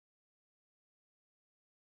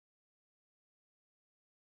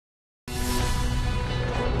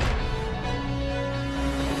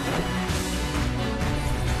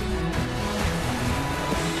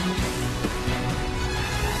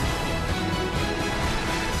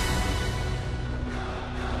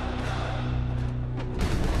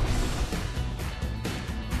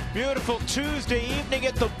Beautiful Tuesday evening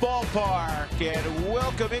at the ballpark, and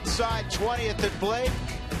welcome inside 20th and Blake,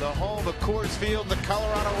 the home of Coors Field, the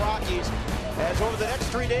Colorado Rockies, as over the next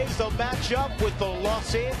 3 days they'll match up with the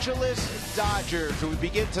Los Angeles Dodgers, who we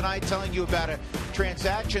begin tonight telling you about a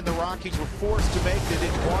transaction the Rockies were forced to make. They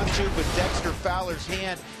didn't want to, but Dexter Fowler's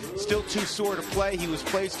hand still too sore to play. He was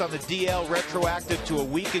placed on the DL retroactive to a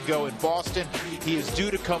week ago in Boston. He is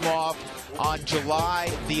due to come off on July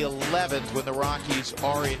the 11th when the Rockies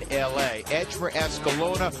are in LA. Edmer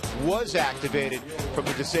Escalona was activated from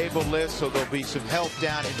the disabled list, so there'll be some help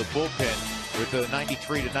down in the bullpen with the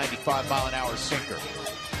 93 to 95 mile an hour sinker.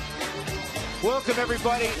 Welcome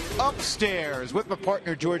everybody upstairs with my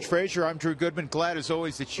partner George Frazier. I'm Drew Goodman. Glad as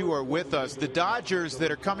always that you are with us. The Dodgers that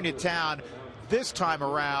are coming to town this time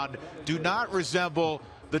around do not resemble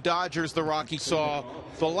the Dodgers the Rockies saw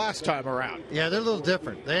the last time around. Yeah, they're a little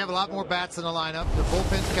different. They have a lot more bats in the lineup. The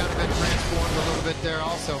bullpen's kind of been transformed a little bit there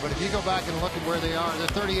also. But if you go back and look at where they are,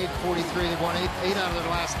 they're 38-43. They've won eight out of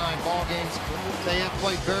their last 9 ball games. They have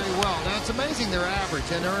played very well. Now, it's amazing their average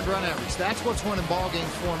and earned run average. That's what's winning ball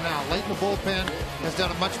games for them now. Late in the bullpen has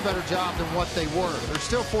done a much better job than what they were. They're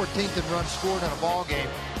still 14th in runs scored in a ball game.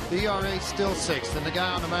 The ERA is still 6th, and the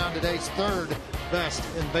guy on the mound today is 3rd best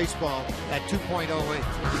in baseball at 2.08.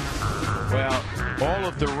 Well, all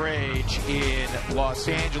of the rage in Los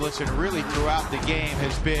Angeles and really throughout the game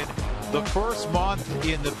has been the first month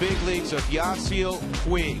in the big leagues of Yasiel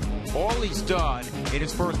Puig. All he's done in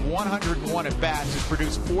his first 101 at-bats is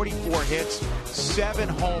produced 44 hits, 7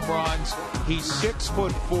 home runs. He's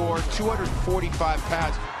 6'4", 245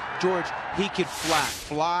 pounds. George, he can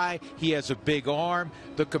fly. He has a big arm.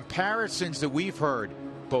 The comparisons that we've heard,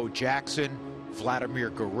 Bo Jackson,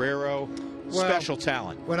 Vladimir Guerrero, special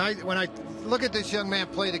talent. When I look at this young man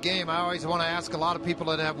play the game, I always want to ask a lot of people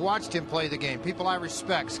that have watched him play the game, people I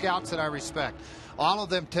respect, scouts that I respect. All of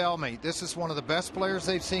them tell me this is one of the best players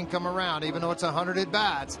they've seen come around, even though it's 100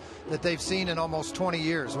 at-bats, that they've seen in almost 20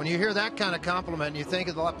 years. When you hear that kind of compliment and you think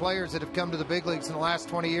of the players that have come to the big leagues in the last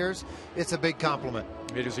 20 years, it's a big compliment.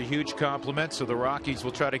 It is a huge compliment, so the Rockies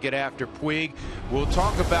will try to get after Puig. We'll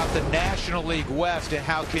talk about the National League West and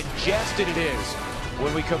how congested it is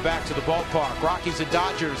when we come back to the ballpark. Rockies and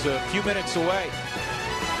Dodgers a few minutes away.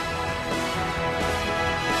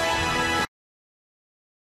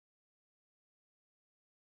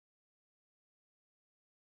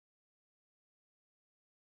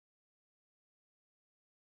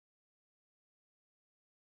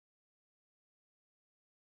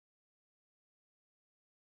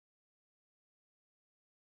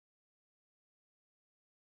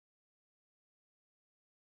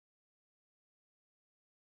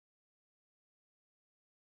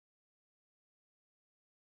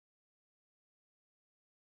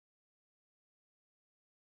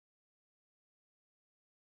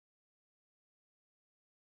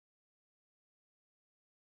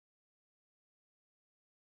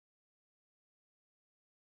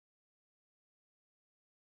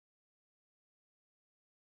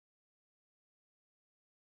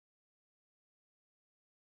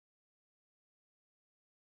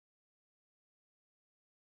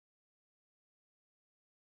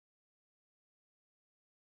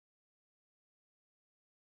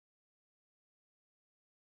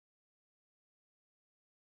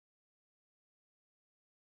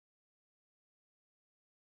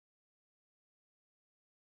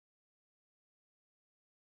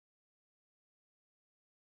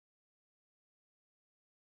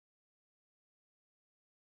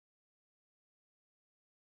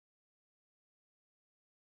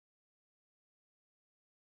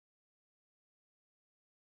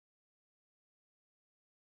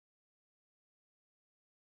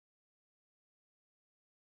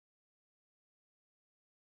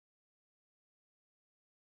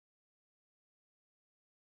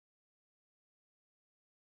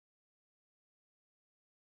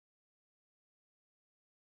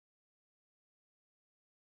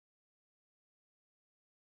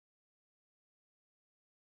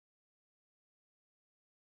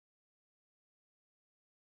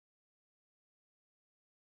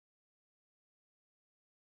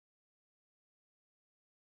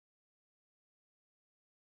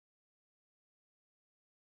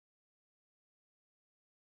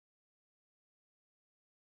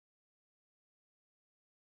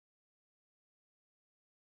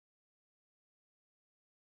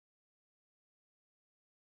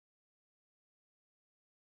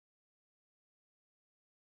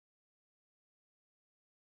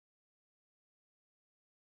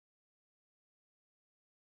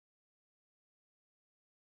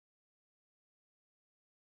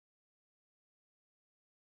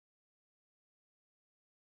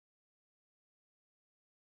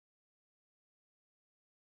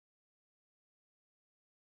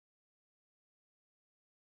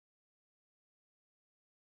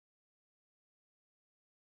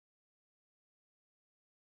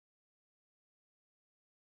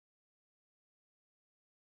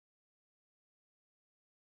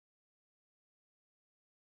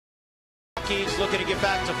 Rockies looking to get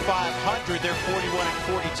back to 500. They're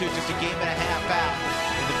 41-42, just a game and a half out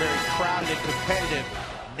in the very crowded and competitive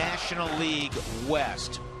National League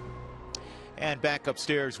West. And back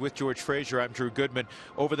upstairs with George Frazier, I'm Drew Goodman.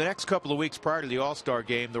 Over the next couple of weeks prior to the All-Star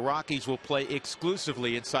game, the Rockies will play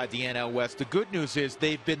exclusively inside the NL West. The good news is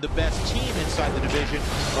they've been the best team inside the division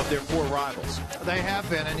of their 4 rivals. They have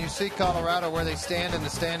been, and you see Colorado where they stand in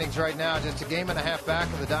the standings right now, just a game and a half back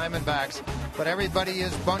of the Diamondbacks. But everybody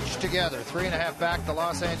is bunched together. 3.5 back the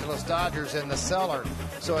Los Angeles Dodgers in the cellar.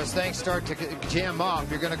 So as things start to jam up,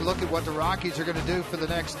 you're going to look at what the Rockies are going to do for the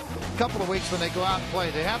next couple of weeks when they go out and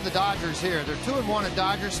play. They have the Dodgers here. They're 2-1 at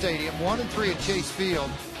Dodger Stadium, 1-3 at Chase Field,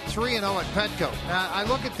 3-0 at Petco. Now, I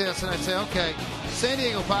look at this and I say, okay, San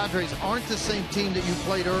Diego Padres aren't the same team that you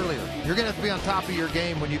played earlier. You're going to have to be on top of your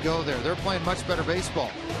game when you go there. They're playing much better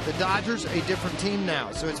baseball. The Dodgers, a different team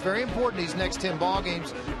now. So it's very important these next 10 ball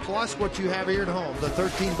games, plus what you have here at home, the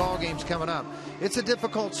 13 ball games coming up. It's a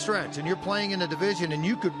difficult stretch, and you're playing in a division, and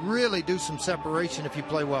you could really do some separation if you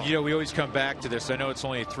play well. You know, we always come back to this. I know it's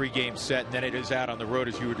only a 3-game set, and then it is out on the road,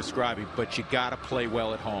 as you were describing, but you got to play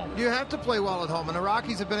well at home. You have to play well at home, and the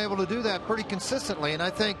Rockies have been able to do that pretty consistently. And I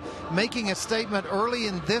think making a statement early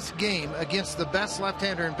in this game against the best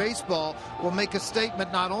left-hander in baseball will make a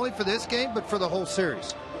statement not only for this game, but for the whole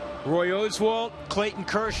series. Roy Oswalt, Clayton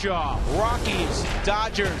Kershaw, Rockies,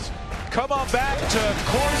 Dodgers. Come on back to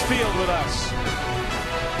Coors Field with us.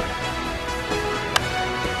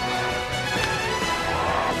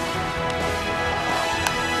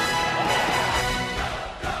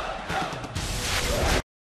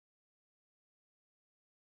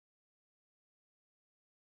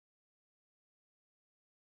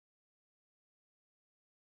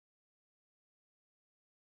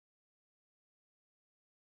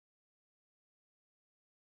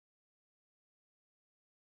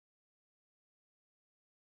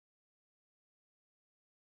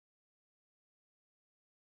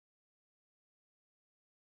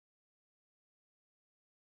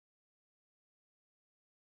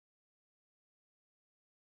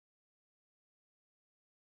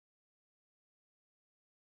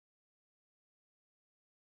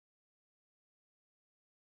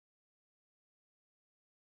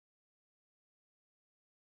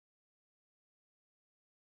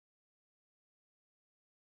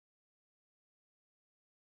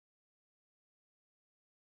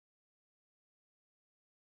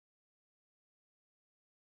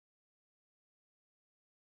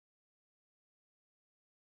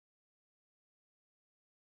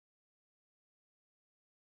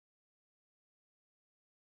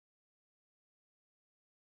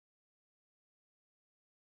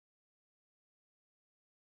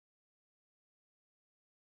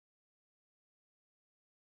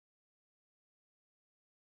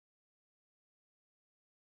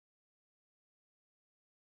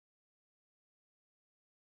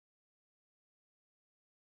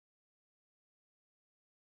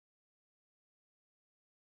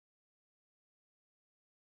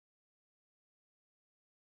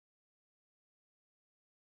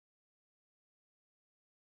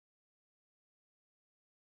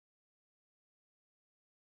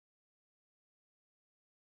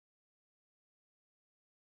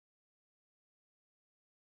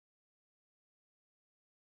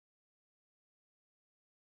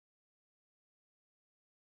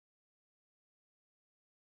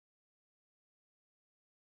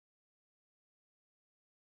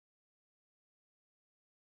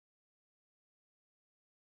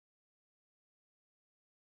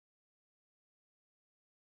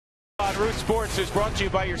 Root Sports is brought to you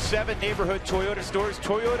by your 7 neighborhood Toyota stores.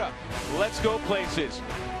 Toyota, let's go places.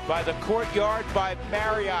 By the Courtyard, by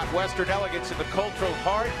Marriott, Western Elegance in the cultural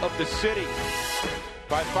heart of the city.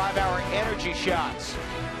 By 5-Hour Energy Shots.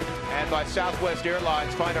 And by Southwest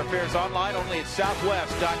Airlines. Find our fares online only at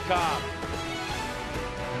southwest.com.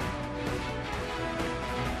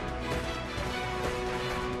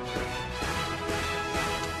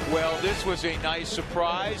 Well, this was a nice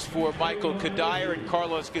surprise for Michael Kadire and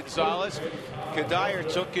Carlos Gonzalez.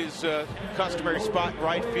 Kadire took his customary spot in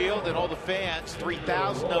right field, and all the fans,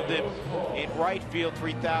 3,000 of them in right field,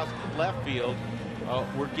 3,000 in left field,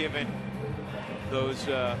 were given those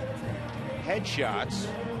headshots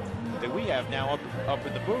that we have now up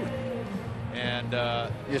in the booth. And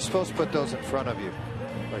you're supposed to put those in front of you,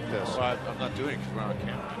 like this. Well, I'm not doing it because we're on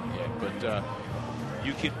camera yet, but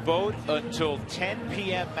you can vote until 10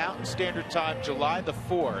 p.m. Mountain Standard Time, July the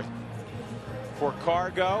 4th, for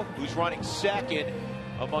Cargo, who's running second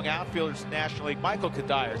among outfielders in the National League. Michael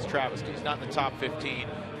Kadire's travesty. He's not in the top 15.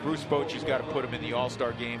 Bruce Bochy's got to put him in the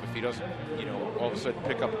All-Star game if he doesn't, all of a sudden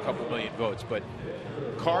pick up a couple million votes. But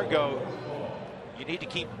Cargo You need to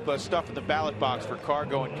keep stuff in the ballot box for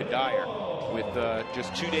Cargo and Kadire with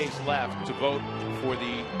just 2 days left to vote for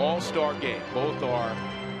the All-Star game. Both are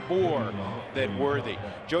more than worthy.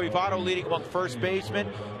 Joey Votto leading among first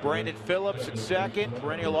basemen. Brandon Phillips at second.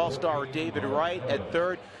 Perennial All-Star David Wright at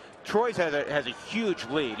third. Troy's has a huge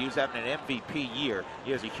lead. He was having an MVP year.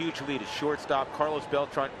 He has a huge lead at shortstop. Carlos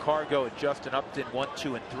Beltran, Cargo, and Justin Upton 1,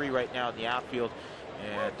 2, and 3 right now in the outfield.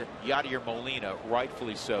 And Yadier Molina,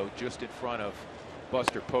 rightfully so, just in front of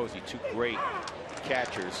Buster Posey. Two great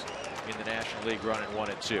catchers in the National League running 1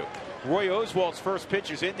 and 2. Roy Oswald's first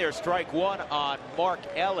pitch is in there. Strike one on Mark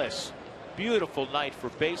Ellis. Beautiful night for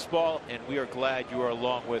baseball, and we are glad you are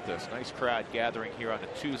along with us. Nice crowd gathering here on a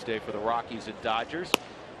Tuesday for the Rockies and Dodgers.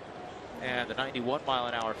 And the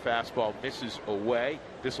 91-mile-an-hour fastball misses away.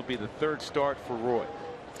 This will be the third start for Roy.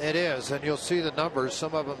 It is, and you'll see the numbers.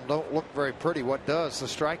 Some of them don't look very pretty. What does? The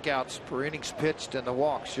strikeouts per innings pitched and the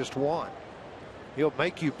walks, just one. He'll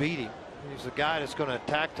make you beat him. He's a guy that's going to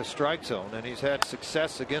attack the strike zone, and he's had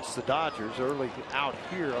success against the Dodgers early out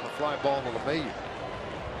here on a fly ball to LeMahieu.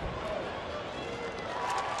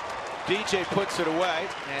 DJ puts it away,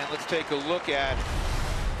 and let's take a look at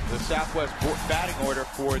the Southwest batting order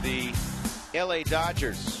for the LA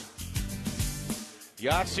Dodgers.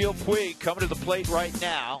 Yasiel Puig coming to the plate right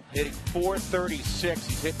now, hitting .436.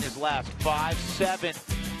 He's hitting his last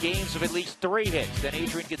 5-7 games of at least 3 hits. Then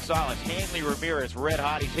Adrian Gonzalez, Hanley Ramirez, red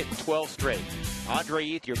hot. He's hitting 12 straight. Andre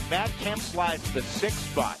Ethier, Matt Kemp slides to the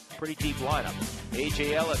 6th spot. Pretty deep lineup.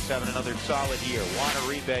 A.J. Ellis having another solid year. Juan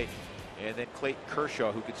Uribe, and then Clayton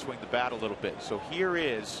Kershaw, who can swing the bat a little bit. So here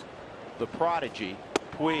is the prodigy,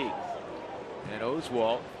 Puig. And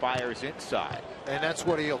Oswalt fires inside. And that's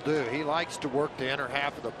what he'll do. He likes to work the inner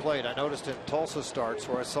half of the plate. I noticed in Tulsa starts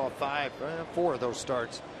where I saw 4 of those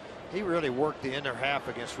starts, he really worked the inner half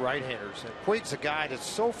against right-handers. And Puig's a guy that's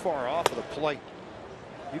so far off of the plate.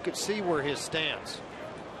 You can see where his stance.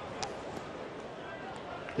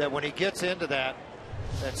 That when he gets into that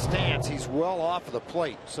stance, he's well off of the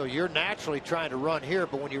plate. So you're naturally trying to run here,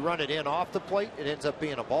 but when you run it in off the plate, it ends up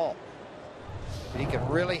being a ball. And he can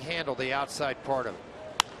really handle the outside part of it.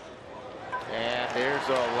 And there's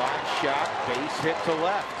a line shot, base hit to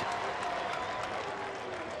left.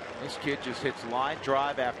 This kid just hits line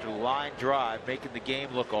drive after line drive, making the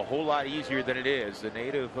game look a whole lot easier than it is. The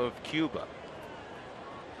native of Cuba.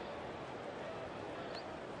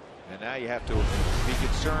 And now you have to be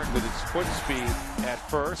concerned with his foot speed at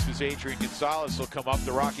first, as Adrian Gonzalez will come up.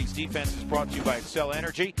 The Rockies defense is brought to you by Excel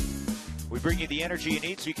Energy. We bring you the energy you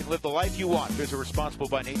need so you can live the life you want. Visit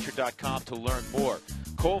responsiblebynature.com to learn more.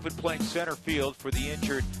 Colvin playing center field for the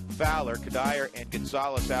injured Fowler. Kadire and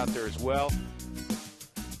Gonzalez out there as well.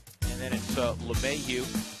 And then it's LeMahieu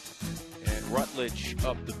and Rutledge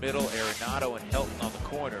up the middle. Arenado and Helton on the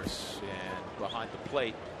corners. And behind the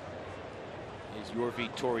plate is Yorvi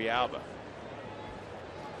Torrealba.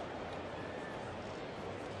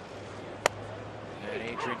 And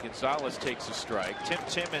Adrian Gonzalez takes a strike. Tim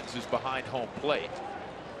Timmons is behind home plate.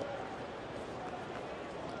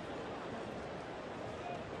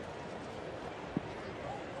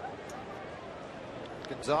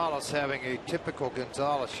 Gonzalez having a typical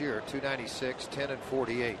Gonzalez year, 296, 10 and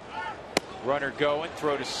 48. Runner going,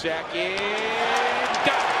 throw to second. Got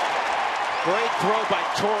it! Great throw by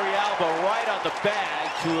Torrealba right on the bag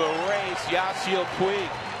to erase Yasiel Puig.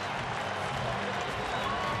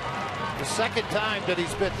 The second time that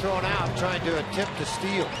he's been thrown out trying to attempt to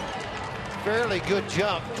steal. Fairly good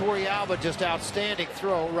jump. Torrealba just outstanding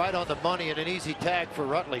throw right on the money and an easy tag for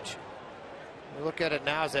Rutledge. You look at it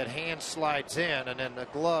now as that hand slides in and then the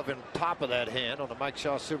glove on top of that hand on the Mike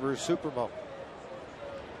Shaw Subaru Supermo.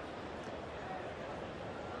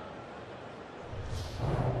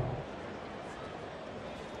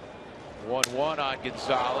 One on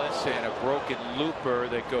Gonzalez and a broken looper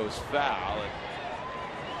that goes foul. And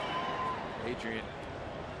Adrian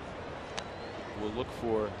will look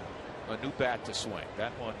for a new bat to swing.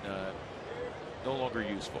 That one no longer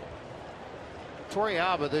useful.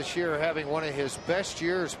 Torrealba this year having one of his best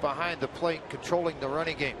years behind the plate, controlling the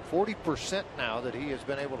running game. 40% now that he has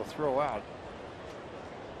been able to throw out,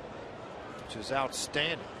 which is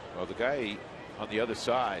outstanding. Well, the guy on the other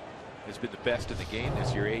side has been the best in the game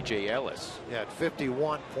this year, A.J. Ellis. Yeah, at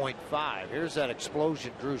 51.5. Here's that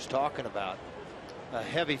explosion Drew's talking about. A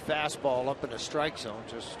heavy fastball up in the strike zone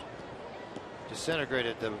just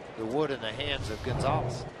disintegrated the wood in the hands of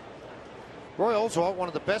Gonzalez. Roy Oswalt, one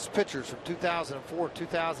of the best pitchers from 2004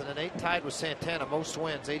 2008, tied with Santana, most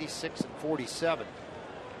wins, 86 and 47.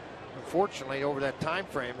 Unfortunately, over that time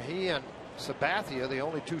frame, he and Sabathia, the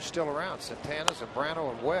only two still around, Santana,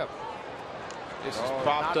 Zambrano, and Webb. This is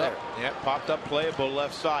popped up. Yeah, popped up playable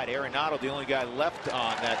left side. Arenado, the only guy left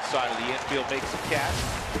on that side of the infield, makes a catch.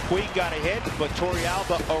 Puig got a hit, but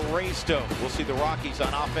Torrealba erased him. We'll see the Rockies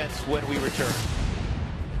on offense when we return.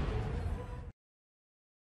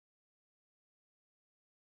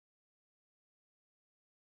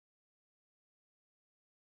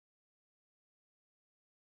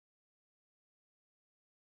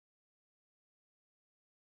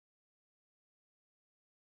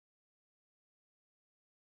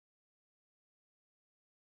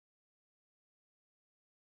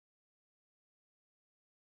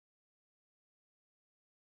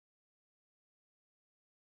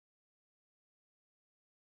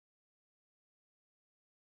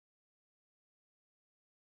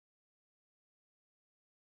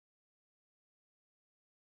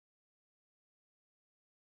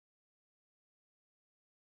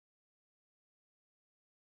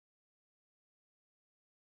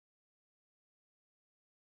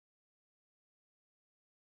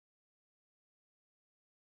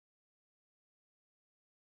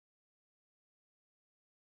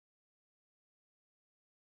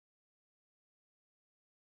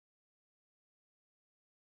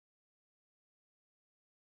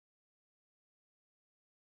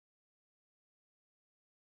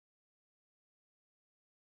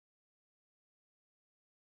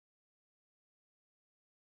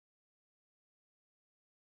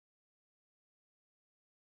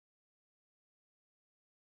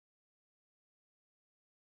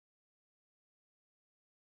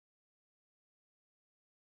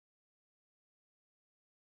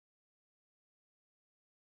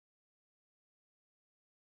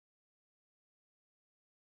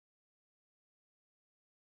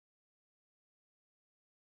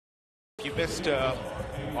 You missed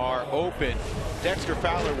our open. Dexter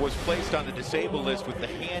Fowler was placed on the disabled list with the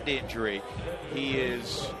hand injury. He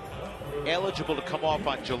is eligible to come off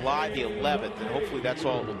on July the 11th, and hopefully that's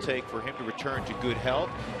all it will take for him to return to good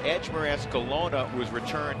health. Edgmer Escalona was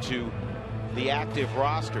returned to the active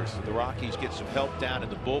roster, so the Rockies get some help down in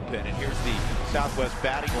the bullpen. And here's the Southwest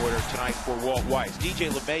batting order tonight for Walt Weiss.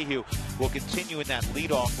 DJ LeMahieu will continue in that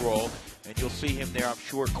leadoff role, and you'll see him there, I'm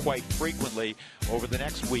sure, quite frequently over the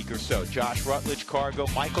next week or so. Josh Rutledge, Cargo,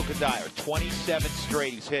 Michael Cuddyer, 27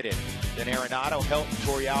 straight he's hit it. Then Arenado, Helton,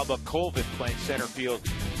 Torrealba, Colvin playing center field,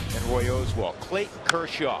 and Roy Oswalt. Clayton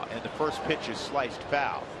Kershaw, and the first pitch is sliced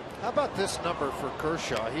foul. How about this number for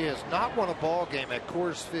Kershaw? He has not won a ball game at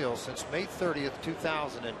Coors Field since May 30th,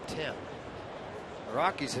 2010. The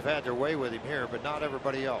Rockies have had their way with him here, but not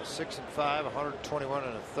everybody else. 6-5, 121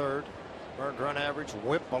 and a third. Earned run average,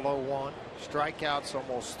 whip below 1. Strikeouts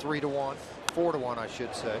almost 3-1, 4-1, I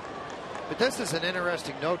should say. But this is an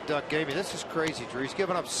interesting note Doug gave me. This is crazy, Drew. He's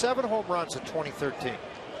given up 7 home runs in 2013.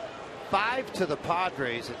 5 to the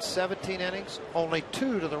Padres in 17 innings, only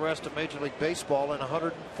 2 to the rest of Major League Baseball in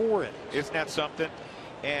 104 innings. Isn't that something?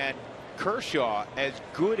 And Kershaw, as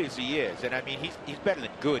good as he is, and I mean he's better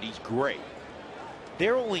than good, he's great.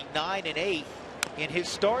 They're only 9-8 in his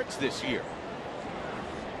starts this year.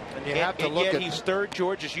 And you have to look yet at, he's third,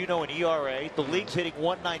 George, as you know, in ERA. The league's hitting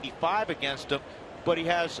 195 against him, but he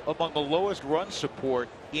has among the lowest run support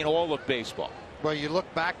in all of baseball. Well, you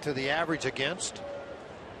look back to the average against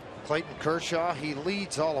Clayton Kershaw. He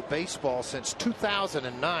leads all of baseball since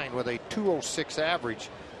 2009 with a 206 average.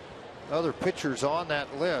 Other pitchers on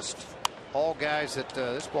that list, all guys that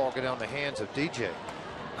this ball get on the hands of DJ.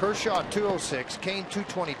 Kershaw 206, Kane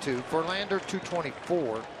 222, Verlander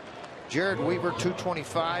 224, Jared Weaver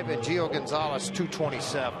 225, and Gio Gonzalez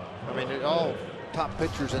 227. I mean, all top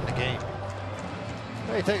pitchers in the game.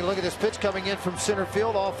 Hey, take a look at this pitch coming in from center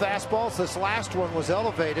field. All fastballs. This last one was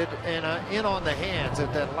elevated and in on the hands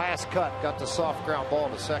at that last cut. Got the soft ground ball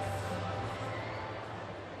to second.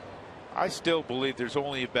 I still believe there's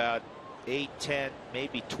only about 8, 10,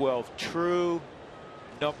 maybe 12 true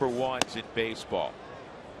number ones in baseball.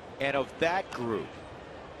 And of that group,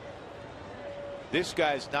 this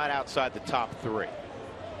guy's not outside the top 3.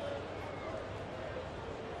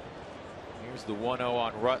 Here's the 1-0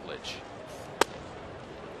 on Rutledge.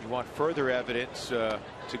 You want further evidence to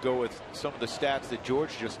go with some of the stats that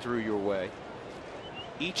George just threw your way.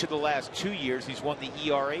 Each of the last 2 years he's won the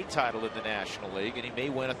ERA title in the National League, and he may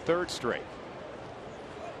win a 3rd straight.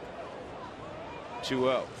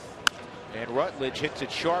 2-0. And Rutledge hits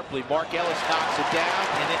it sharply. Mark Ellis knocks it down,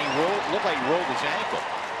 and then he looked like he rolled his ankle.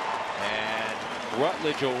 And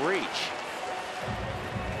Rutledge will reach.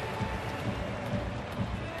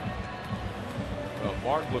 Well,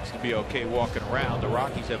 Mark looks to be okay walking around. The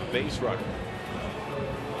Rockies have a base runner.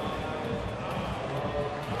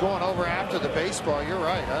 Going over after the baseball, you're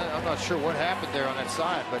right. I'm not sure what happened there on that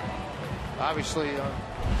side, but Obviously,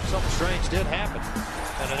 something strange did happen,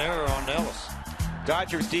 and an error on Ellis.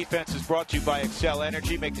 Dodgers defense is brought to you by Excel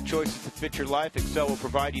Energy. Make the choices that fit your life. Excel will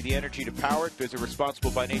provide you the energy to power it. Visit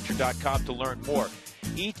responsiblebynature.com to learn more.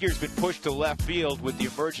 Ethier's been pushed to left field with the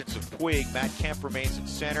emergence of Puig. Matt Kemp remains in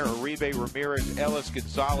center. Uribe, Ramirez, Ellis,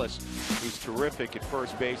 Gonzalez, who's terrific at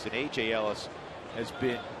first base, and A.J. Ellis has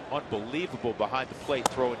been unbelievable behind the plate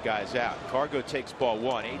throwing guys out. Cargo takes ball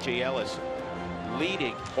one. A.J. Ellis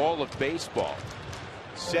leading all of baseball.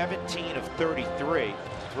 17 of 33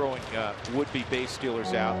 throwing would-be base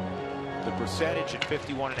stealers out. The percentage at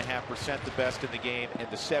 51.5%, the best in the game, and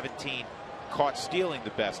the 17 caught stealing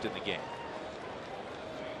the best in the game.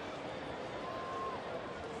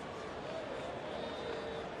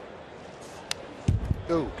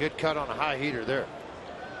 Ooh, good cut on a high heater there.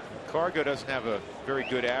 Cargo doesn't have a very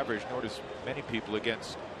good average, nor does many people,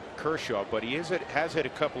 against Kershaw, but he has hit a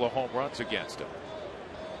couple of home runs against him.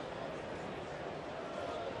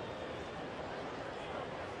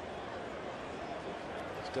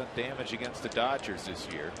 He's done damage against the Dodgers this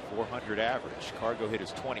year, 400 average. Cargo hit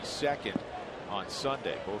his 22nd on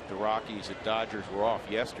Sunday. Both the Rockies and Dodgers were off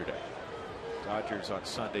yesterday. Dodgers on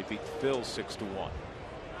Sunday beat the Phils 6-1.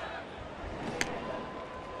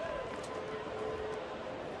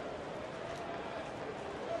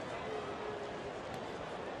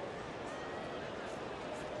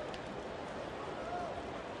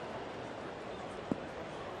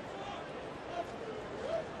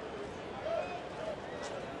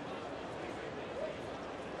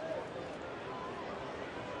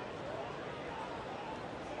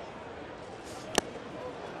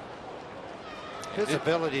 His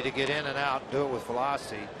ability to get in and out and do it with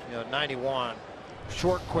velocity, 91,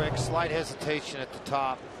 short, quick, slight hesitation at the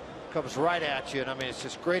top, comes right at you, and I mean, it's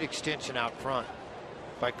just great extension out front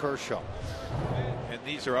by Kershaw. And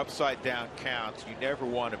these are upside down counts you never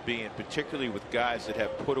want to be in, particularly with guys that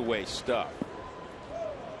have put away stuff.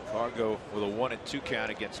 Cargo with a 1-2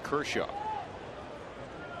 count against Kershaw,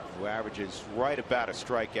 who averages right about a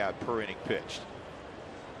strikeout per inning pitched.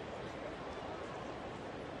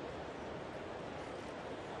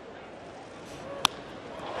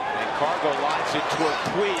 Cargo lines it toward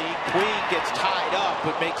Puig. Puig gets tied up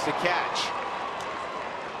but makes the catch.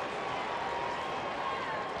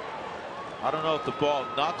 I don't know if the ball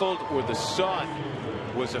knuckled or the sun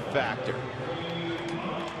was a factor.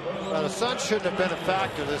 Well, the sun shouldn't have been a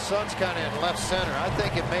factor. The sun's kind of in left center. I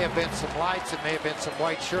think it may have been some lights. It may have been some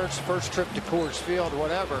white shirts. First trip to Coors Field,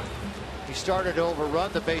 whatever. He started to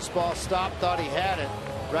overrun the baseball, stopped, thought he had it.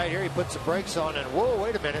 Right here, he puts the brakes on, and whoa,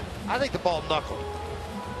 wait a minute. I think the ball knuckled.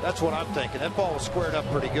 That's what I'm thinking. That ball was squared up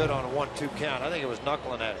pretty good on a 1-2 count. I think it was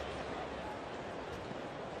knuckling at it.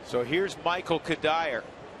 So here's Michael Kadire.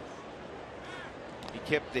 He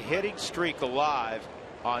kept the hitting streak alive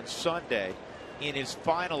on Sunday in his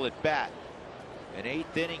final at bat, an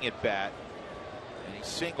 8th inning at bat, and he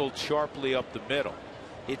singled sharply up the middle.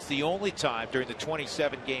 It's the only time during the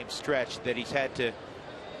 27-game stretch that he's had to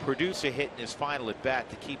produce a hit in his final at bat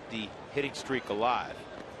to keep the hitting streak alive.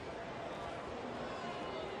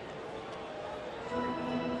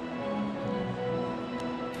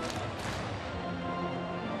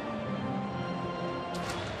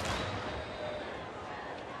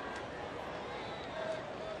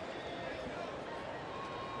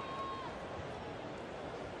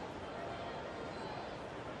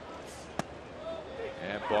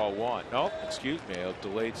 And ball one. Nope, excuse me, a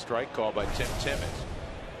delayed strike call by Tim Timmons.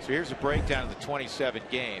 So here's a breakdown of the 27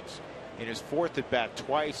 games. In his 4th at bat,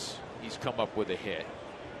 twice he's come up with a hit.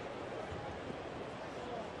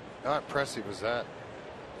 How impressive was that?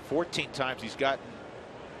 14 times he's gotten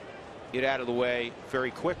it out of the way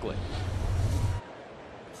very quickly.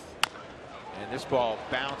 And this ball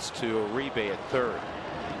bounced to Uribe at 3rd.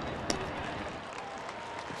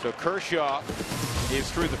 So Kershaw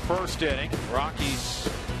is through the 1st inning. Rockies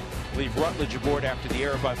leave Rutledge aboard after the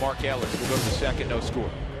error by Mark Ellis. We'll go to the 2nd, no score.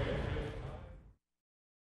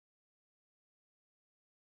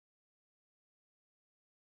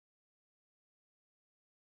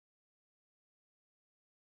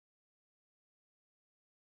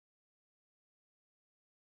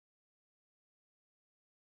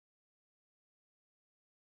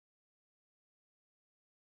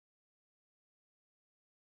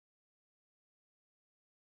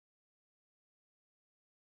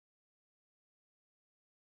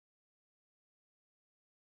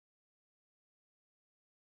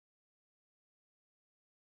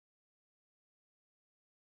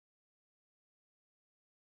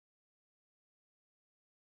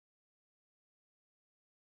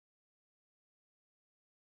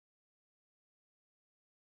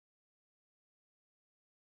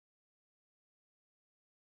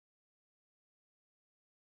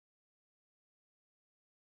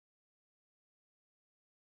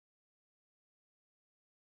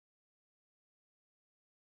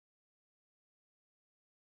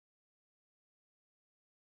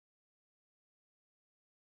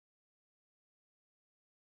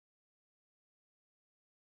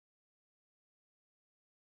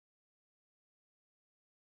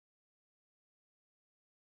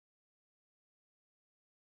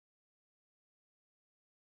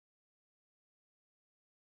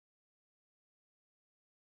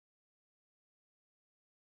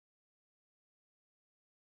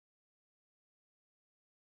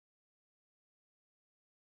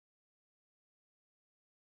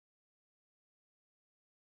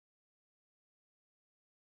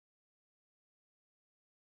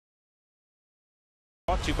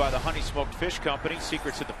 Brought to you by the Honey Smoked Fish Company.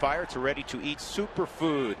 Secrets in the fire. It's a ready-to-eat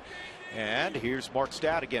superfood. And here's Mark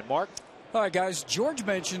Stout again. Mark? All right, guys. George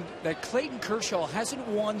mentioned that Clayton Kershaw hasn't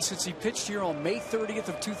won since he pitched here on May 30th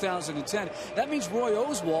of 2010. That means Roy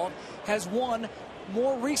Oswalt has won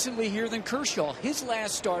more recently here than Kershaw. His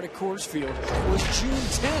last start at Coors Field was June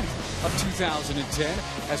 10th of 2010.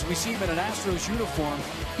 As we see him in an Astros uniform,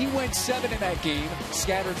 he went 7 in that game,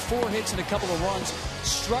 scattered 4 hits and a couple of runs,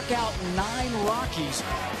 struck out 9 Rockies,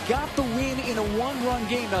 got the win in a 1-run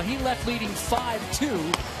game. Now, he left leading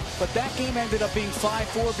 5-2. But that game ended up being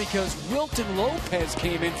 5-4 because Wilton Lopez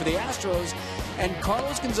came in for the Astros, and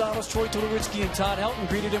Carlos Gonzalez, Troy Tulowitzki, and Todd Helton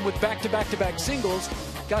greeted him with back-to-back-to-back singles.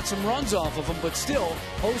 Got some runs off of him, but still,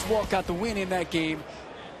 Oswalt got the win in that game.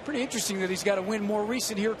 Pretty interesting that he's got a win more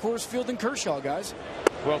recent here at Coors Field than Kershaw, guys.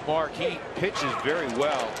 Well, Mark, he pitches very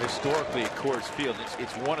well historically at Coors Field.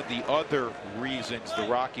 It's one of the other reasons the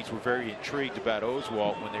Rockies were very intrigued about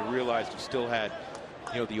Oswalt when they realized he still had,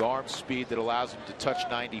 the arm speed that allows him to touch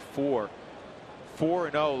 94.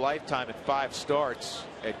 4-0 lifetime in 5 starts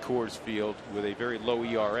at Coors Field with a very low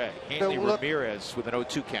ERA. Hanley Ramirez with an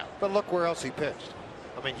 0-2 count. But look where else he pitched.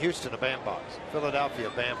 I mean, Houston, a bandbox. Philadelphia,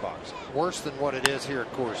 a bandbox. Worse than what it is here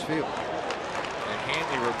at Coors Field. And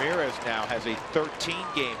Hanley Ramirez now has a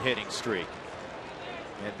 13-game hitting streak.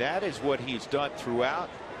 And that is what he's done throughout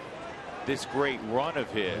this great run of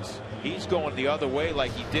his. He's going the other way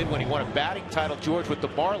like he did when he won a batting title, George, with the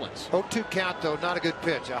Marlins. 0-2 count, though, not a good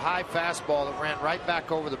pitch. A high fastball that ran right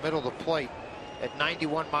back over the middle of the plate at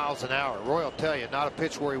 91 miles an hour. Roy will tell you, not a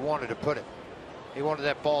pitch where he wanted to put it. He wanted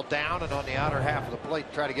that ball down and on the outer half of the plate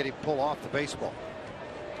to try to get him to pull off the baseball.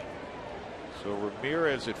 So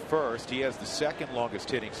Ramirez at first. He has the second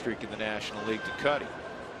longest hitting streak in the National League to Cuddy.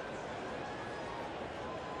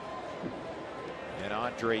 And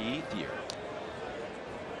Andre Ethier.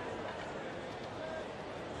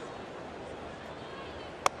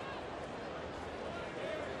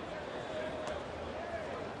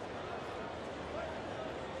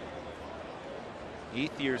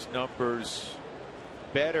 Ethier's numbers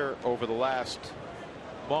better over the last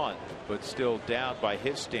month, but still down by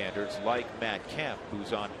his standards, like Matt Kemp,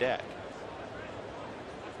 who's on deck.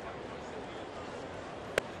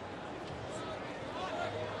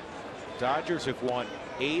 Dodgers have won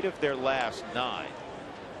 8 of their last 9.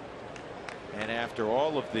 And after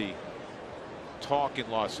all of the talk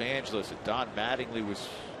in Los Angeles that Don Mattingly was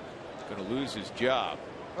going to lose his job.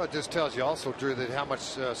 Well, it just tells you also, Drew, that how much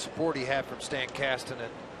support he had from Stan Kasten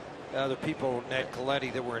and other people, Ned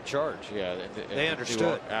Colletti, that were in charge. Yeah, they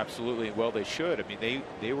understood. Absolutely. Well, they should. I mean,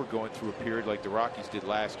 they were going through a period like the Rockies did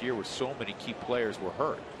last year where so many key players were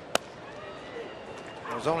hurt.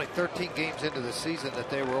 It was only 13 games into the season that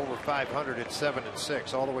they were over 500 at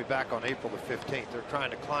 7-6, all the way back on April the 15th. They're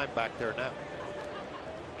trying to climb back there now.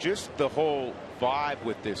 Just the whole vibe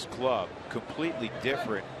with this club, completely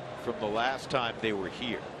different from the last time they were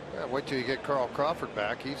here. Yeah, wait till you get Carl Crawford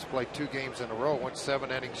back. He's played 2 games in a row, went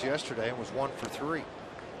 7 innings yesterday and was 1 for 3.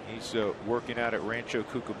 He's working out at Rancho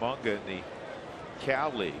Cucamonga in the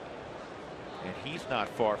Cal League, and he's not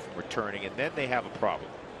far from returning. And then they have a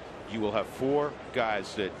problem. You will have 4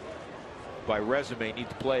 guys that by resume need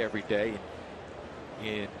to play every day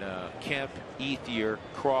in Kemp, Ethier,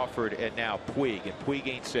 Crawford, and now Puig, and Puig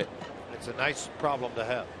ain't sitting. It's a nice problem to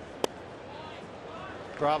have.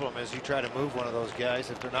 Problem is, you try to move one of those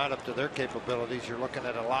guys, if they're not up to their capabilities, you're looking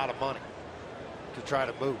at a lot of money to try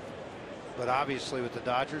to move. But obviously with the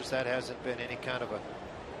Dodgers, that hasn't been any kind of a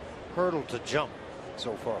hurdle to jump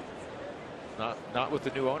so far. Not with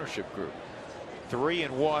the new ownership group.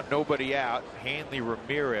 3-1, nobody out. Hanley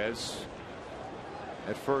Ramirez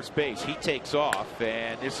at first base. He takes off,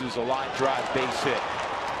 and this is a line drive base hit.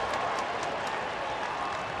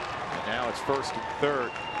 And now it's 1st and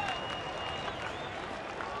 3rd.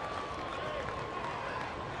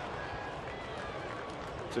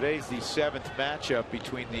 Today's the 7th matchup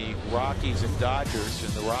between the Rockies and Dodgers,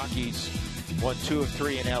 and the Rockies won 2 of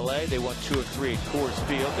 3 in LA. They won 2 of 3 at Coors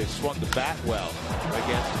Field. They've swung the bat well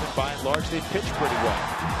against them, and by and large they've pitched pretty well.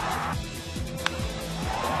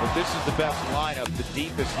 But this is the best lineup, the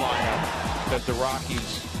deepest lineup that the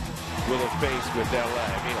Rockies will have faced with LA.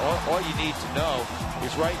 I mean, all you need to know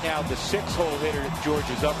is right now the 6-hole hitter that George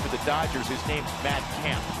is up for the Dodgers. His name's Matt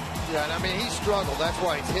Kemp. Yeah, and I mean, he struggled. That's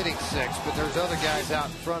why he's hitting 6. But there's other guys out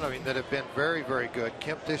in front of him that have been very, very good.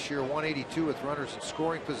 Kemp this year, 182 with runners in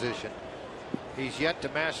scoring position. He's yet to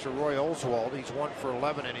master Roy Oswalt. He's 1 for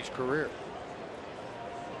 11 in his career.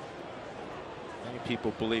 Many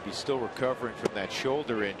people believe he's still recovering from that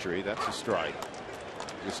shoulder injury. That's a strike.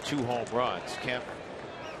 Just 2 home runs. Kemp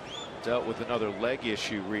dealt with another leg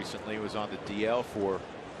issue recently. Was on the DL for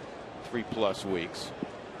 3+ weeks.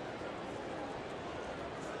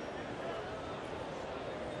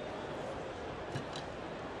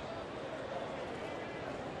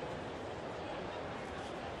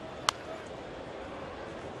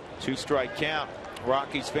 Two-strike count.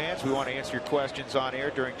 Rockies fans, we want to answer your questions on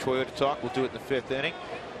air during Toyota Talk. We'll do it in the 5th inning.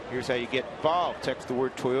 Here's how you get involved. Text the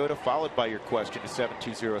word Toyota followed by your question to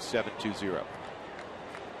 720-720.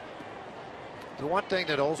 The one thing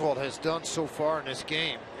that Oswalt has done so far in this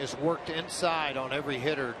game is worked inside on every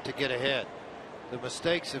hitter to get ahead. The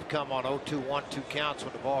mistakes have come on 0-2, 1-2 counts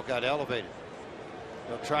when the ball got elevated.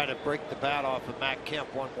 They'll try to break the bat off of Matt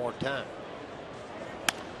Kemp one more time.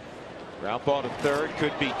 Ground ball to third,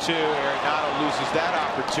 could be 2. Arenado loses that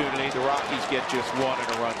opportunity. The Rockies get just 1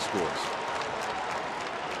 and a run scores.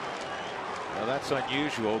 Now that's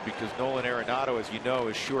unusual because Nolan Arenado, as you know,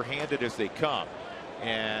 is sure-handed as they come.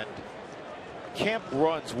 And Kemp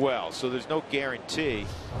runs well, so there's no guarantee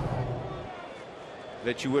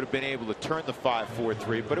that you would have been able to turn the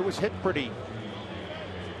 5-4-3, but it was hit pretty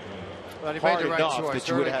Well, he hard made the right enough choice that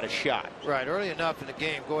you would have had a shot. Right, early enough in the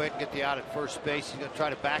game. Go ahead and get the out at first base. He's going to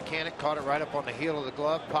try to backhand it, caught it right up on the heel of the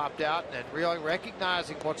glove, popped out, and then really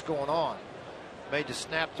recognizing what's going on, made the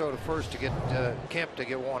snap throw to first to get Kemp to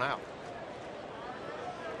get 1 out.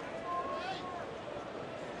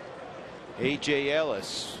 A.J.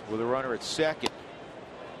 Ellis with a runner at second.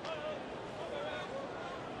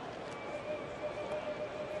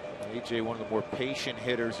 A.J. one of the more patient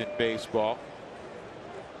hitters in baseball.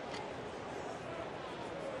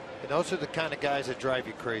 And those are the kind of guys that drive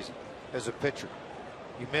you crazy as a pitcher.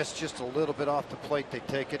 You miss just a little bit off the plate, they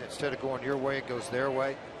take it. Instead of going your way, it goes their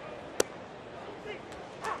way.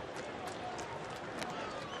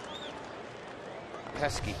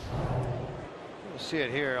 Pesky. You'll see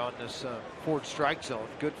it here on this Ford strike zone.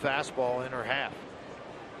 Good fastball in her half.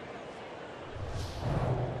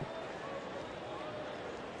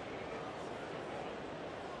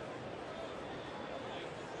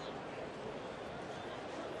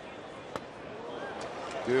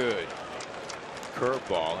 Good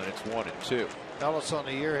curveball, and it's 1-2. Ellis on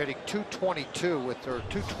the year hitting 222 with, or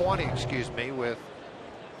 220, excuse me, with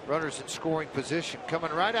runners in scoring position.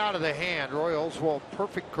 Coming right out of the hand, Roy Oswalt,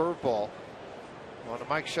 perfect curveball on the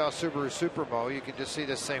Mike Shaw Subaru Supermo. You can just see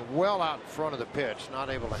this thing well out in front of the pitch, not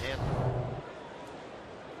able to handle it.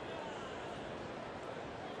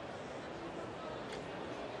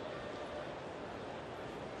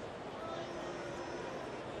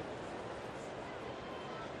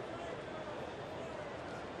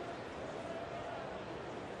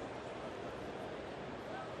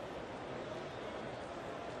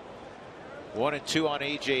 One and 2 on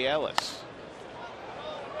A.J. Ellis.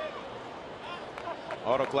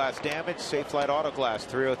 Auto glass damage, Safelite Auto Glass,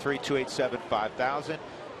 303-287-5000,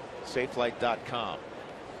 safelite.com.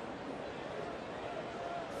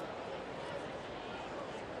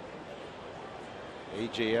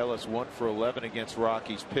 A.J. Ellis 1 for 11 against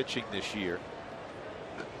Rockies pitching this year.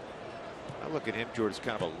 I look at him, George, as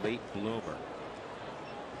kind of a late bloomer.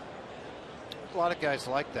 A lot of guys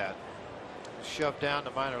like that. Shoved down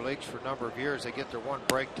the minor leagues for a number of years. They get their one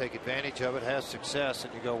break, take advantage of it, has success,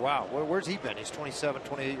 and you go, wow, where's he been? He's 27,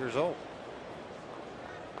 28 years old.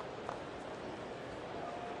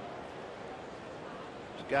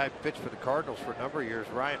 This guy pitched for the Cardinals for a number of years.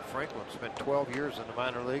 Ryan Franklin spent 12 years in the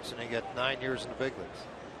minor leagues, and he got 9 years in the big leagues.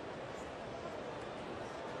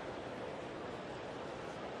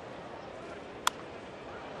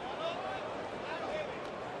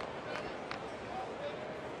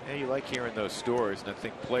 Yeah, you like hearing those stories, and I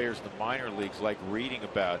think players in the minor leagues like reading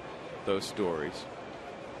about those stories.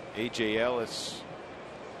 A.J. Ellis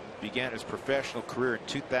began his professional career in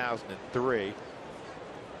 2003.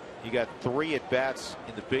 He got 3 at-bats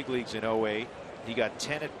in the big leagues in 08. He got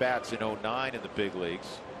 10 at-bats in 09 in the big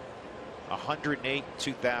leagues. 108 in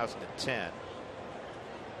 2010.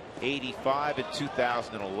 85 in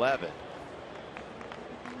 2011.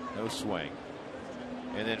 No swing.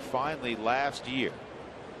 And then finally last year,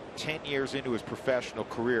 10 years into his professional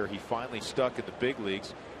career, he finally stuck in the big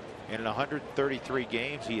leagues, and in 133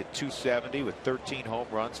 games he had 270 with 13 home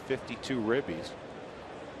runs, 52 ribbies,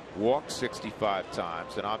 walked 65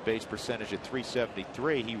 times, and on base percentage at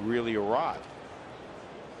 .373. He really arrived,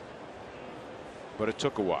 but it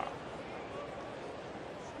took a while.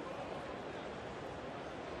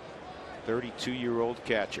 32-year-old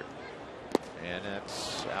catcher, and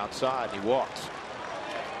that's outside. He walks.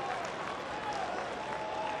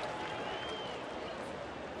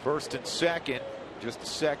 First and second, just a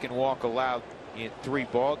second walk allowed in 3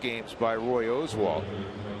 ball games by Roy Oswalt,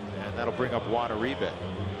 and that'll bring up Juan Uribe.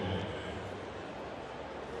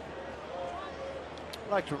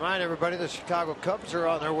 I'd like to remind everybody the Chicago Cubs are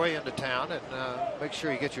on their way into town, and make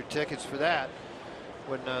sure you get your tickets for that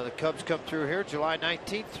when the Cubs come through here July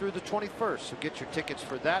 19th through the 21st. So get your tickets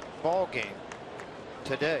for that ball game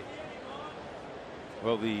today.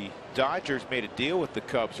 Well, the Dodgers made a deal with the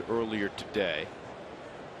Cubs earlier today.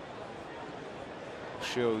 I'll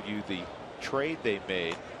show you the trade they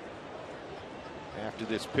made after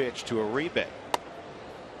this pitch to Uribe.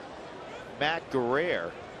 Matt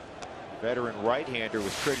Guerrero, veteran right-hander,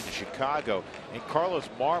 was traded to Chicago, and Carlos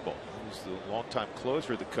Marmol, who's the longtime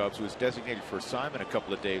closer of the Cubs, who was designated for assignment a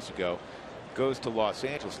couple of days ago, goes to Los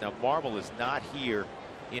Angeles. Now, Marmol is not here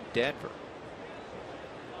in Denver.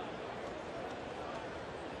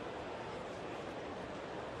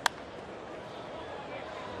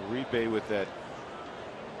 Uribe with that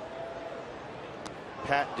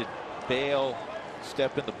patented bail,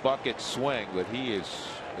 step in the bucket swing, but he is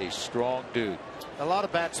a strong dude. A lot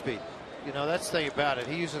of bat speed. You know, that's the thing about it.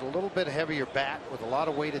 He uses a little bit heavier bat with a lot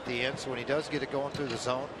of weight at the end, so when he does get it going through the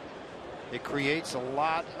zone, it creates a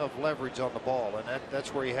lot of leverage on the ball, and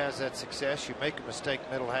that's where he has that success. You make a mistake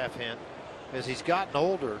middle half in. As he's gotten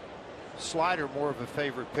older, slider more of a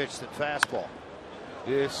favorite pitch than fastball.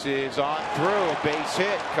 This is on through, a base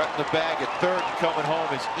hit, cutting the bag at third, and coming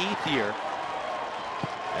home is Ethier.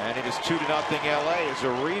 And it is 2-0 LA as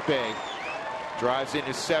Uribe drives in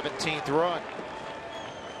his 17th run.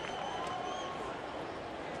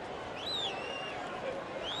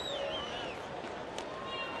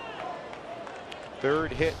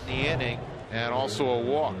 Third hit in the inning, and also a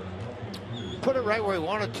walk. Put it right where he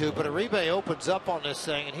wanted to, but Uribe opens up on this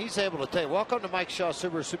thing, and he's able to take. Welcome to Mike Shaw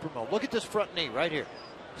Subaru Supermode. Look at this front knee right here.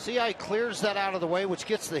 See how he clears that out of the way, which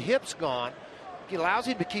gets the hips gone. It allows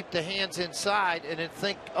him to keep the hands inside and then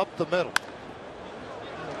think up the middle.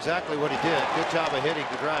 Exactly what he did. Good job of hitting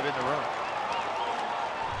to drive in the run.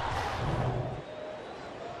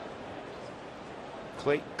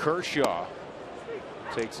 Clayton Kershaw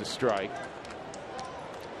takes a strike.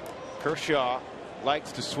 Kershaw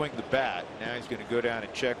likes to swing the bat. Now he's going to go down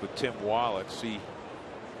and check with Tim Wallach, see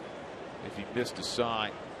if he missed a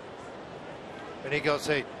sign. And he goes,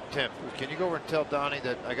 "Hey, Tim, can you go over and tell Donnie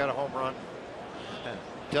that I got a home run?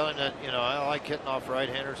 Tell him that, you know, I like hitting off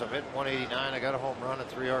right-handers. I'm hitting 189. I got a home run and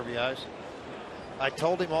 3 RBIs. I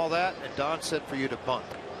told him all that, and Don said for you to bunt."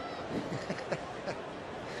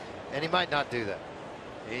 And he might not do that.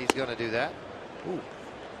 He's going to do that. Ooh.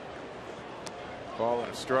 Ball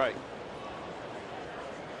and a strike.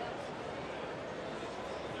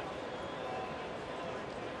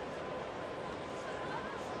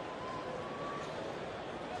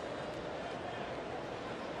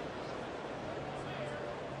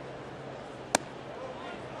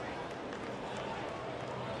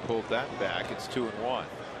 Pulled that back. It's 2-1.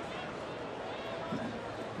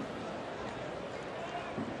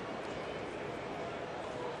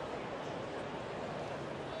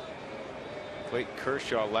 Clayton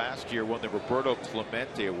Kershaw last year won the Roberto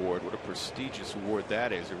Clemente Award. What a prestigious award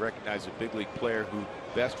that is. It recognizes a big league player who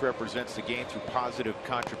best represents the game through positive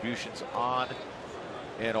contributions on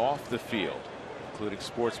and off the field, including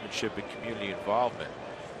sportsmanship and community involvement.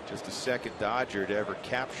 Just the second Dodger to ever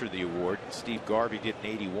capture the award. Steve Garvey did in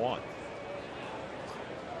 '81.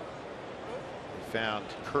 We found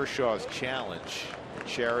Kershaw's Challenge, a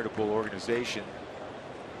charitable organization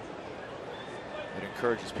that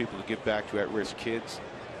encourages people to give back to at-risk kids,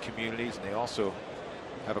 communities, and they also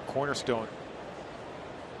have a cornerstone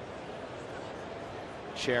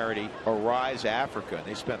charity, Arise Africa, and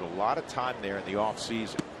they spend a lot of time there in the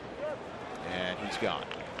off-season. And he's gone.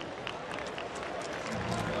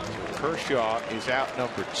 So Kershaw is out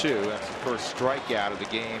number 2. That's the first strikeout of the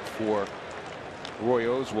game for Roy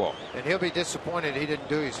Oswalt. And he'll be disappointed he didn't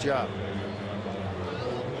do his job.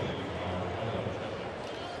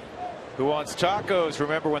 Who wants tacos?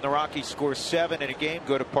 Remember, when the Rockies score 7 in a game,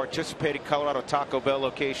 go to participating Colorado Taco Bell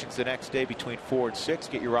locations the next day between 4 and 6.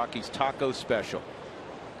 Get your Rockies taco special.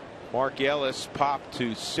 Mark Ellis popped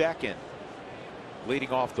to second,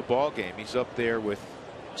 leading off the ball game. He's up there with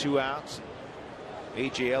 2 outs.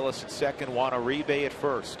 A.J. Ellis at second, Juan Uribe at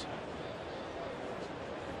first.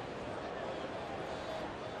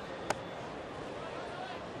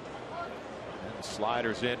 And the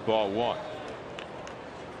slider's in, ball 1.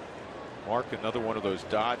 Mark, another one of those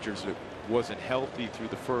Dodgers that wasn't healthy through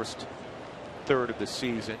the first third of the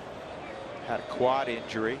season. Had a quad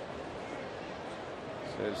injury.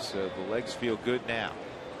 Says the legs feel good now.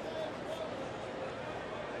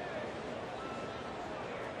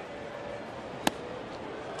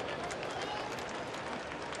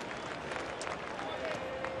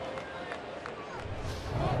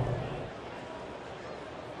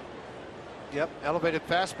 Yep, elevated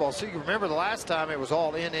fastball. So you remember the last time it was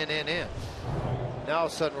all in. Now all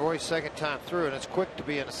of a sudden Roy's second time through, and it's quick to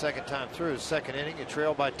be in a second time through. Second inning, you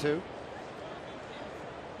trail by 2.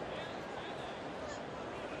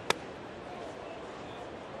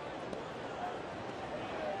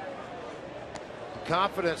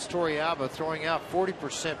 Confidence, Torrealba throwing out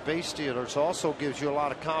 40% base stealers also gives you a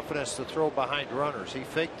lot of confidence to throw behind runners. He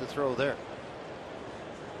faked the throw there.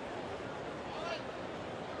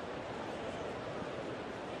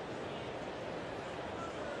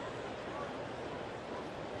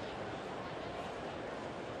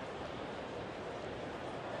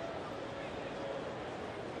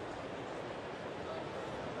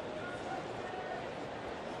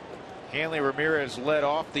 Hanley Ramirez led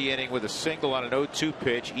off the inning with a single on an 0-2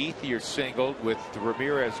 pitch. Ethier singled with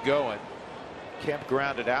Ramirez going. Kemp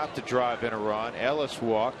grounded out to drive in a run. Ellis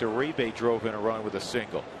walked. Uribe drove in a run with a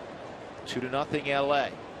single. 2-0 LA.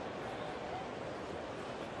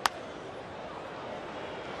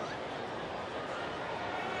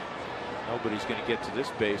 Nobody's going to get to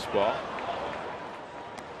this baseball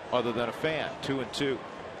other than a fan. 2-2.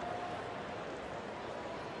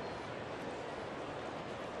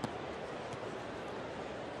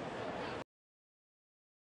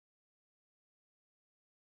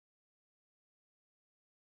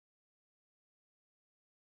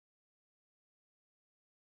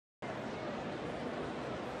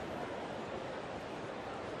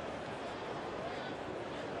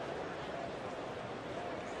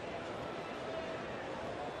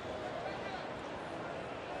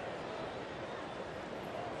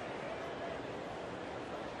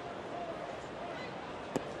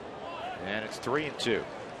 And it's 3-2.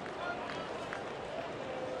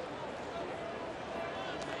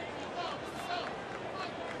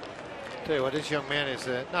 Tell you what, this young man is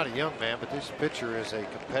not a young man, but this pitcher is a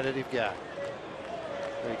competitive guy.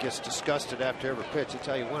 He gets disgusted after every pitch. That's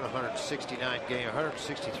how you win 169 games,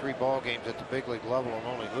 163 ball games at the big league level and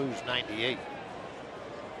only lose 98.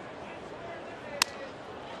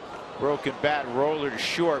 Broken bat, roller to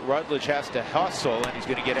short. Rutledge has to hustle, and he's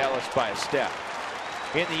going to get Ellis by a step.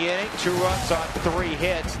 In the inning, 2 runs on 3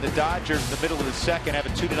 hits. The Dodgers in the middle of the second have a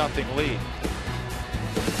 2-0 lead.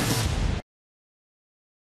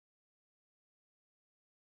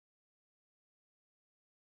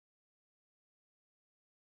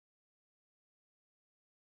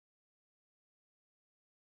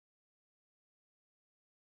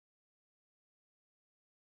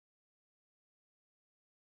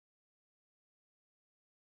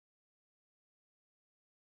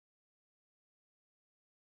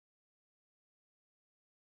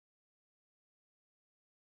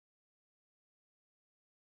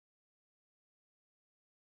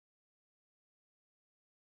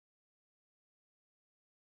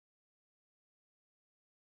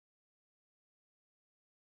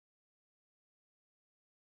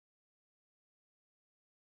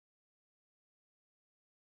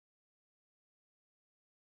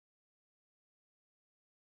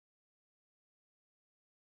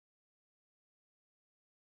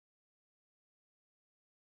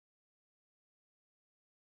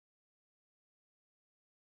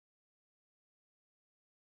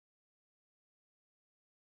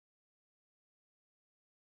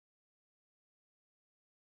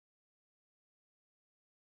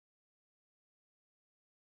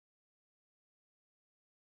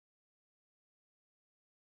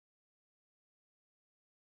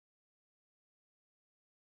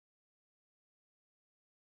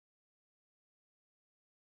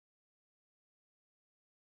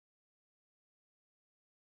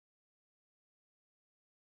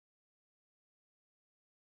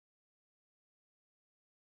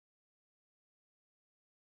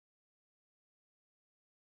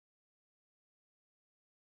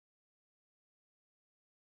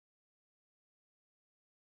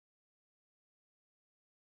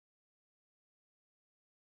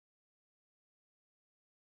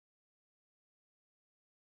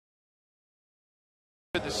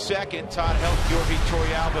 The second, Todd helped Jorge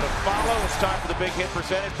Torrealba to follow. It's time for the big hit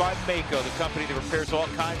presented by Mako, the company that repairs all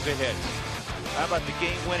kinds of hits. How about the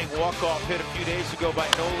game-winning walk-off hit a few days ago by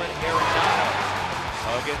Nolan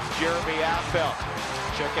Arenado against Jeremy Affeldt?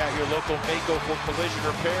 Check out your local Mako for collision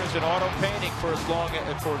repairs and auto painting for as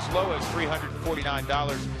low as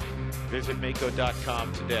 $349. Visit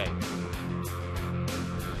Mako.com today.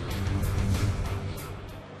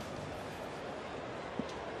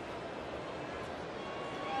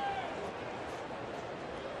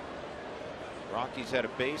 Rockies had a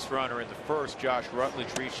base runner in the first. Josh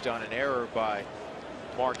Rutledge reached on an error by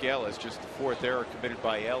Mark Ellis, just the 4th error committed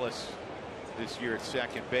by Ellis this year at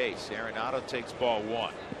second base. Arenado takes ball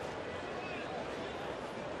 1.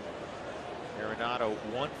 Arenado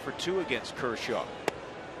 1 for 2 against Kershaw.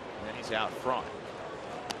 And then he's out front.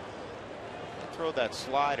 Throw that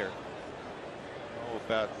slider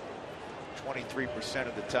about 23%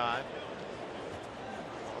 of the time.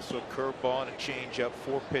 Also a curveball and a changeup,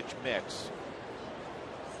 4-pitch mix.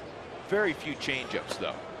 Very few changeups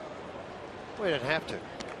though. We didn't have to.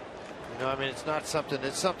 You know, I mean, it's not something.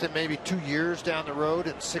 It's something maybe 2 years down the road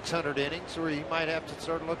and 600 innings where you might have to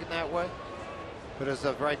start looking that way. But as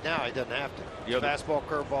of right now, he doesn't have to. Fastball,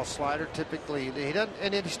 curveball, slider. Typically, he doesn't,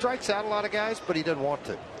 and he strikes out a lot of guys, but he doesn't want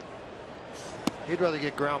to. He'd rather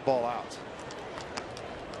get ground ball outs.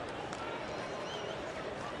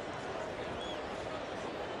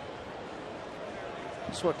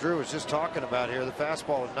 That's what Drew was just talking about here. The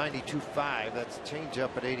fastball at 92.5. That's a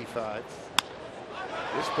changeup at 85.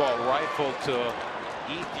 This ball rifled to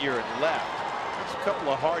Ethier and left. There's a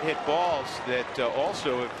couple of hard hit balls that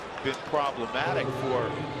also have been problematic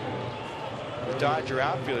for the Dodger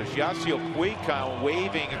outfielders. Yasiel Puig kind of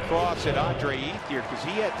waving across at Andre Ethier because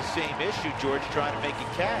he had the same issue, George, trying to make a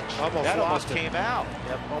catch. That almost came out.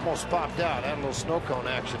 Yep, almost popped out. Had a little snow cone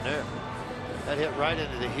action there. That hit right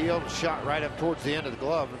into the heel and shot right up towards the end of the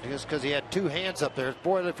glove just because he had two hands up there.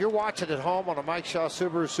 Boy, if you're watching at home on a Mike Shaw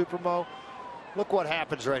Subaru Supermo, look what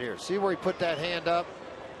happens right here. See where he put that hand up?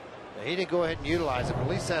 Now, he didn't go ahead and utilize it, but at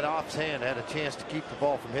least that off hand had a chance to keep the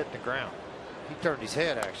ball from hitting the ground. He turned his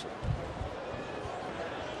head, actually.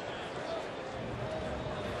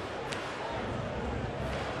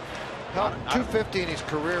 Held 250 in his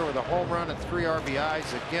career with a home run and 3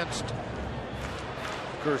 RBIs against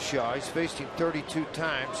Kershaw. He's faced him 32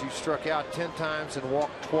 times. He struck out 10 times and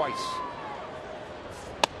walked twice.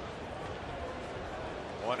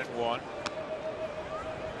 1-1.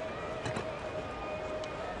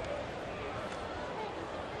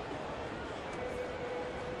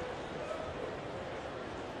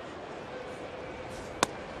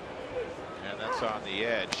 And that's on the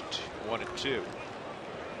edge. 1-2.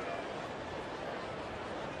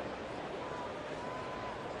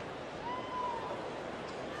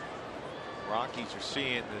 Rockies are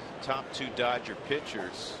seeing the top 2 Dodger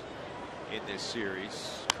pitchers in this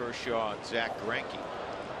series, Kershaw and Zach Greinke.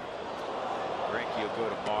 Greinke will go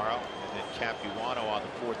tomorrow, and then Capuano on the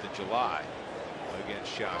 4th of July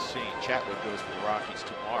against Chacin. Chatwood goes for the Rockies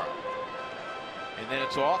tomorrow. And then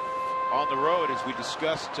it's off on the road, as we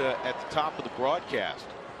discussed at the top of the broadcast.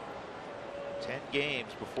 10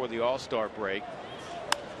 games before the All-Star break,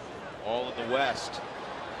 all in the West.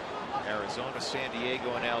 Arizona, San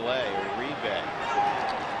Diego, and LA. Uribe,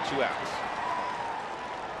 2 outs.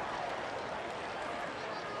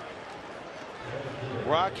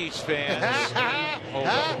 Rockies fans.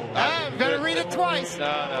 Better read it twice.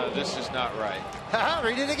 No, this is not right.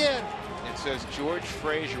 Read it again. It says George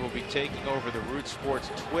Frazier will be taking over the Root Sports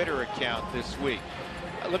Twitter account this week.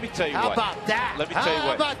 Let me tell you what. How about that? Let me tell you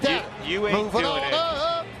what. How about that? You ain't Moving doing it.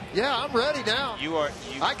 Up. Yeah, I'm ready now.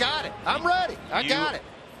 I got it. I'm ready. I got it.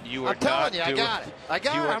 I'm telling you, I got it. I'm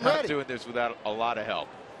ready. You are not doing this without a lot of help.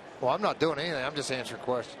 Well, I'm not doing anything. I'm just answering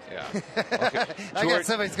questions. Yeah. Okay. I got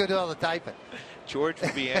somebody's going to do all the typing. George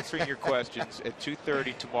will be answering your questions at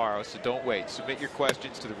 2:30 tomorrow, so don't wait. Submit your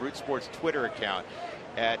questions to the Root Sports Twitter account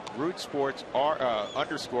at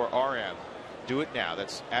 @RootSports_RM. Do it now.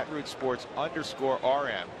 That's at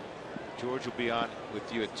 @RootSports_RM. George will be on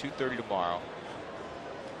with you at 2:30 tomorrow.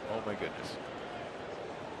 Oh my goodness.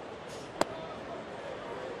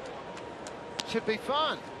 Should be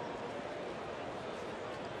fun.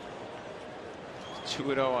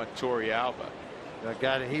 2-0 on Torrealba. That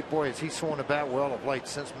guy, he's swung the bat well of late.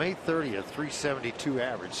 Since May 30th, 372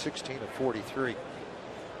 average, 16 of 43.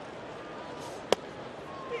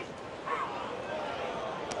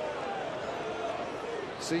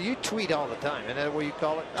 So you tweet all the time, isn't that what you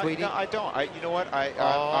call it? Tweeting? No, I don't. You know what?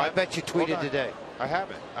 I bet you tweeted today. I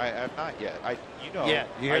haven't. I have not yet. Yeah,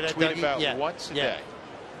 you hear I that, tweet Dougie? about once a day,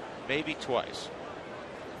 maybe twice.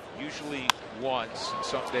 Usually once, and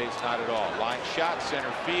some days not at all. Line shot,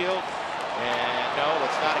 center field, and no,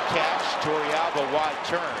 it's not a catch. Torrealba wide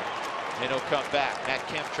turn, and he'll come back. Matt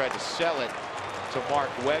Kemp tried to sell it to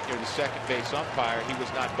Mark Wegner, the second base umpire. He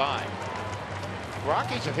was not buying.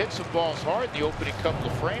 Rockies have hit some balls hard in the opening couple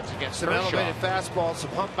of frames against Kershaw. Some elevated fastballs,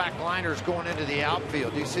 some humpback liners going into the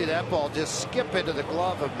outfield. You see that ball just skip into the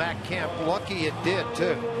glove of Matt Kemp. Lucky it did,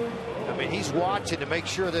 too. I mean, he's watching to make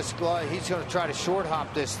sure this glove, he's going to try to short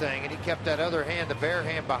hop this thing, and he kept that other hand, the bare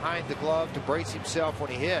hand, behind the glove to brace himself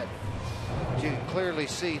when he hit. But you can clearly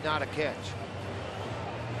see not a catch.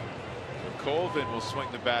 Colvin will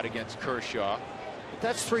swing the bat against Kershaw. But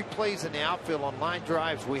that's 3 plays in the outfield on line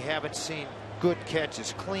drives. We haven't seen good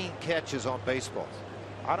catches, clean catches on baseballs.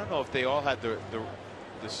 I don't know if they all had the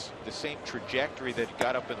same trajectory that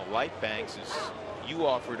got up in the light banks as you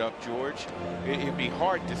offered up, George. It'd be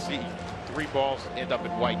hard to see 3 balls end up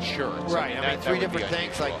in white shirts. Right. I mean, 3 different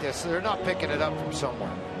things unusual. like this. They're not picking it up from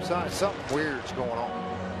somewhere. Something weird's going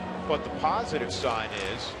on. But the positive sign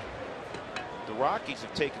is the Rockies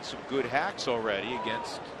have taken some good hacks already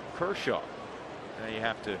against Kershaw. Now you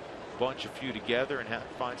have to bunch a few together and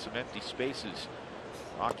find some empty spaces.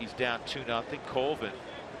 Rockies down 2-0. Colvin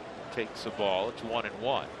takes the ball. It's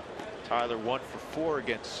 1-1. Tyler 1 for 4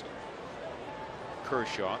 against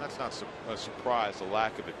Kershaw. That's not a surprise, the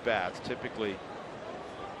lack of at bats. Typically,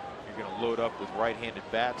 you're going to load up with right-handed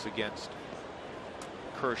bats against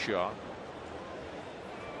Kershaw.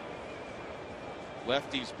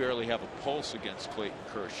 Lefties barely have a pulse against Clayton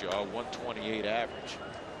Kershaw. 128 average.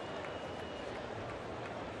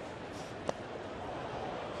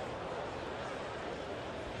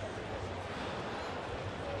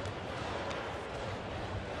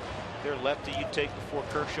 There lefty you take before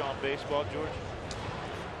Kershaw in baseball, George?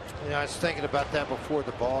 You know, I was thinking about that before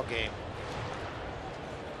the ball game.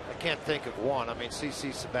 I can't think of one. I mean, CC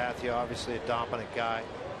Sabathia, obviously a dominant guy.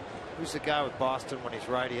 Who's the guy with Boston when he's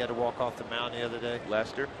right? He had to walk off the mound the other day.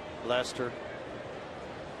 Lester.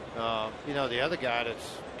 You know, the other guy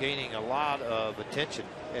that's gaining a lot of attention,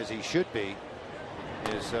 as he should be,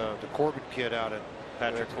 is the Corbin kid out at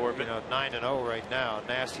Patrick Corbin. You know, 9-0 right now.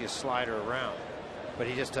 Nastiest slider around. But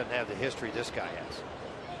he just doesn't have the history this guy has.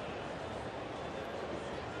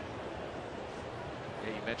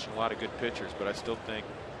 Yeah, you mentioned a lot of good pitchers, but I still think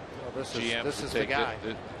this GM is the guy.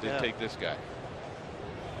 They take this guy.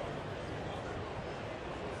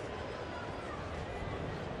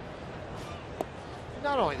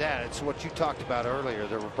 Not only that, it's what you talked about earlier,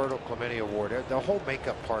 the Roberto Clemente Award, the whole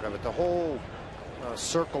makeup part of it, the whole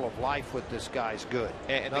circle of life with this guy's good.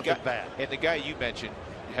 And nothing bad. And the guy you mentioned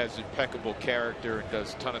has impeccable character and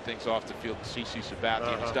does a ton of things off the field. CC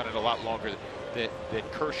Sabathia, he's done it a lot longer than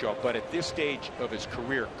Kershaw. But at this stage of his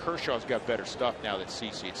career, Kershaw's got better stuff now than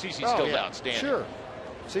CC. And CC's still outstanding. Sure.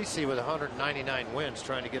 CC with 199 wins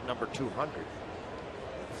trying to get number 200.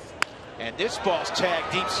 And this ball's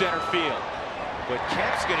tagged deep center field. But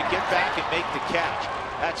Kemp's going to get back and make the catch.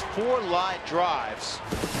 That's 4 line drives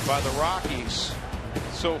by the Rockies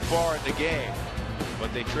so far in the game.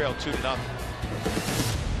 But they trail 2-0.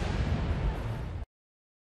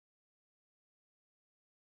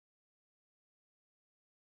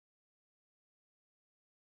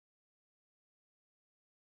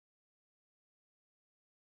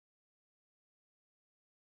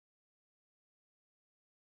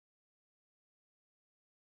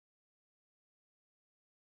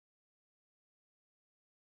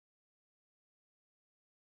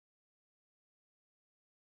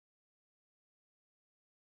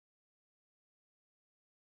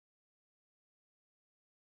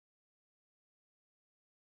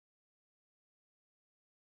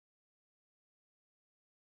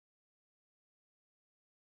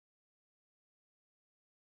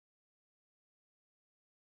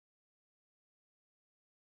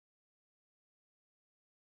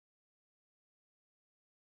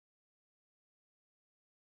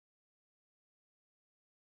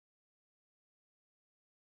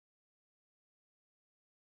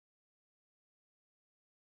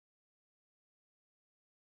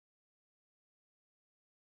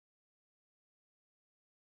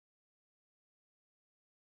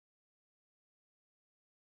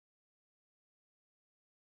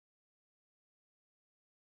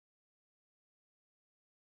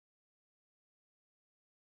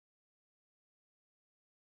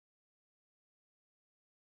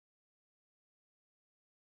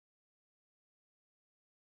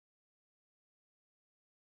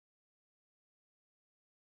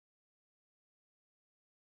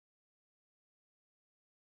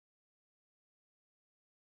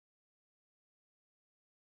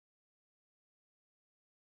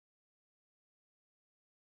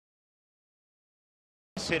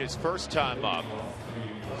 Hit his first time up,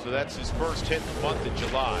 so that's his first hit in the month of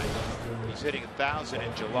July. He's hitting 1,000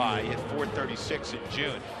 in July. He hit 436 in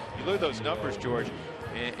June. You look at those numbers, George,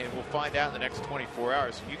 and we'll find out in the next 24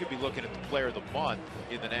 hours. You could be looking at the player of the month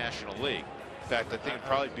in the National League. In fact, I think it'd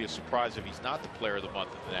probably be a surprise if he's not the player of the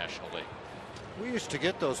month in the National League. We used to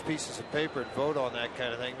get those pieces of paper and vote on that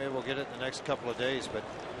kind of thing. Maybe we'll get it in the next couple of days, but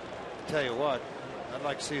I tell you what, I'd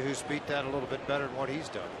like to see who's beat that a little bit better than what he's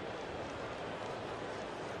done.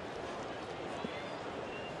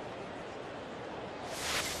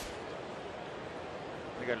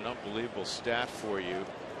 I got an unbelievable stat for you.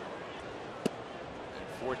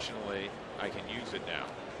 Unfortunately, I can use it now.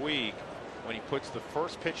 Puig when he puts the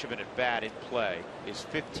first pitch of an at bat in play is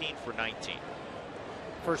 15 for 19.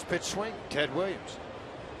 First pitch swing, Ted Williams.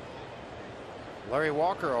 Larry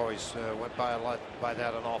Walker always went by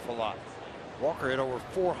that an awful lot. Walker hit over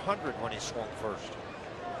 400 when he swung first.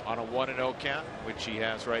 On a 1-0 count, which he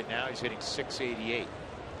has right now, he's hitting .688.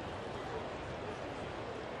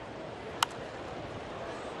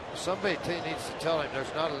 Somebody needs to tell him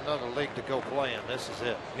there's not another league to go play in. This is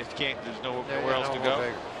it. There's nowhere else to go.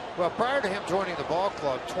 Bigger. Well, prior to him joining the ball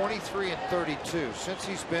club, 23 and 32. Since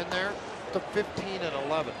he's been there, to 15 and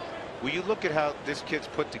 11. Will you look at how this kid's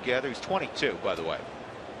put together? He's 22, by the way.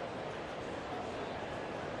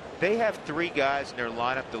 They have 3 guys in their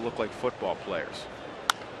lineup that look like football players.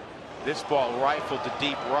 This ball rifled to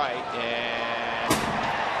deep right and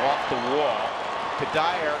off the wall.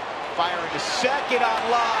 Kadire firing to second on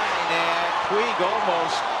line, and Puig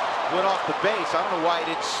almost went off the base. I don't know why he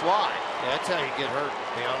didn't slide. Yeah, that's how you get hurt,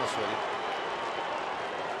 to be honest with you.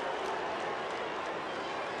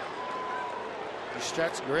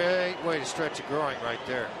 That's a great way to stretch a groin right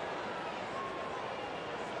there.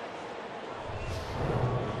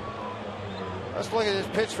 Let's look at this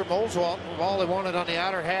pitch from Oswalt. All he wanted on the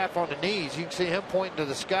outer half on the knees. You can see him pointing to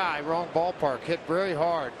the sky. Wrong ballpark. Hit very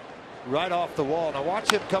hard. Right off the wall. Now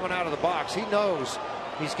watch him coming out of the box. He knows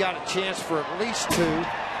he's got a chance for at least 2,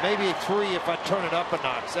 maybe 3 if I turn it up a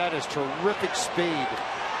notch. That is terrific speed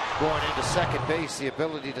going into second base. The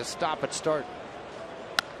ability to stop and start.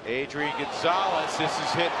 Adrian Gonzalez, this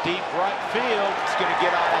is hit deep right field. It's going to get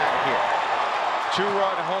out of here.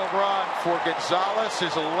 2-run home run for Gonzalez,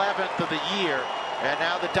 his 11th of the year. And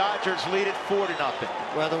now the Dodgers lead it 4-0.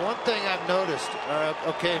 Well, the one thing I've noticed,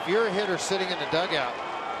 okay, if you're a hitter sitting in the dugout,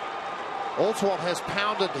 Oswalt has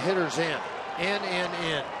pounded the hitters in. And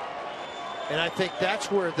I think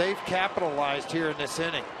that's where they've capitalized here in this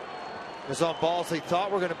inning. It was on balls they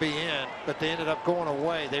thought were going to be in, but they ended up going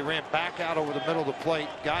away. They ran back out over the middle of the plate,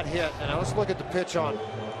 got hit. And now let's look at the pitch on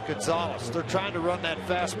Gonzalez. They're trying to run that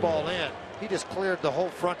fastball in. He just cleared the whole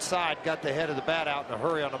front side, got the head of the bat out in a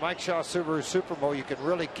hurry. On the Mike Shaw Subaru Supermo, you can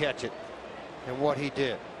really catch it in what he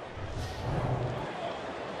did.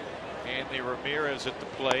 Anthony Ramirez at the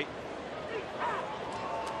plate.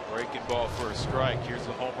 Breaking ball for a strike. Here's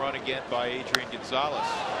the home run again by Adrian Gonzalez.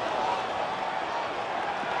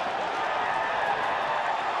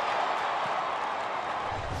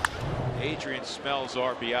 Adrian smells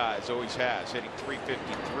RBIs, always has, hitting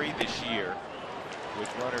 .353 this year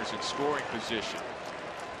with runners in scoring position.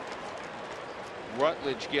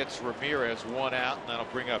 Rutledge gets Ramirez 1 out, and that'll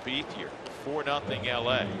bring up Ethier. 4-0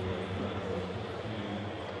 LA.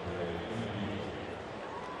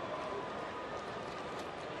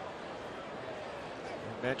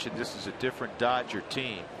 I mentioned this is a different Dodger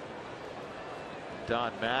team.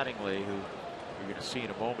 Don Mattingly, who you're going to see in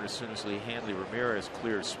a moment as soon as Lee Hanley Ramirez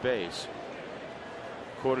clears space,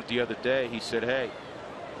 quoted the other day. He said, hey,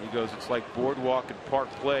 he goes, it's like Boardwalk and Park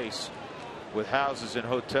Place with houses and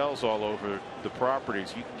hotels all over the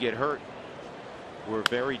properties. You can get hurt. We're a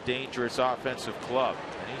very dangerous offensive club.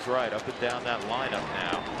 And he's right, up and down that lineup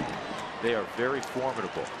now. They are very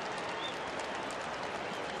formidable.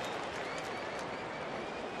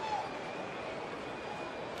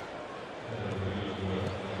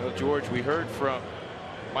 Well, George, we heard from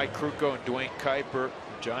Mike Krukow and Dwayne Kuiper,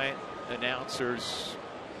 Giant announcers,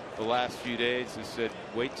 the last few days. They said,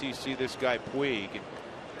 wait till you see this guy Puig. And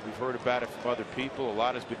we've heard about it from other people. A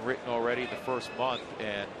lot has been written already in the first month,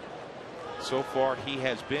 and so far he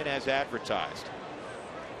has been as advertised.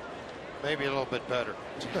 Maybe a little bit better.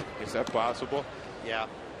 Is that possible? Yeah,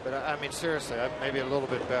 but I mean, seriously, maybe a little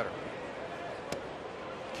bit better.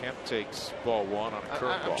 Kemp takes ball 1 on a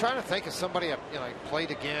curveball. I'm trying to think of somebody I played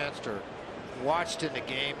against or watched in the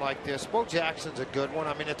game like this. Bo Jackson's a good one.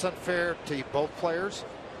 I mean, it's unfair to both players,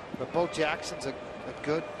 but Bo Jackson's a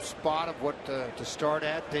good spot of what to start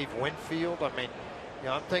at. Dave Winfield. I mean,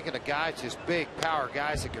 I'm thinking of guys, just big power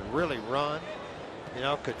guys that could really run,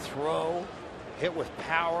 could throw, hit with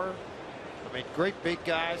power. I mean, great big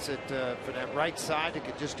guys that for that right side that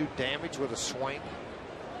could just do damage with a swing.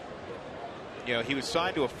 He was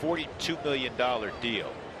signed to a $42 million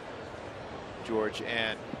deal, George,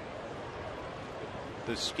 and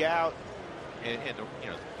the scout, and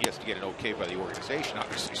he has to get an okay by the organization.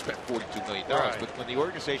 Obviously, he spent $42 million, right. But when the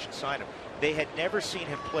organization signed him, they had never seen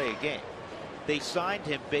him play a game. They signed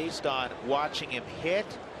him based on watching him hit,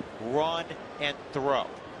 run, and throw.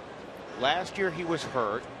 Last year he was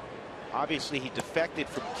hurt. Obviously, he defected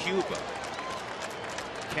from Cuba.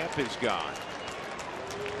 Kemp is gone.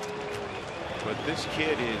 But this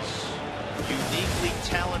kid is uniquely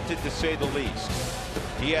talented, to say the least.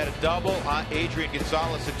 He had a double. Adrian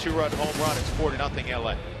Gonzalez, a 2-run home run. It's 4-0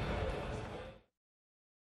 LA.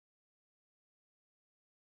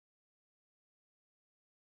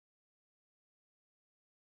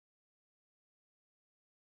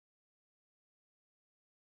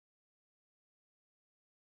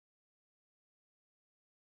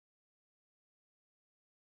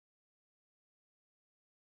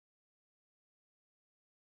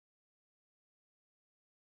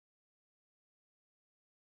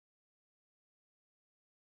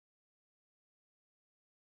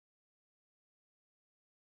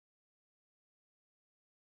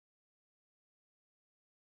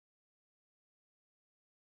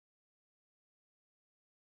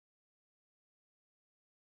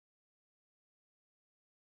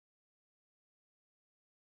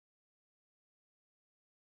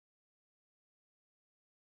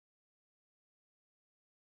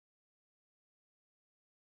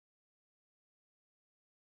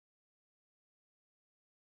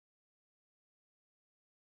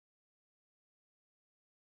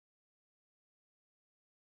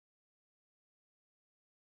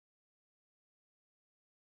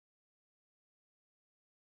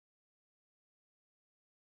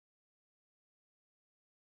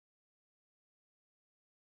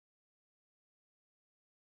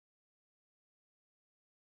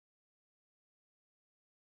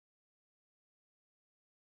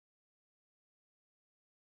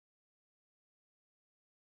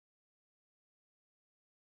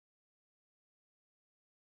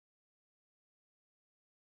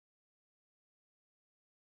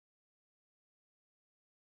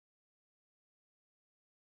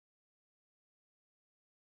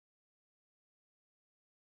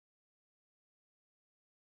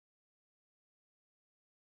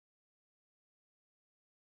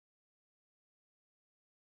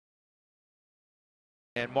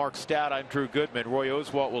 And Mark Stout, I'm Drew Goodman. Roy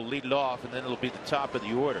Oswalt will lead it off, and then it'll be the top of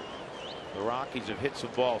the order. The Rockies have hit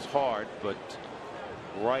some balls hard, but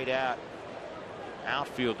right at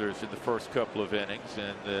outfielders in the first couple of innings,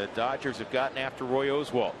 and the Dodgers have gotten after Roy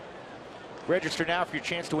Oswalt. Register now for your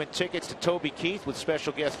chance to win tickets to Toby Keith with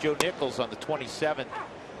special guest Joe Nichols on the 27th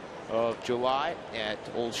of July at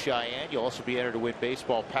Old Cheyenne. You'll also be entered to win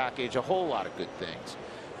baseball package, a whole lot of good things.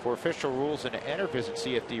 For official rules and to enter, visit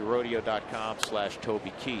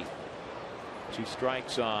cfdrodeo.com/Toby Keith. 2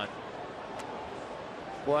 strikes on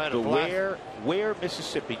the Ware,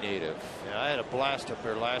 Mississippi native. Yeah, I had a blast up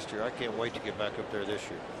there last year. I can't wait to get back up there this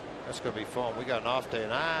year. That's going to be fun. We got an off day,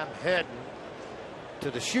 and I'm heading to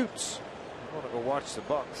the Chutes. I want to go watch the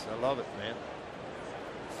Bucks. I love it, man.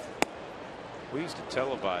 We used to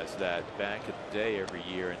televise that back in the day every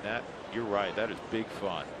year, and that, you're right, that is big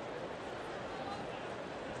fun.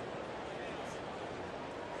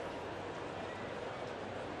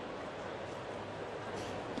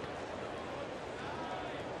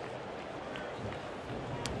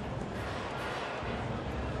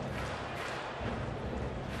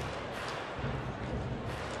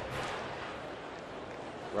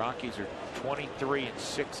 Rockies are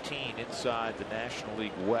 23-16 inside the National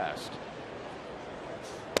League West.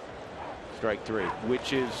 Strike 3,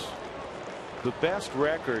 which is the best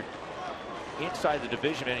record inside the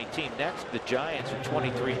division of any team. Next, the Giants are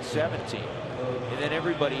 23-17, and then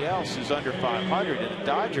everybody else is under 500. And the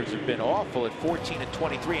Dodgers have been awful at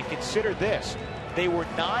 14-23. And consider this: they were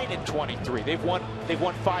 9-23. They've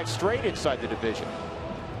won 5 straight inside the division.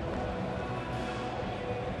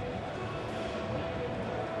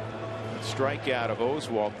 Strikeout of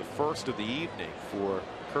Oswalt, the first of the evening for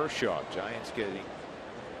Kershaw. Giants getting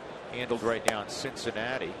handled right now in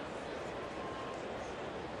Cincinnati.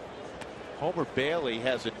 Homer Bailey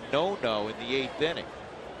has a no-no in the 8th inning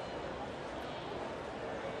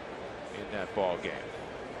in that ball game.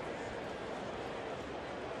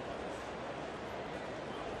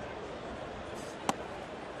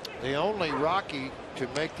 The only Rocky to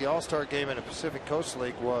make the All-Star game in the Pacific Coast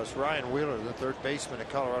League was Ryan Wheeler, the 3rd baseman at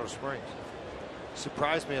Colorado Springs.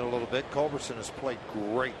 Surprised me a little bit. Culberson has played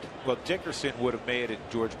great. Well, Dickerson would have made it,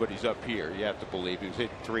 George, but he's up here. You have to believe he was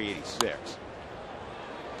hitting 386.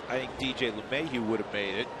 I think DJ LeMahieu would have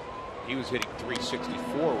made it. He was hitting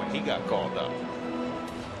 364 when he got called up.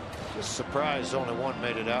 Just surprised only one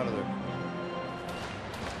made it out of there.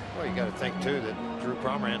 Well, you got to think too that Drew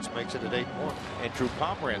Pomeranz makes it at 8-1. And Drew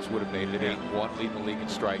Pomeranz would have made it at 8-1, leading the league in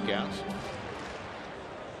strikeouts.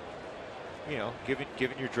 You know, giving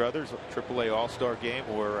your druthers a AAA All-Star game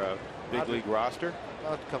or a big league roster.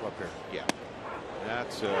 I'll have to come up here. Yeah,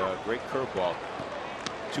 that's a great curveball.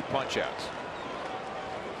 2 punch-outs.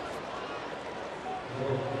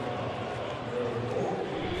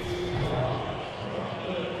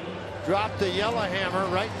 Dropped the yellow hammer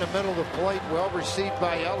right in the middle of the plate. Well received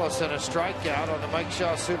by Ellis, and a strikeout on the Mike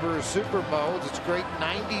Shaw Subaru Super Modes. It's great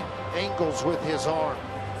 90 angles with his arm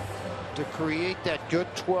to create that good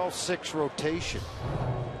 12-6 rotation.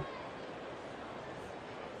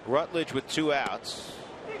 Rutledge with 2 outs.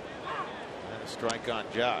 And a strike on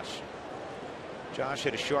Josh. Josh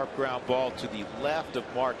hit a sharp ground ball to the left of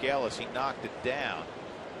Mark Ellis. He knocked it down.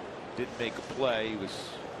 Didn't make a play. He was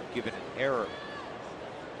given an error.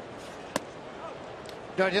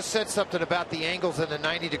 No, I just said something about the angles and the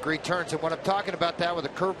 90-degree turns. And when I'm talking about that with a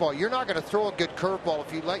curveball, you're not going to throw a good curveball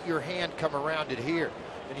if you let your hand come around it here.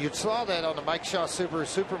 And you saw that on the Mike Shaw Subaru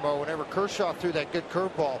Supermo whenever Kershaw threw that good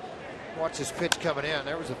curveball. Watch his pitch coming in.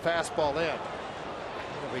 There was a fastball in.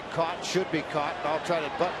 It'll be caught, should be caught, and I'll try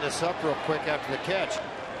to button this up real quick after the catch.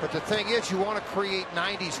 But the thing is, you want to create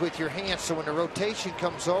 90s with your hands, so when the rotation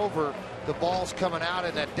comes over, the ball's coming out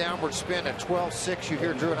in that downward spin at 12-6 you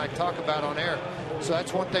hear Drew and I talk about on air. So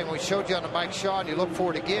that's one thing we showed you on the Mike Shaw, and you look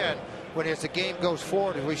for it again when as the game goes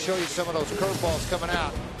forward, and we show you some of those curveballs coming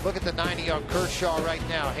out. Look at the 90 on Kershaw right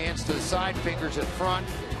now. Hands to the side, fingers in front,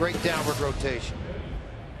 great downward rotation.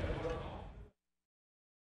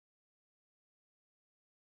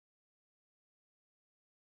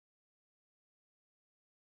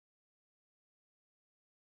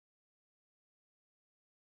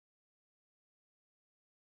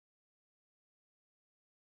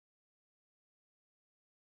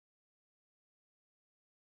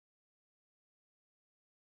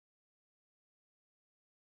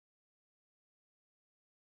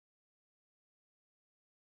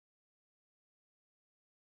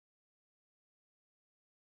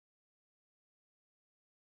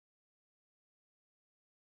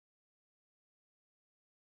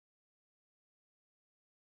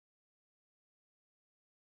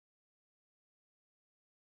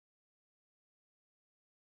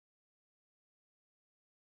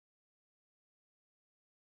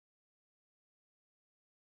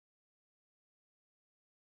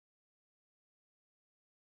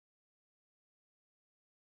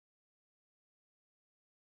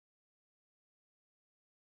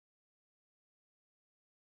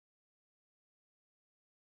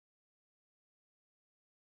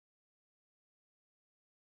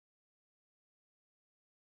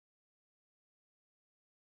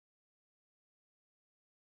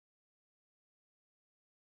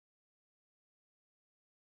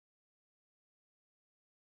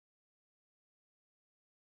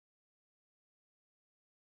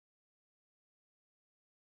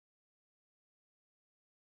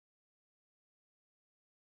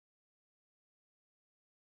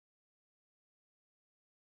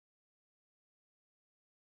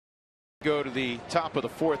 Go to the top of the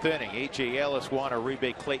 4th inning. A.J. Ellis won a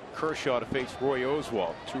rebate Clayton Kershaw to face Roy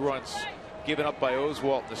Oswalt. 2 runs given up by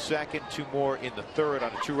Oswalt in the 2nd, 2 more in the 3rd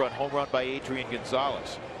on a 2-run home run by Adrian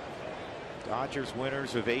Gonzalez. Dodgers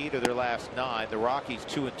winners of 8 of their last 9. The Rockies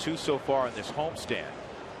 2-2 so far in this homestand.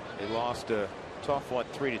 They lost a tough one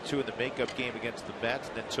 3-2 in the makeup game against the Mets,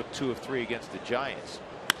 and then took 2 of 3 against the Giants.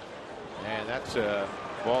 And that's a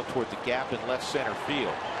ball toward the gap in left center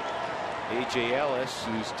field. A.J. Ellis,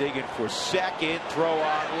 who's digging for second, throw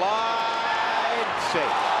on line,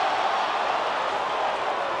 safe.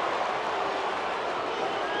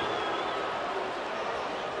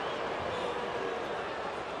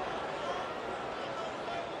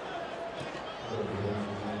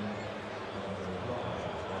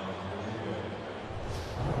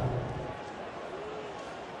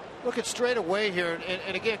 Looking straight away here,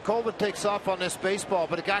 and again, Coleman takes off on this baseball,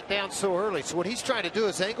 but it got down so early. So what he's trying to do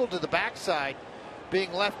is angle to the backside,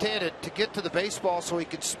 being left-handed, to get to the baseball so he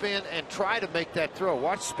can spin and try to make that throw.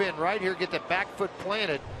 Watch spin right here, get that back foot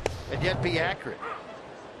planted, and yet be accurate.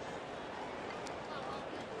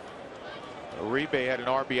 Uribe had an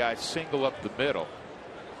RBI single up the middle.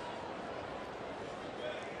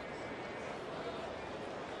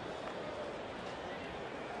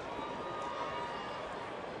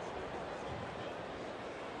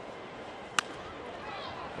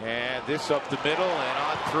 And this up the middle and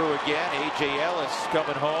on through again. A.J. Ellis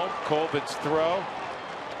coming home. Colvin's throw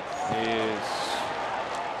is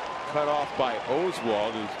cut off by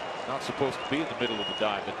Oswalt, who's not supposed to be in the middle of the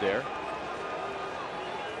diamond there.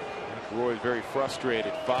 Roy's very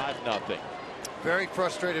frustrated. 5-0. Very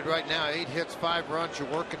frustrated right now. 8 hits, 5 runs.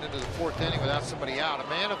 You're working into the 4th inning without somebody out. A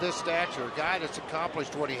man of this stature, a guy that's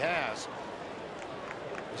accomplished what he has,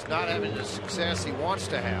 is not having the success he wants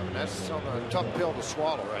to have, and that's a tough pill to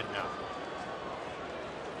swallow right now.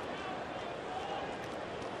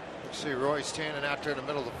 You see Roy standing out there in the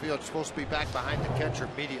middle of the field, supposed to be back behind the catcher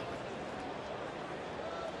immediately.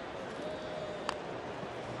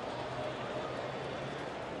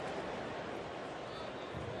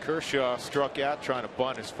 Kershaw struck out trying to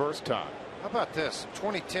bunt his first time. How about this? In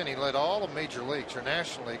 2010, he led all of Major Leagues or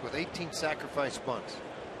National League with 18 sacrifice bunts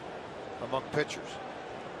among pitchers.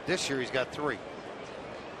 This year, he's got 3.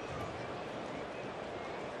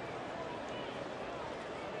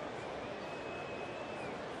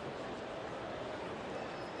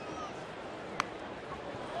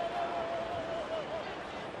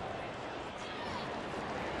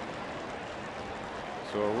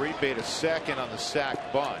 So Uribe to second on the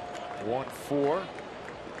sac bunt. 1-4.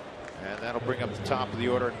 And that'll bring up the top of the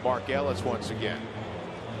order and Mark Ellis once again.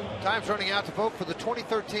 Time's running out to vote for the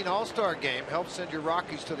 2013 All-Star Game. Help send your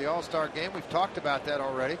Rockies to the All-Star Game. We've talked about that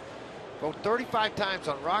already. Vote 35 times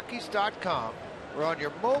on Rockies.com or on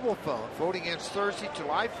your mobile phone. Voting ends Thursday,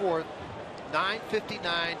 July 4th,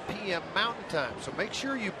 9:59 p.m. Mountain Time. So make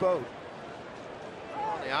sure you vote. Get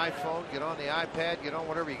on the iPhone, get on the iPad, get on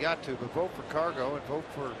whatever you got to, but vote for Cargo and vote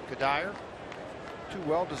for Kadire. 2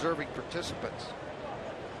 well-deserving participants.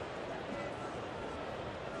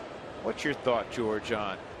 What's your thought, George,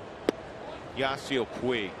 on Yasiel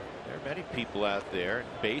Puig? There are many people out there in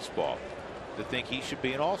baseball that think he should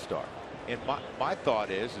be an all-star. And my thought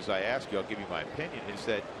is, as I ask you, I'll give you my opinion, is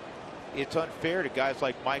that it's unfair to guys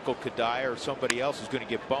like Michael Kadire or somebody else who's going to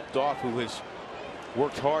get bumped off, who has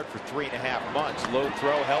worked hard for 3.5 months. Low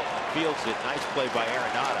throw, Helton fields it. Nice play by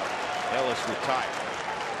Arenado. Ellis retired.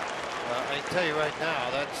 I can tell you right now,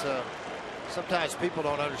 that's sometimes people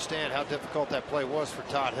don't understand how difficult that play was for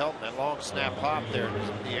Todd Helton. That long snap hop there,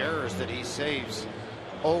 the errors that he saves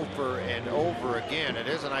over and over again. It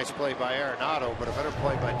is a nice play by Arenado, but a better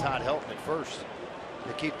play by Todd Helton at first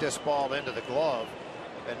to keep this ball into the glove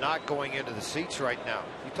and not going into the seats right now.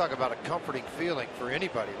 You talk about a comforting feeling for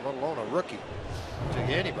anybody, let alone a rookie, to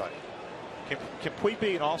anybody. Can Puig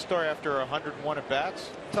be an all-star after 101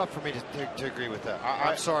 at-bats? Tough for me to agree with that.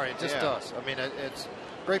 I'm sorry, it just does. I mean, it's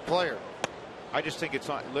a great player. I just think it's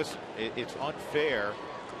it's unfair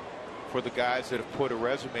for the guys that have put a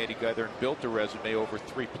resume together and built a resume over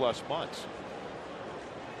 3+ months.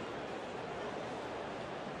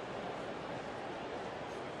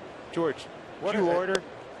 George, did you order?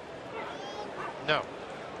 No.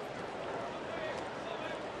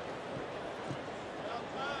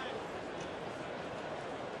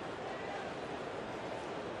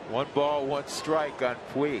 One ball, one strike on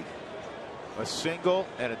Puig. A single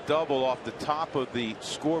and a double off the top of the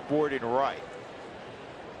scoreboard in right.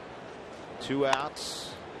 2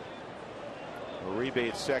 outs. Uribe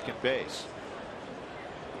at second base.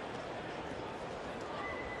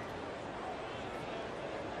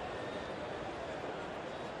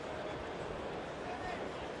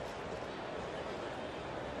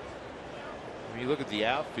 When you look at the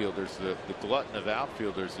outfielders, the glutton of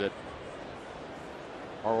outfielders that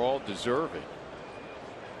are all deserving.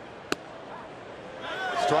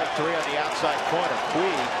 Strike 3 on the outside corner.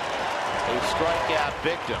 Puig, a strikeout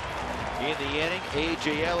victim. In the inning,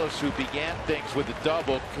 A.J. Ellis, who began things with a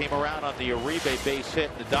double, came around on the Uribe base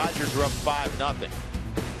hit. The Dodgers were up 5-0.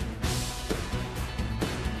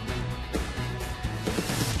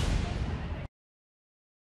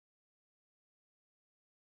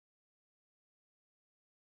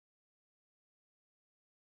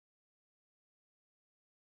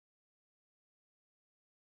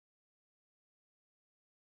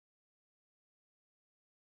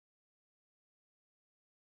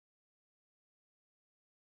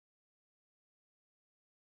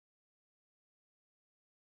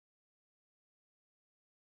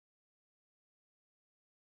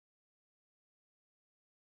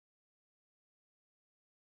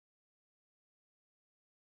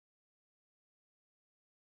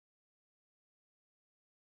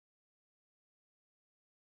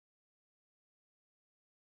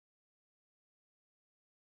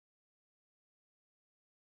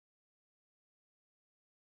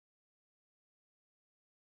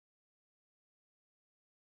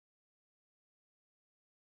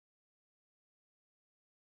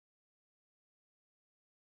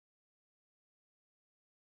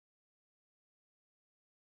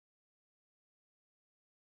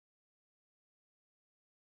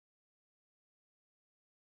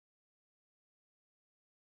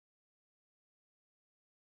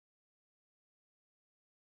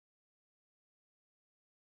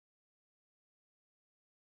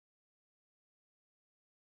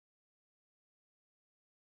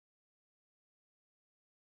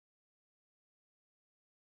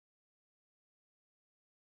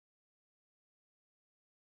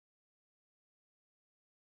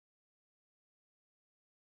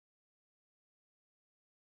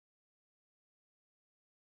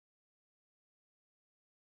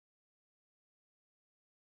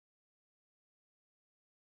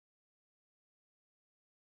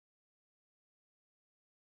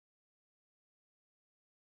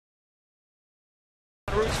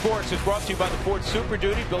 Fruit Sports is brought to you by the Ford Super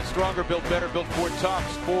Duty. Built stronger, built better, built Ford tough.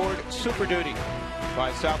 Ford Super Duty.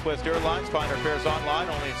 By Southwest Airlines. Find our fares online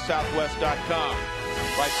only at southwest.com.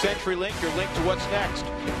 By CenturyLink, your link to what's next.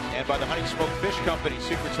 And by the Honey Smoked Fish Company.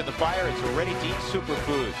 Secrets in the fire. It's a ready-to-eat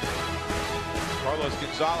superfood. Carlos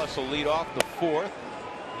Gonzalez will lead off the fourth.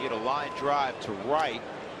 He had a line drive to right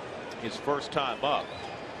his first time up.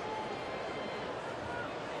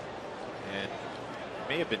 And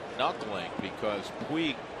may have been knuckling because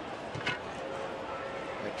Puig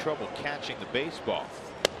had trouble catching the baseball.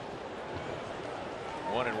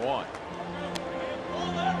 1-1.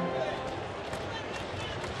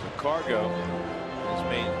 Cargo has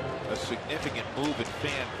made a significant move in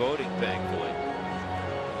fan voting, thankfully.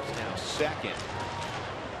 He's now second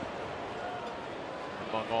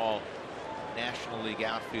among all National League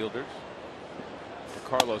outfielders to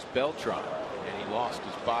Carlos Beltran, and he lost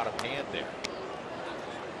his bottom hand there.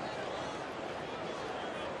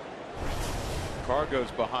 Cargo's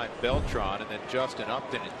behind Beltran, and then Justin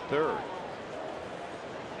Upton in third.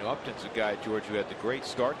 You know, Upton's a guy, George, who had the great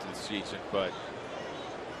start to the season, but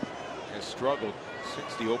has struggled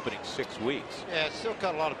since the opening 6 weeks. Yeah, it's still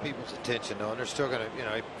got a lot of people's attention, though, and they're still going to, you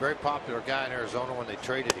know, a very popular guy in Arizona when they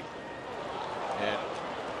traded him. And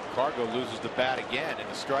Cargo loses the bat again in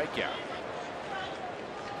the strikeout.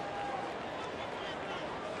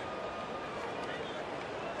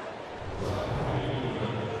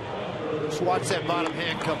 Just watch that bottom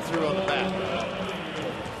hand come through on the bat.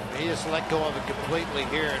 He just let go of it completely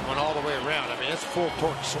here and went all the way around. I mean, it's full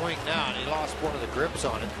torque swing now, and he lost one of the grips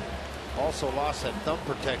on it. Also lost that thumb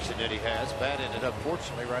protection that he has. Bat ended up,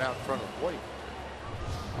 fortunately, right out in front of the plate.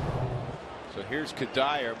 So here's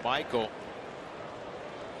Kadire. Michael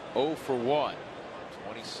 0 for 1.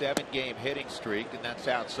 27-game hitting streak, and that's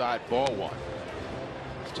outside ball one.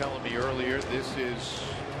 He was telling me earlier this is,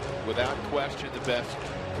 without question, the best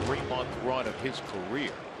 3-month run of his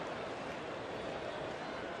career.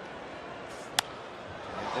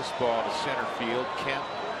 And this ball to center field. Kemp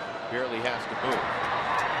barely has to move.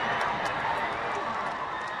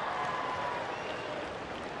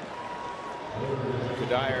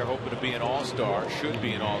 Kadire hoping to be an all-star, should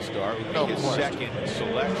be an all-star. Would be his second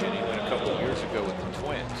selection. He went a couple of years ago with the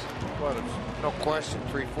Twins. Well, no question.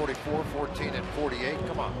 344, 14, and 48.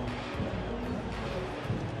 Come on.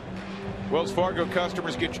 Wells Fargo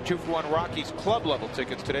customers get your 2-for-1 Rockies club level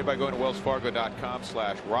tickets today by going to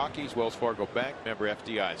wellsfargo.com/Rockies. Wells Fargo Bank, member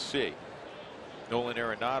FDIC. Nolan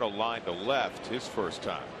Arenado line to left his first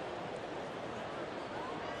time.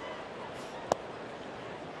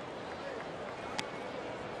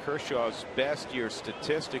 Kershaw's best year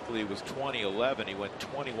statistically was 2011. He went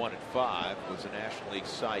 21-5, was a National League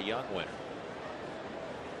Cy Young winner.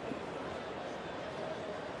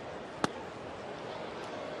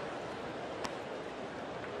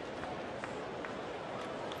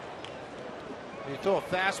 You throw a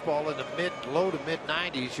fastball in the low to mid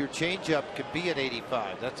 90s, your changeup could be at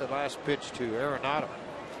 85. That's the last pitch to Arenado.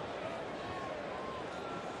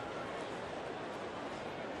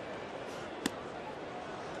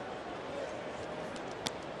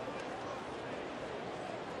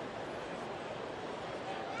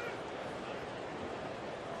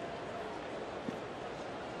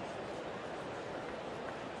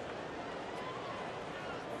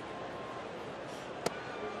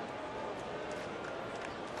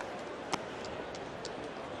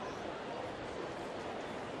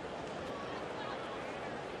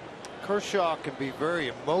 Kershaw can be very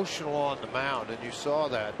emotional on the mound, and you saw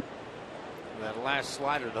that. That last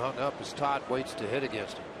slider that hung up as Todd waits to hit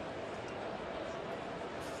against him.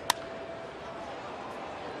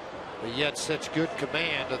 But yet such good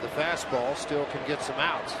command of the fastball, still can get some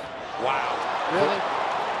outs. Wow. Really?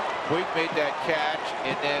 Puig made that catch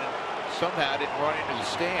and then somehow didn't run into the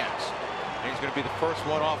stands. And he's going to be the first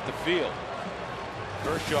one off the field.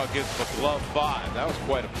 Kershaw gives him a glove 5. That was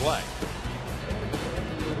quite a play.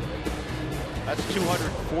 That's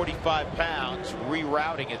 245 pounds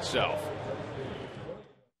rerouting itself.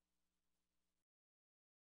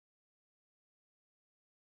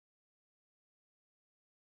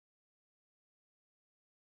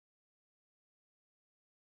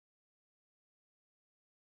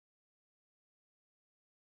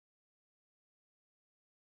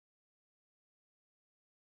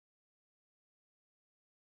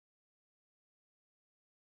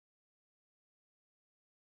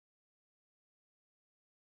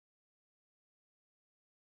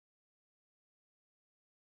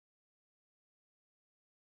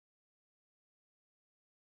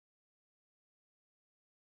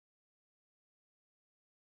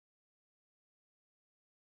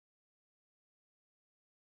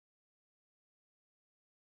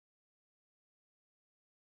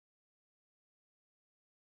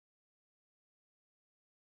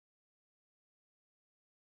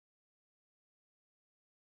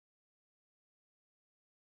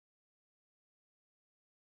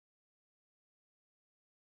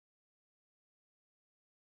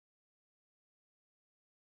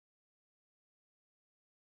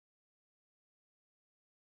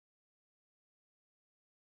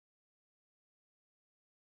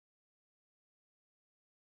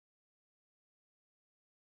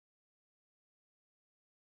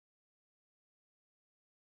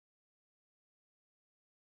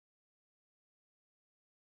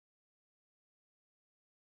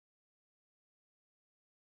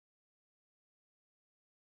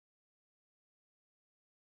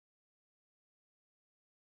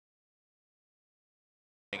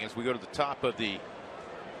 as we go to the top of the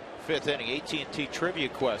 5th inning. AT&T trivia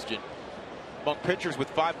question. Among pitchers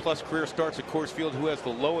with 5+ career starts at Coors Field, who has the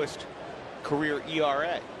lowest career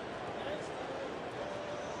ERA?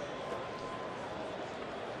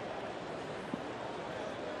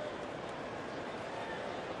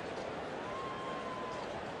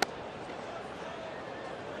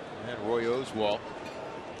 And Roy Oswalt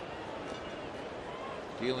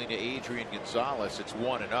dealing to Adrian Gonzalez. It's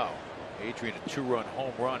 1-0. Adrian, a 2-run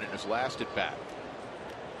home run in his last at bat.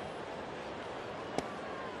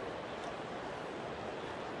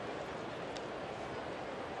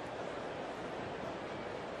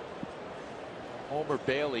 Homer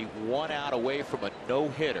Bailey 1 out away from a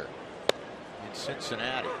no-hitter in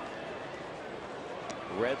Cincinnati.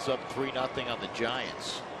 The Reds up 3-0 on the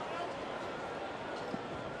Giants.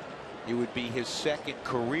 It would be his 2nd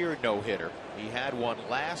career no-hitter. He had one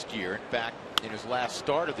last year, in fact, in his last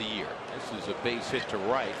start of the year. This is a base hit to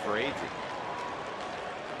right for Adrian.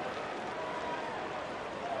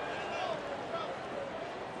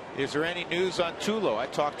 Is there any news on Tulo? I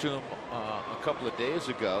talked to him a couple of days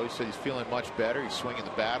ago. He said he's feeling much better. He's swinging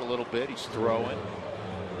the bat a little bit. He's throwing,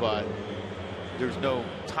 but there's no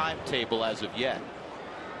timetable as of yet.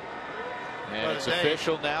 And it's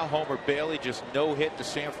official now. Homer Bailey just no-hit the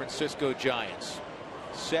San Francisco Giants.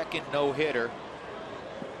 2nd no-hitter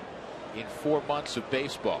in 4 months of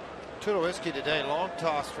baseball. Tulowitzki today, long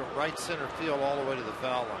toss from right center field all the way to the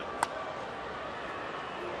foul line.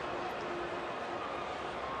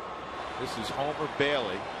 This is Homer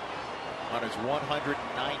Bailey on his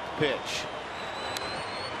 109th pitch.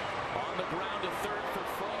 On the ground to third for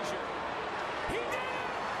Frazier. He did it!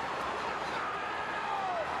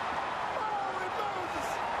 Oh, it moves!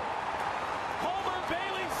 Homer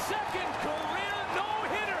Bailey's 2nd career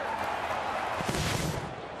no-hitter.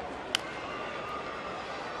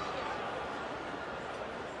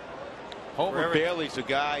 Homer Bailey's a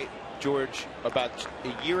guy, George, about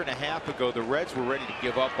a year and a half ago, the Reds were ready to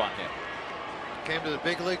give up on him. Came to the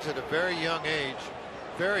big leagues at a very young age.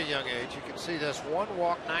 Very young age. You can see this: 1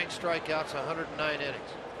 walk, 9 strikeouts, 109 innings.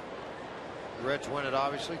 The Reds win it,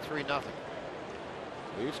 obviously, 3-0.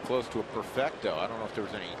 He was close to a perfecto. I don't know if there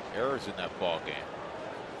was any errors in that ball game.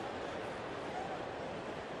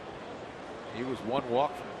 He was 1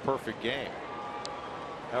 walk from a perfect game.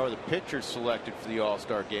 How are the pitchers selected for the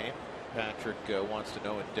All-Star game? Patrick wants to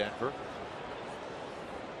know in Denver.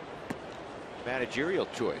 Managerial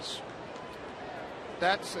choice.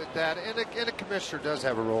 That's that, and a commissioner does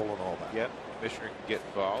have a role in all that. Yep, commissioner can get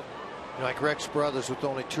involved. You know, like Rex Brothers with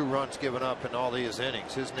only 2 runs given up in all these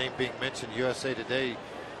innings. His name being mentioned USA Today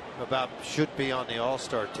about should be on the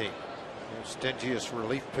All-Star team. You know, stingiest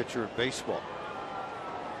relief pitcher in baseball.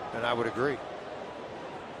 And I would agree.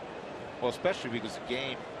 Well, especially because the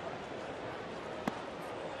game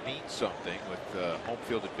means something with home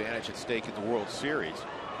field advantage at stake in the World Series.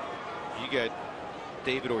 You get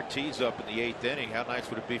David Ortiz up in the 8th inning. How nice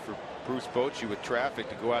would it be for Bruce Bochy with traffic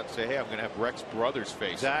to go out and say, hey, I'm going to have Rex Brothers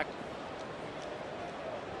face. Exactly.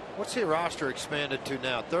 What's the roster expanded to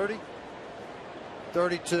now? 30?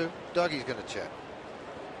 32? Dougie's going to check.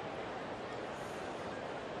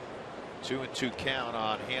 2-2 count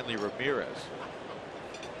on Hanley Ramirez.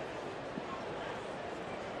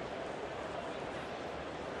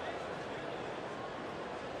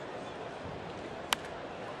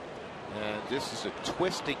 And this is a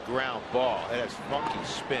twisting ground ball. It has funky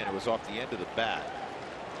spin. It was off the end of the bat.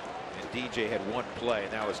 And DJ had 1 play.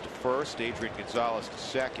 Now it's to first. Adrian Gonzalez to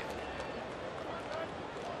second.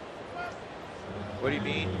 What do you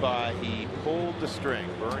mean by he pulled the string?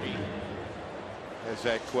 Bernie has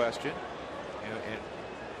that question. And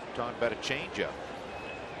talking about a changeup.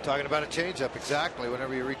 Talking about a changeup, exactly.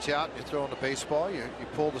 Whenever you reach out and you're throwing the baseball, you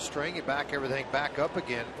pull the string, you back everything back up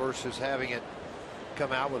again versus having it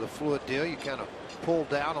come out with a fluid deal. You kind of pull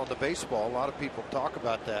down on the baseball. A lot of people talk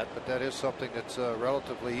about that, but that is something that's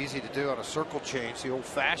relatively easy to do on a circle change, the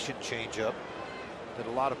old-fashioned changeup that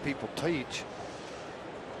a lot of people teach.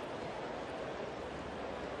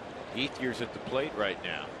 Ethier's at the plate right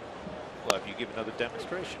now. Well, if you give another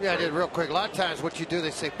demonstration. Yeah, I did real quick. A lot of times what you do,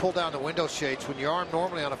 they say pull down the window shades. When your arm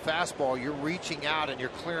normally on a fastball, you're reaching out and you're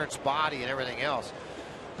clearance body and everything else.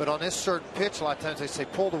 But on this certain pitch, a lot of times they say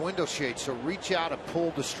pull the window shade. So reach out and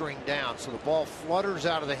pull the string down. So the ball flutters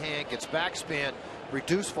out of the hand, gets backspin,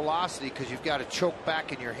 reduced velocity because you've got to choke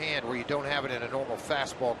back in your hand where you don't have it in a normal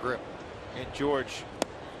fastball grip. And George,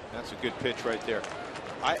 that's a good pitch right there.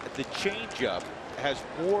 The changeup has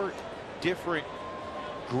more different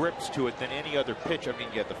grips to it than any other pitch. I mean,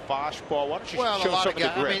 you got the Fosh ball. Why don't you show some of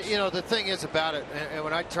the grips? I mean, you know, the thing is about it, and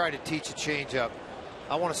when I try to teach a changeup,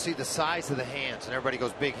 I want to see the size of the hands, and everybody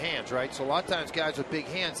goes big hands, right? So a lot of times guys with big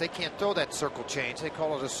hands, they can't throw that circle change. They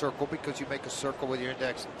call it a circle because you make a circle with your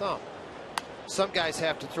index and thumb. Some guys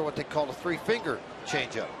have to throw what they call a 3-finger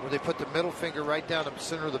changeup, where they put the middle finger right down the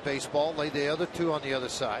center of the baseball, lay the other 2 on the other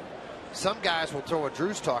side. Some guys will throw what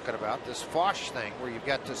Drew's talking about, this Fosh thing, where you've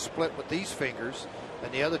got to split with these fingers,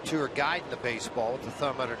 and the other 2 are guiding the baseball with the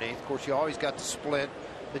thumb underneath. Of course, you always got to split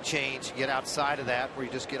the change, you get outside of that, where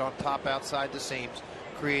you just get on top outside the seams,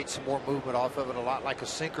 create some more movement off of it, a lot like a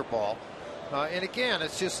sinker ball. And again,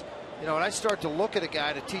 it's just, you know, when I start to look at a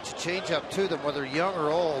guy to teach a changeup to them, whether young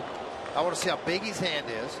or old, I want to see how big his hand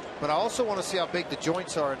is, but I also want to see how big the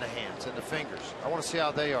joints are in the hands and the fingers. I want to see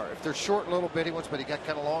how they are. If they're short little bitty ones, but he got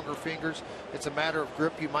kind of longer fingers, it's a matter of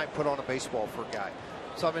grip you might put on a baseball for a guy.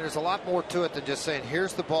 So, I mean, there's a lot more to it than just saying,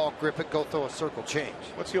 here's the ball, grip it, go throw a circle change.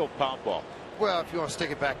 What's the old pound ball? Well, if you want to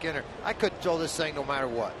stick it back in there, I could throw this thing no matter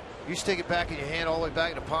what. You stick it back in your hand all the way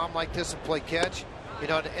back in the palm like this and play catch. You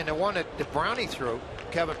know, and the one that Brownie threw,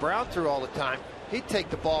 Kevin Brown threw all the time, he'd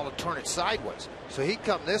take the ball and turn it sideways. So he'd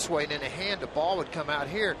come this way, and in the hand, the ball would come out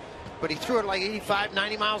here. But he threw it like 85,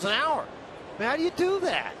 90 miles an hour. Man, how do you do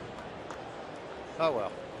that? Oh,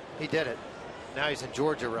 well, he did it. Now he's in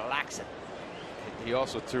Georgia relaxing. He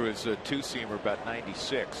also threw his 2-seamer about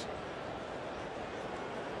 96.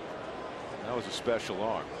 That was a special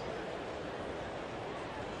arm.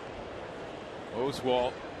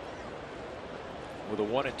 Oswalt with a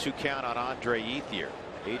 1-2 count on Andre Ethier.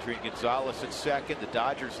 Adrian Gonzalez at second. The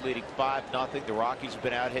Dodgers leading 5-0. The Rockies have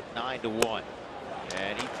been out hit 9-1.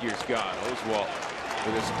 And Ethier's gone. Oswalt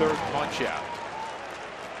with his 3rd punch out.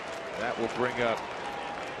 That will bring up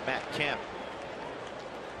Matt Kemp.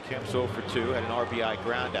 Kemp's 0 for 2, had an RBI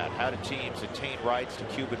ground out. How do teams attain rights to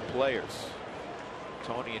Cuban players?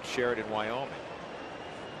 Tony and Sheridan, Wyoming.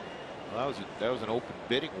 Well, that was an open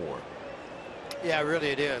bidding war. Yeah, really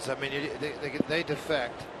it is. I mean, they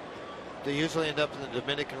defect. They usually end up in the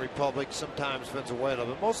Dominican Republic, sometimes Venezuela,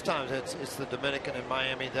 but most times it's the Dominican and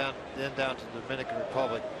Miami, then down to the Dominican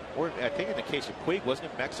Republic. Or I think in the case of Puig,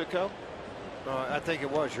 wasn't it Mexico? I think it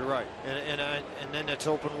was. You're right. And then it's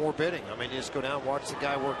open war bidding. I mean, you just go down and watch the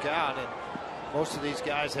guy work out. And most of these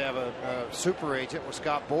guys have a super agent with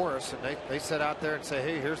Scott Boras, and they sit out there and say,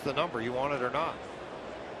 hey, here's the number. You want it or not?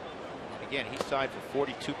 And again, he signed for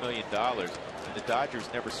 $42 million, and the Dodgers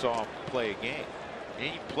never saw him play a game. He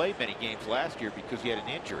didn't play many games last year because he had an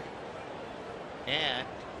injury. And,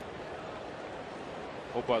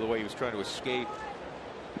 oh, by the way, he was trying to escape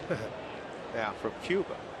from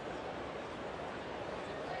Cuba.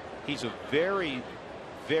 He's a very,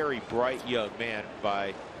 very bright young man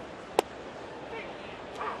by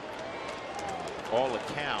all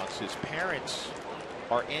accounts. His parents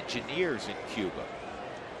are engineers in Cuba.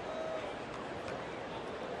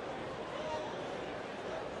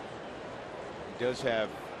 He does have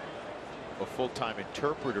a full-time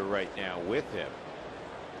interpreter right now with him,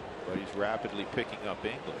 but he's rapidly picking up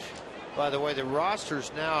English. By the way, the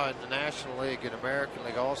rosters now in the National League and American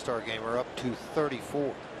League All-Star Game are up to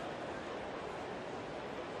 34.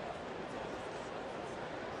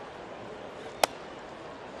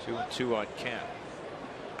 Two and 2 on Kemp.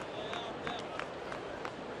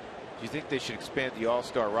 Do you think they should expand the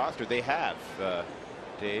All-Star roster? They have,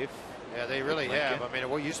 Dave. Yeah, they really have. I mean,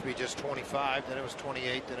 it used to be just 25, then it was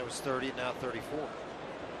 28, then it was 30, now 34.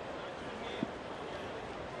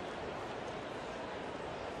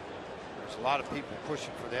 There's a lot of people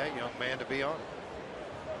pushing for that young man to be on.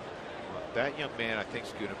 Well, that young man, I think,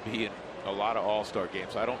 is going to be in a lot of All-Star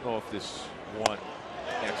games. I don't know if this one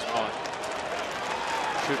next month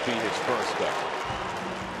should be his first, though.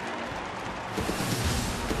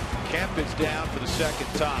 Kemp is down for the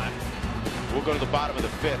 2nd time. We'll go to the bottom of the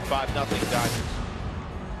 5th. 5-0 Dodgers.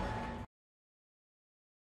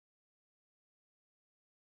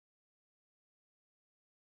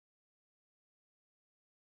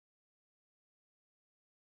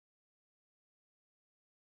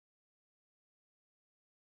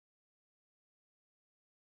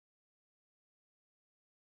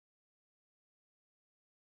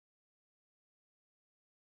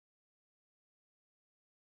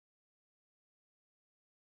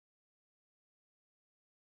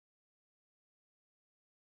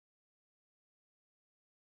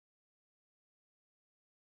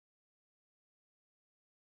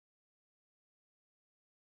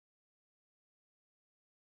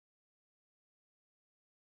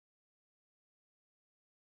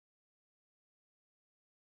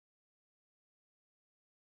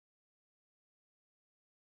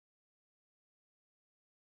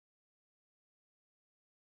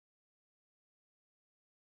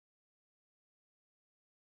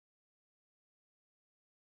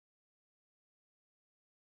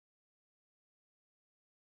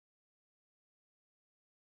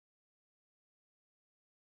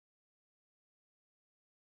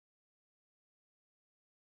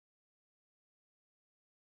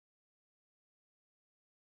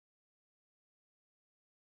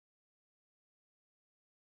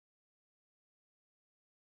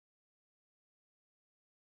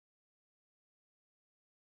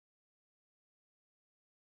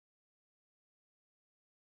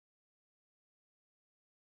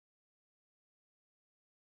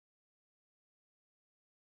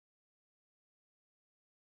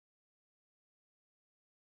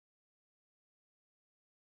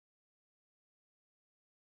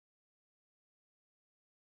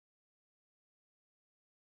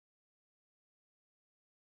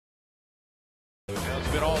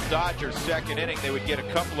 been all Dodgers second inning. They would get a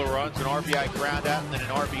couple of runs, an RBI ground out, and then an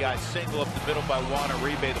RBI single up the middle by Juan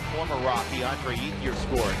Uribe, the former Rocky. Andre Ethier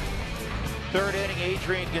scored. Third inning,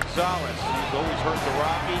 Adrian Gonzalez, who's always hurt the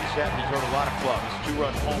Rockies. He's hurt a lot of clubs.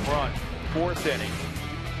 2-run home run. Fourth inning.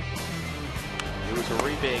 It was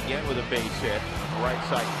Uribe again with a base hit. On the right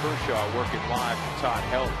side, Kershaw working live to Todd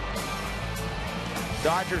Helton.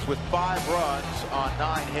 Dodgers with 5 runs on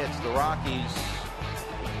 9 hits. The Rockies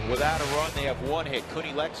without a run, they have 1 hit.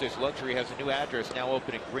 Cooney Lexus Luxury has a new address now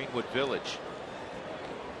open in Greenwood Village.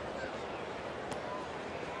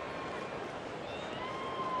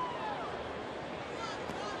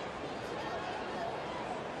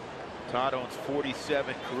 Todd owns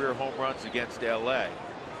 47 career home runs against LA,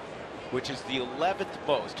 which is the 11th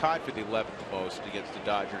most, tied for the 11th most against the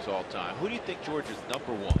Dodgers all time. Who do you think George is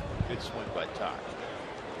number 1? Good swing by Todd.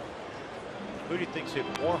 Who do you think's hit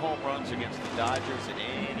more home runs against the Dodgers than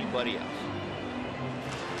anybody else?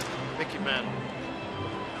 Mickey Mantle.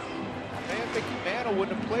 Man, Mickey Mantle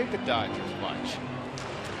wouldn't have played the Dodgers much.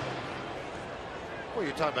 Well,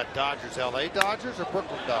 you're talking about Dodgers, LA Dodgers or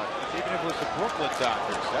Brooklyn Dodgers? Even if it was the Brooklyn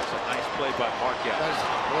Dodgers, that's a nice play by Mark Ellis. That is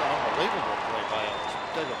an unbelievable play by Ellis.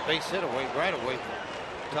 Take a base hit right away from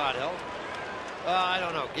Todd Helton. I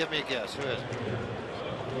don't know. Give me a guess. Who is it?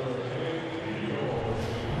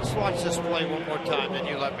 Let's watch this play one more time, and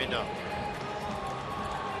you let me know.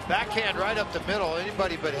 Backhand right up the middle.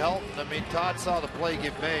 Anybody but Helton. I mean, Todd saw the play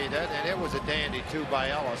get made, and it was a dandy, too, by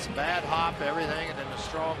Ellis. Bad hop, everything, and then a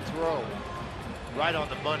strong throw. Right on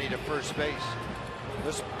the money to first base.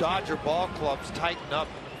 This Dodger ball club's tightened up,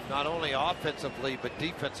 not only offensively, but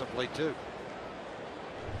defensively, too.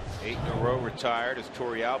 8 in a row retired as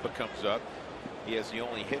Torrealba comes up. He has the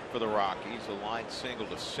only hit for the Rockies, a line single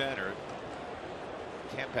to center.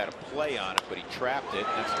 Kemp had a play on it, but he trapped it.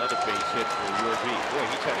 That's another base hit for Uribe. Boy,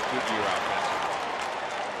 he's had a good year offensively.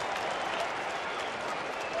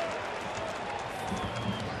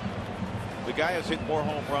 The guy has hit more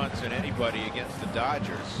home runs than anybody against the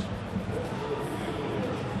Dodgers.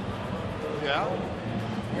 Yeah.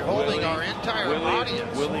 You're holding our entire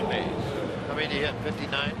audience. Willie Mays. I mean, he hit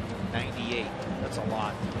 59. 98. That's a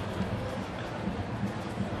lot.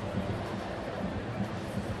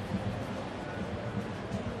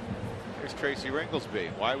 Here's Tracy Ringlesby.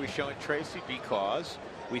 Why are we showing Tracy? Because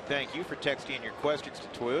we thank you for texting in your questions to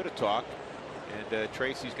Toyota Talk. And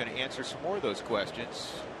Tracy's going to answer some more of those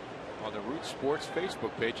questions on the Root Sports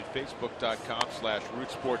Facebook page at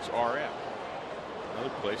facebook.com/RootSportsRM.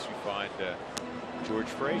 Another place you find George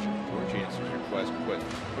Frazier. George answers your question. What is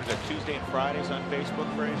that, Tuesday and Fridays on Facebook,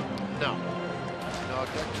 Frazier? No. No,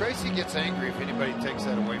 Tracy gets angry if anybody takes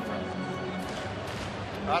that away from him.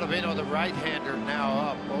 Ottavino, the right-hander, now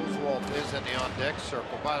up. Oswalt is in the on-deck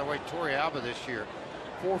circle. By the way, Torrealba this year,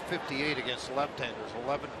 .458 against left-handers,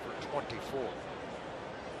 11 for 24.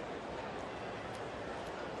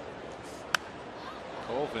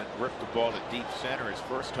 Colvin ripped the ball to deep center his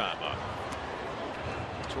first time up.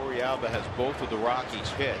 Torrealba has both of the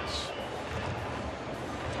Rockies' hits.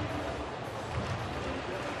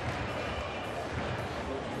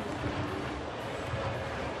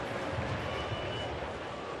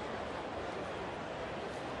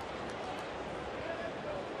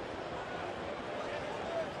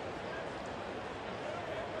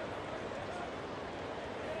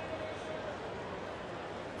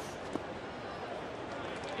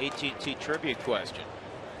 AT&T trivia question.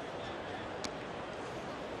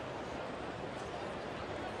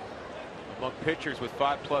 Among pitchers with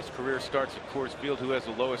 5+ career starts at Coors Field, who has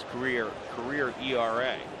the lowest career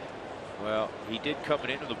ERA? Well, he did coming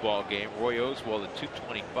into the ball game. Roy Oswalt at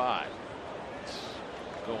 2.25. It's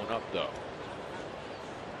going up though.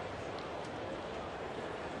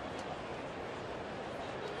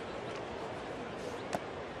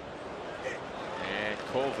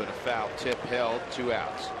 Colvin, a foul tip held, 2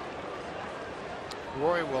 outs.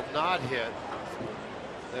 Roy will not hit.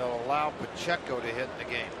 They'll allow Pacheco to hit in the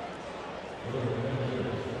game.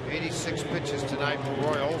 86 pitches tonight for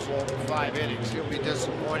Roy Oswalt in 5 innings. He'll be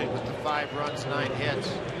disappointed with the 5 runs, 9 hits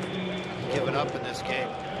given up in this game.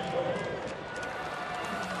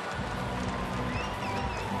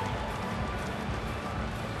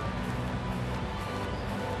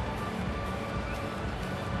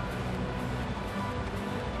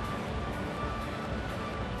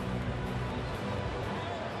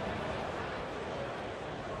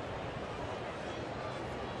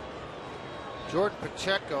 Jordan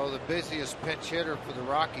Pacheco, the busiest pinch hitter for the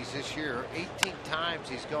Rockies this year. 18 times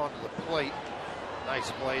he's gone to the plate. Nice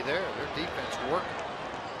play there. Their defense working.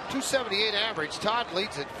 278 average. Todd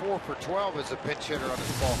leads at 4 for 12 as a pinch hitter on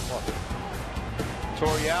his ball club.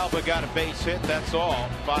 Torrealba got a base hit. That's all.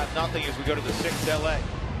 5-0 as we go to the 6th LA.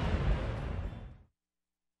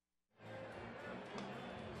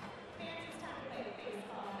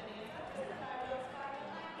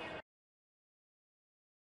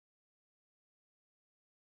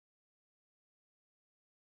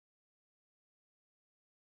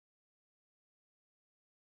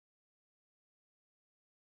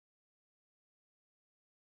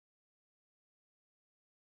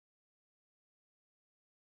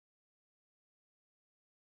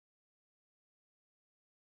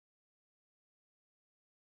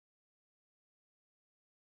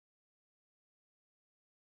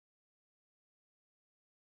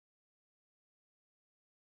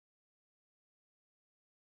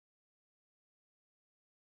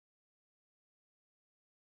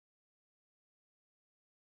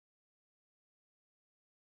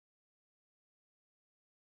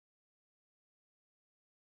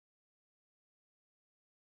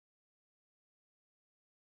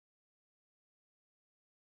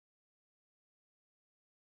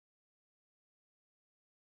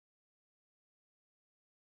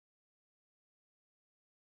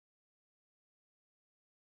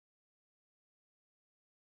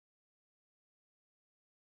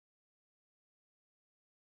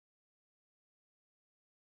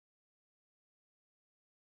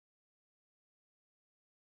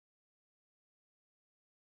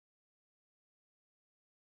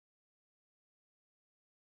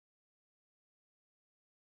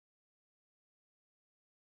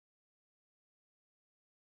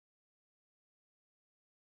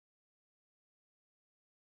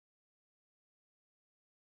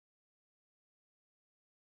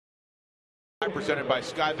 Presented by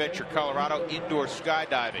Sky Venture Colorado Indoor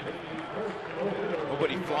Skydiving.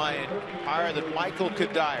 Nobody flying higher than Michael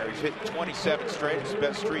Kadire. He's hit 27 straight. It's the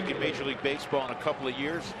best streak in Major League Baseball in a couple of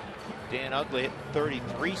years. Dan Uggla hit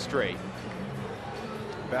 33 straight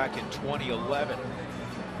back in 2011.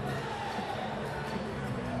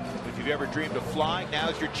 If you've ever dreamed of flying,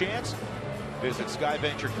 now's your chance. Visit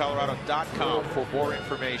SkyVentureColorado.com for more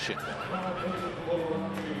information.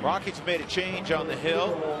 Rockies made a change on the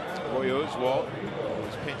hill. Roy Oswalt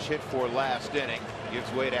was pinch hit for last inning. Gives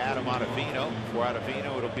way to Adam Ottavino. For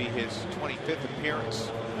Ottavino, it'll be his 25th appearance.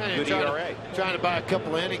 Good ERA. Trying to buy a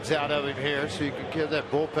couple innings out of him here, so you can give that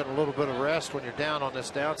bullpen a little bit of rest when you're down on this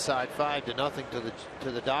downside 5-0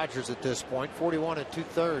 to the Dodgers at this point. 41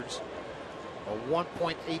 2/3, a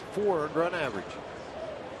 1.84 earned run average.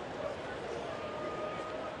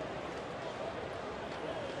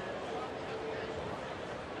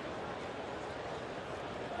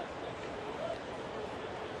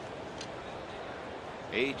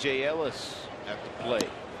 A.J. Ellis at the plate.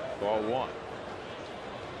 Ball 1.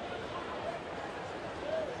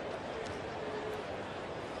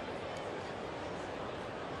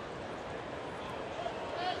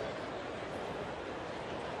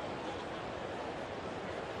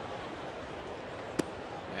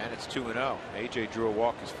 And it's 2-0. A.J. drew a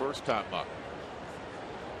walk his first time up.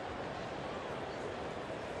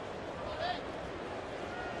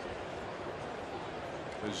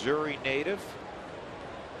 Missouri native.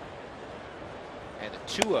 And a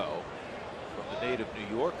 2-0 from the native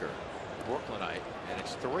New Yorker, Brooklynite, and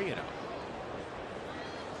it's 3-0.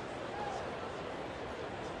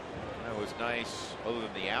 That was nice, other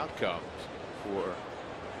than the outcomes, for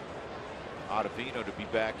Ottavino to be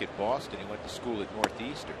back at Boston. He went to school at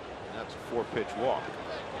Northeastern. And that's a 4-pitch walk.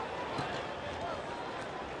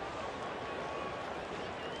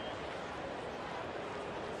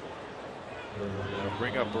 That'll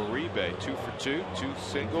bring up Uribe, 2 for 2, 2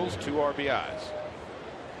 singles, 2 RBIs.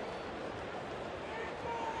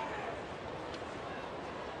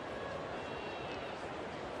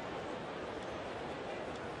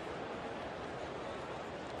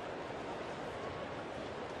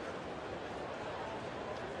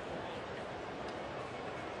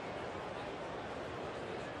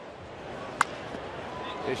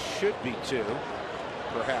 This should be 2,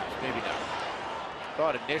 perhaps, maybe not.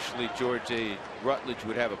 Thought initially George Rutledge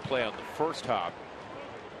would have a play on the first hop.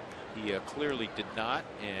 He clearly did not,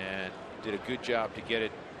 and did a good job to get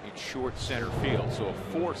it in short center field. So a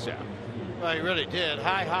force out. Well, he really did.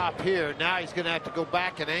 High hop here. Now he's going to have to go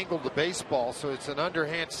back and angle the baseball. So it's an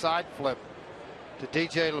underhand side flip to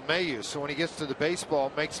DJ LeMahieu. So when he gets to the baseball,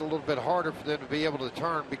 it makes it a little bit harder for them to be able to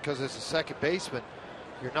turn, because as a second baseman,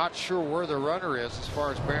 you're not sure where the runner is as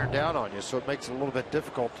far as bearing down on you. So it makes it a little bit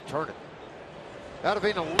difficult to turn it.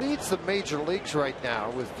 Ottavino leads the major leagues right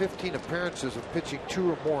now with 15 appearances of pitching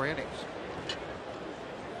 2 or more innings.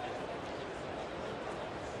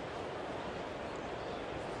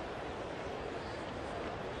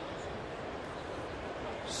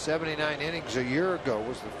 79 innings a year ago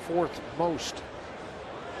was the fourth most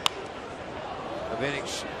of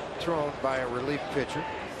innings thrown by a relief pitcher.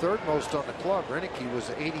 Third most on the club. Renicky was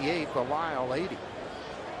 88, Belisle 80.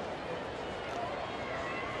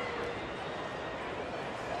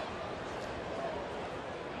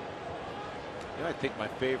 I think my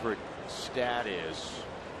favorite stat is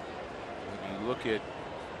when you look at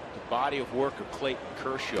the body of work of Clayton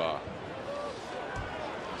Kershaw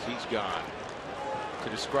as he's gone, to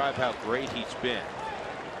describe how great he's been.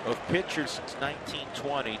 Of pitchers since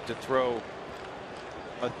 1920 to throw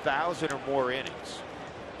 1,000 or more innings,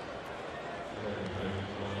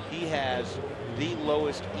 he has the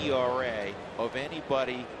lowest ERA of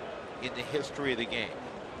anybody in the history of the game.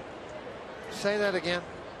 Say that again.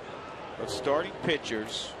 Of starting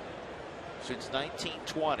pitchers since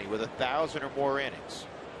 1920 with 1,000 or more innings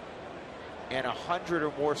and 100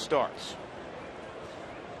 or more starts,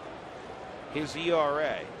 his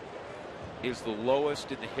ERA is the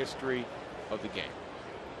lowest in the history of the game.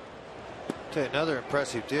 Tell you another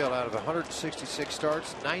impressive deal. Out of 166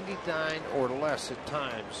 starts, 99 or less at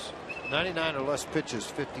times, 99 or less pitches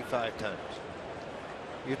 55 times.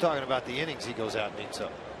 You're talking about the innings he goes out and eats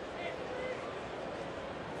up.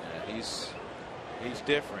 He's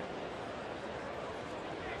different.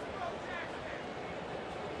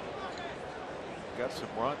 Got some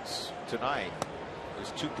runs tonight.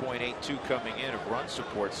 There's 2.82 coming in of run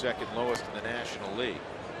support, second lowest in the National League.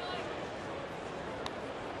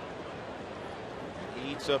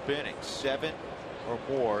 He eats up innings, 7 or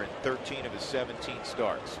more in 13 of his 17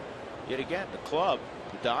 starts. Yet again, the club,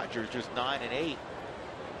 the Dodgers, just 9 and 8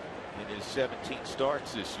 in his 17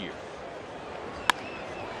 starts this year.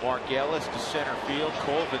 Mark Ellis to center field.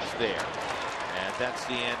 Colvin's there. And that's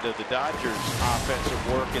the end of the Dodgers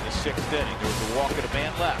offensive work in the 6th inning. There was a walk and a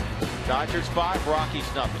man left. Dodgers 5,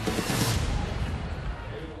 Rockies nothing.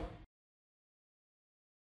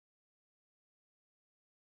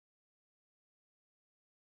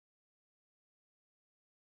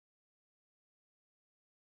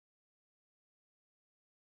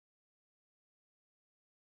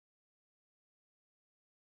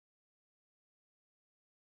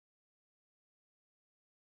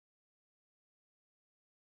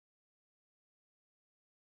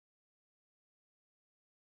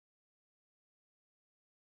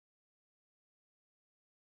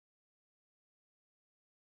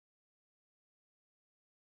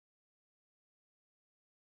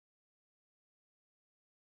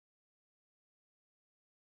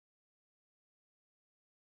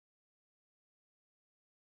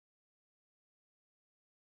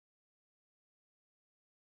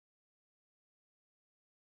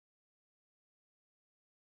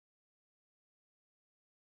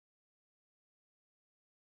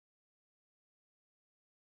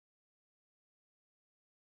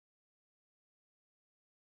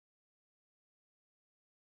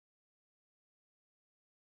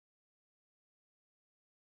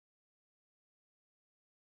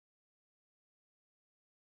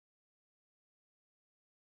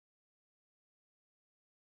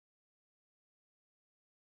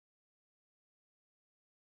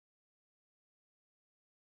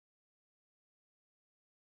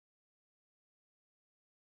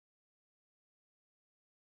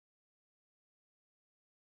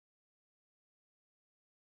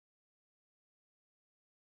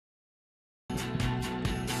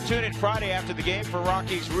 Tune in Friday after the game for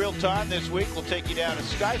Rockies Real Time. This week we'll take you down to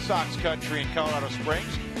Sky Sox country in Colorado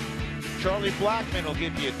Springs. Charlie Blackman will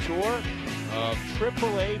give you a tour of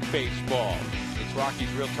AAA baseball. It's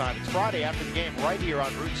Rockies Real Time. It's Friday after the game right here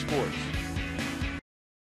on Root Sports.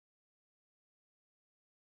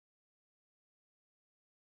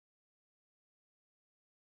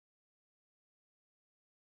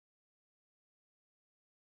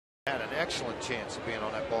 Had an excellent chance of being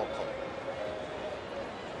on that ball club.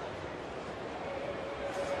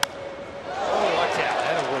 Oh, watch out.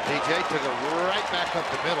 That'll work. DJ took it right back up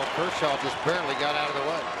the middle. Kershaw just barely got out of the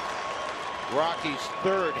way. Rocky's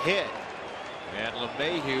 3rd hit. And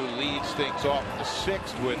LeMahieu leads things off in the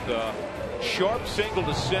 6th with a sharp single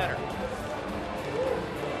to center.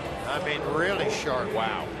 I mean, really sharp.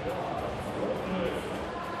 Wow.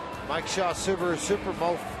 Mike Shaw, Subaru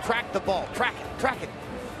Supermo, track the ball. Track it. Track it.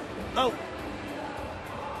 Oh.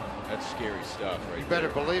 That's scary stuff right You better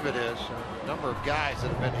believe it is. A number of guys that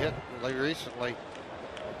have been hit recently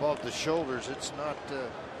above the shoulders. It's not a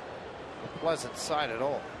pleasant sight at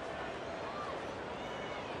all.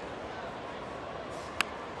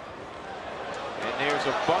 And there's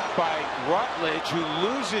a bunt by Rutledge, who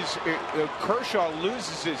loses, Kershaw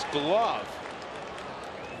loses his glove.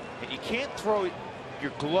 And you can't throw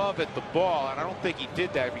your glove at the ball, and I don't think he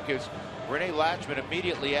did that because Rene Latchman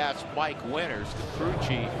immediately asked Mike Winters, the crew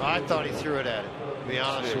chief. I thought he threw it at him, to be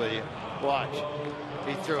honest with you. Watch.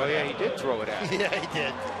 He threw it at him. He did throw it at him. Yeah, he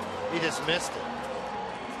did. He just missed it.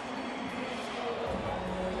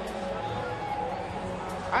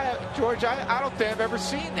 George, I don't think I've ever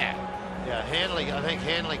seen that. Yeah, I think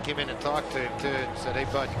Hanley came in and talked to him too and said, hey,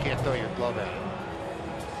 bud, you can't throw your glove at him.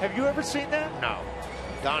 Have you ever seen that? No.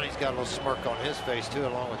 Donnie's got a little smirk on his face too,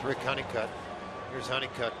 along with Rick Honeycutt. Here's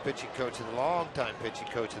Honeycutt, pitching coach of the long-time pitching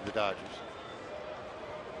coach of the Dodgers.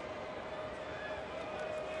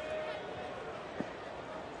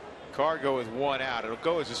 Cargo with 1 out. It'll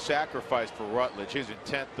go as a sacrifice for Rutledge. His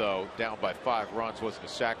intent, though, down by 5 runs, wasn't a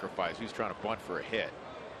sacrifice. He was trying to bunt for a hit.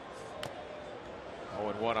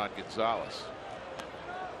 0-1 on Gonzalez.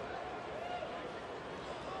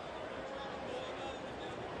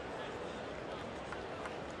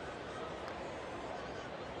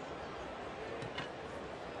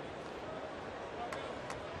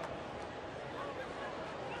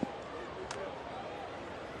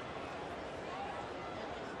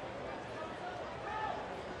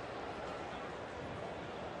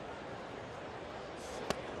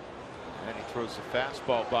 Throws the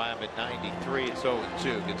fastball by him at 93. It's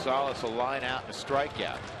 0-2. Gonzalez a line out and a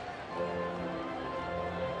strikeout.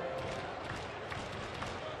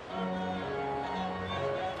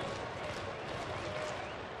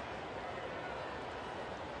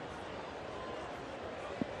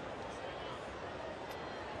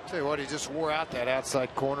 Tell you what, he just wore out that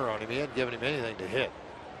outside corner on him. He hadn't given him anything to hit.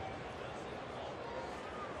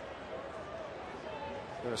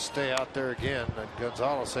 Going to stay out there again, and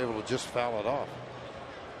Gonzalez able to just foul it off.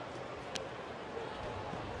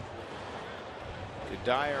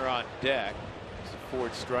 Dyer on deck. It's the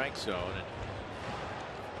Ford strike zone, and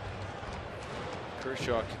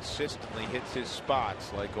Kershaw consistently hits his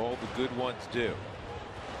spots like all the good ones do.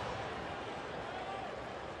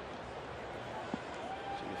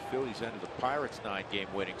 So the Phillies ended the Pirates'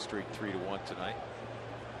 9-game winning streak 3-1 tonight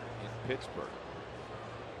in Pittsburgh.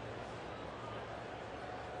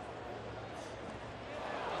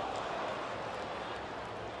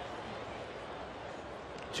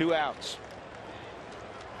 2 outs.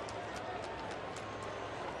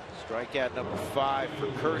 Strikeout number 5 for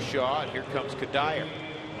Kershaw, and here comes Dyer.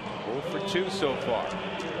 0 for 2 so far.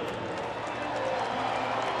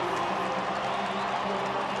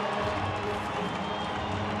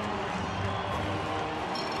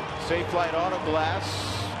 Safe Light Auto Glass.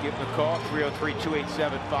 Give them a call,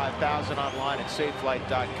 303-287-5000, online at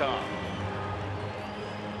safelight.com.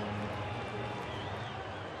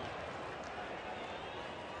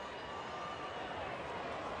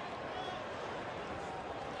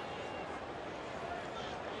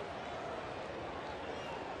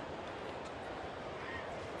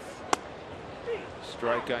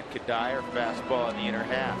 Strike on Dyer, fastball in the inner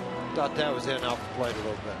half. Thought that was in off the plate a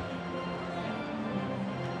little bit.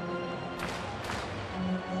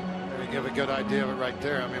 Maybe give a good idea of it right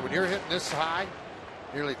there. I mean, when you're hitting this high,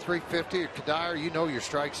 nearly 350 at Dyer, you know your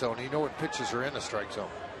strike zone. You know what pitches are in the strike zone.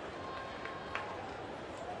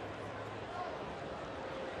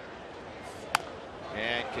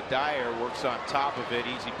 And Dyer works on top of it.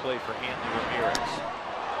 Easy play for Hanley Ramirez.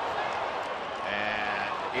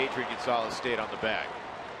 Adrian Gonzalez stayed on the bag.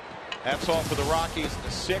 That's all for the Rockies in the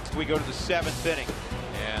 6th. We go to the 7th inning,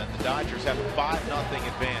 and the Dodgers have a 5-0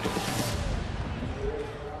 advantage.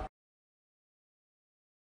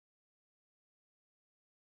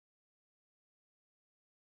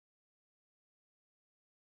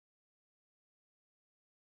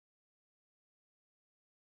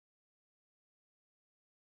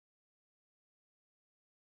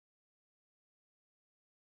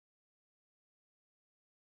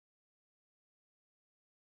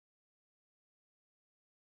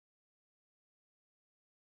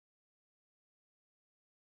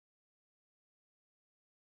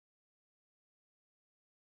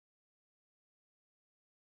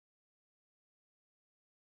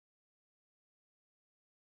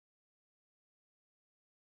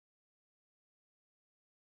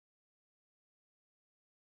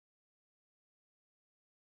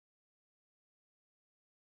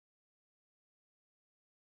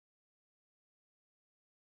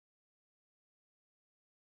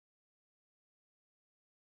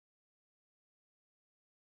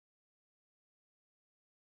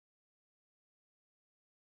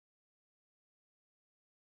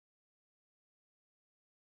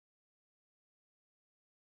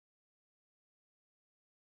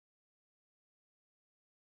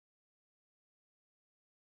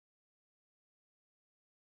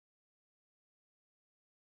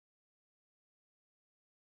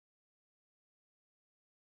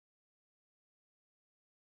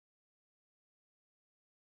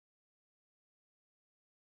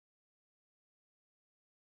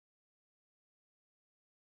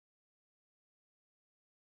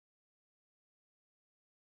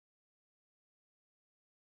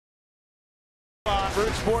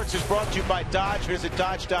 Root Sports is brought to you by Dodge. Visit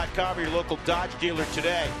Dodge.com or your local Dodge dealer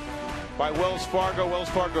today. By Wells Fargo. Wells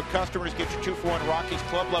Fargo customers get your 2-for-1 Rockies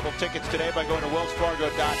club level tickets today by going to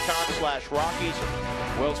wellsfargo.com/Rockies.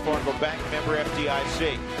 Wells Fargo Bank, member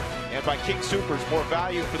FDIC. And by King Soopers, more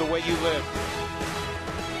value for the way you live.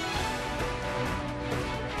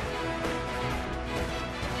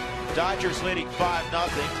 Dodgers leading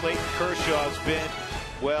 5-0. Clayton Kershaw has been,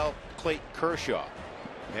 well, Clayton Kershaw.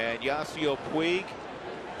 And Yasiel Puig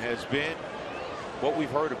has been what we've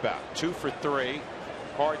heard about. 2 for 3.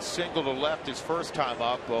 Hard single to left his first time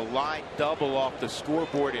up. A line double off the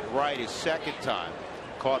scoreboard in right his second time.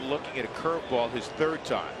 Caught looking at a curveball his third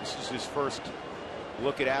time. This is his first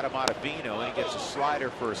look at Adam Ottavino, and he gets a slider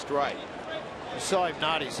for a strike. You saw him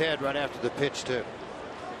nod his head right after the pitch, too.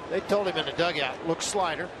 They told him in the dugout, look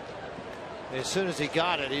slider. And as soon as he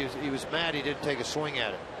got it, he was mad he didn't take a swing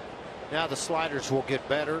at it. Now the sliders will get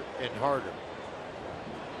better and harder.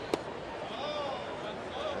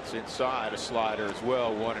 That's inside a slider as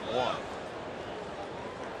well, 1-1.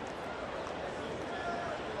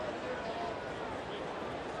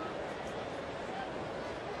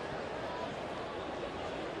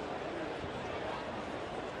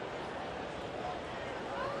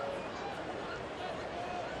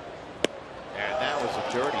 And that was a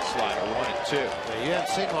dirty slider, 1-2. Yeah, you haven't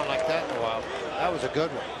seen one like that in a while. That was a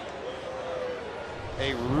good one.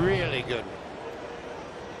 A really good one.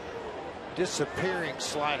 Disappearing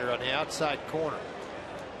slider on the outside corner.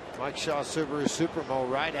 Mike Shaw Subaru Supermo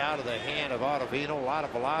right out of the hand of Ottavino. A lot of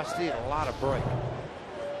velocity and a lot of break.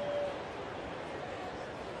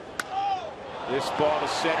 This ball to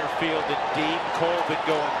center field and deep. Colvin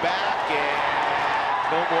going back, and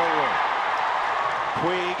no more room.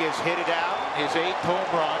 Puig has hit it out, his 8th home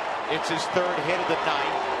run. It's his 3rd hit of the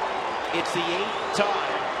night. It's the 8th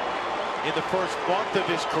time in the first month of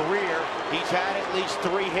his career he's had at least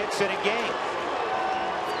 3 hits in a game.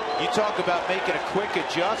 You talk about making a quick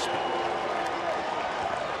adjustment.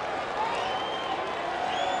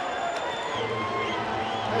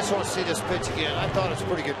 I just want to see this pitch again. I thought it was a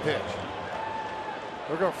pretty good pitch.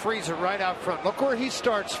 We're going to freeze it right out front. Look where he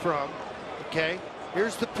starts from. Okay,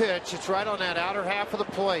 here's the pitch. It's right on that outer half of the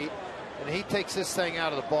plate, and he takes this thing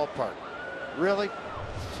out of the ballpark. Really?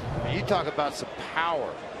 I mean, you talk about some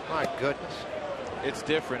power. My goodness. It's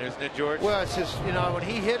different, isn't it, George? Well, it's just, you know, when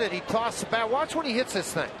he hit it, he tossed the bat. Watch when he hits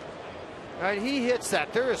this thing. All right, he hits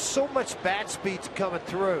that. There is so much bat speed coming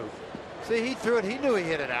through. See, he threw it. He knew he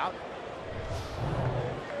hit it out.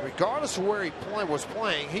 Regardless of where he was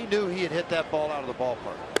playing, he knew he had hit that ball out of the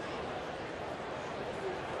ballpark.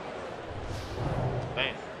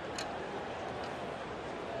 Man.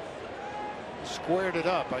 Squared it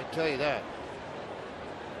up, I can tell you that.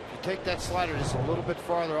 Take that slider just a little bit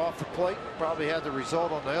farther off the plate, probably had the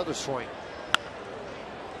result on the other swing.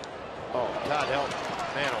 Oh, Todd Helton,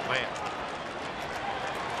 man, oh man.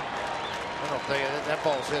 I don't think that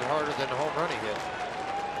ball's hit harder than the home run he hit.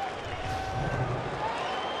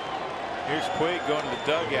 Here's Puig going to the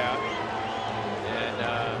dugout, and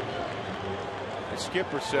the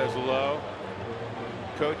skipper says hello.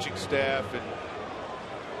 Coaching staff and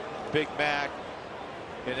Big Mac.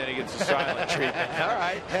 And then he gets a silent treatment. All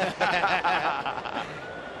right.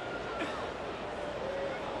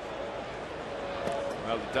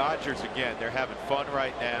 Well, the Dodgers, again, they're having fun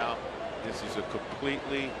right now. This is a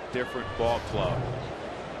completely different ball club.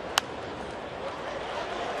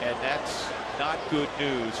 And that's not good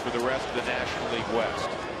news for the rest of the National League West.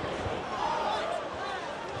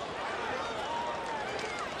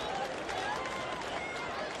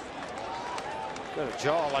 Got a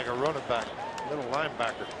jaw like a running back. Little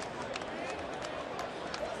linebacker.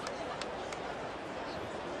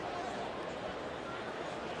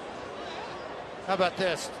 How about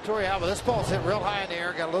this? Torrey Alba, this ball's hit real high in the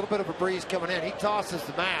air, got a little bit of a breeze coming in. He tosses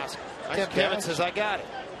the mask. Tim Kevin says, I got it.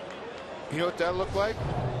 You know what that looked like?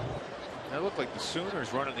 That looked like the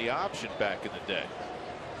Sooners running the option back in the day.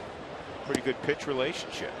 Pretty good pitch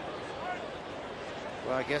relationship.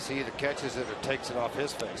 Well, I guess he either catches it or takes it off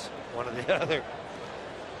his face. One or the other.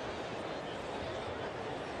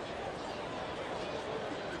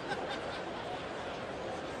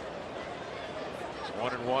 It's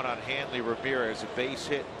 1-1 on Hanley Ramirez, a base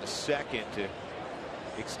hit in the second to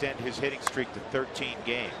extend his hitting streak to 13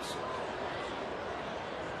 games.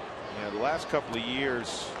 You know, the last couple of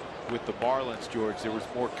years with the Marlins, George, there was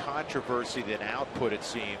more controversy than output, it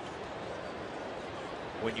seemed,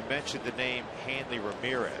 when you mentioned the name Hanley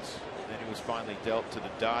Ramirez. Then he was finally dealt to the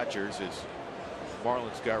Dodgers as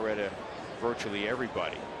Marlins got rid of virtually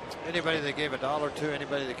everybody. Anybody they gave $1 to,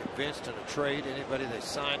 anybody they convinced in a trade, anybody they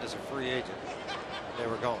signed as a free agent, they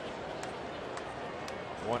were gone.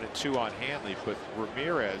 1-2 on Hanley, but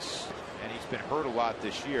Ramirez, and he's been hurt a lot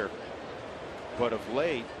this year, but of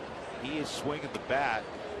late he is swinging the bat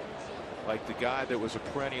like the guy that was a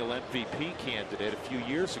perennial MVP candidate a few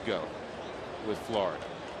years ago with Florida.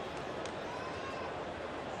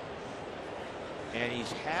 And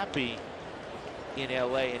he's happy in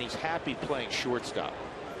LA, and he's happy playing shortstop.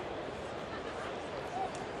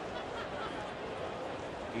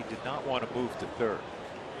 He did not want to move to third.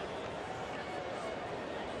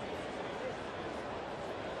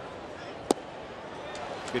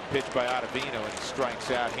 Good pitch by Ottavino, and he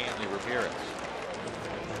strikes out Hanley Ramirez.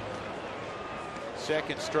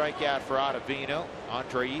 Second strikeout for Ottavino.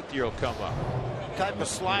 Andre Ethier will come up. Type of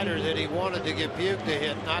slider that he wanted to get Buick to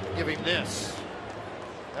hit, not give him this.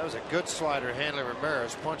 That was a good slider. Hanley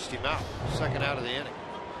Ramirez punched him out. Second out of the inning.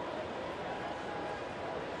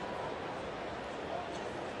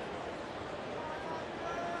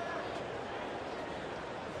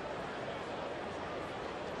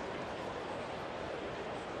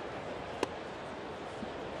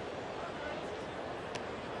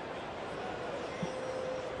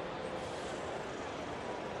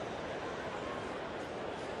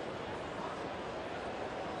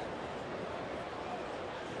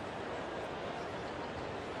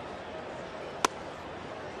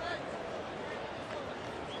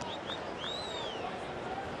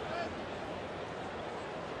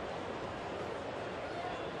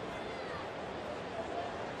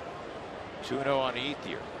 Two-0 on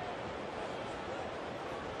Ethier.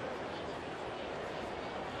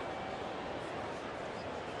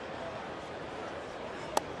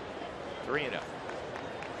 Three-0.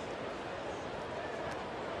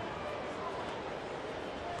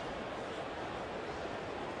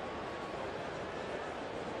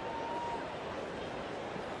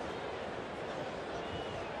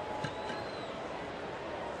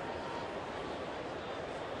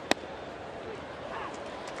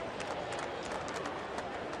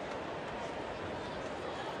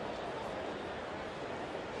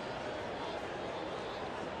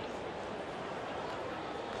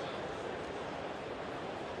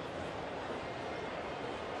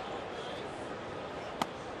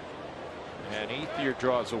 And Ethier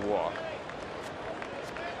draws a walk.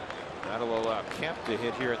 That'll allow Kemp to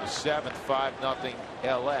hit here in the seventh. 5-0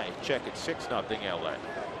 LA. Check it, 6-0 LA.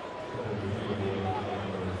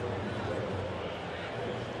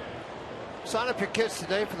 Sign up your kids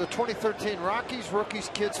today for the 2013 Rockies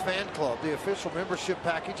Rookies Kids Fan Club. The official membership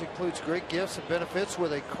package includes great gifts and benefits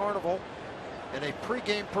with a carnival and a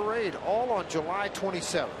pregame parade, all on July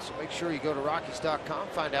 27th. So make sure you go to Rockies.com,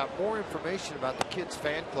 find out more information about the Kids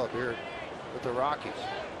Fan Club here with the Rockies.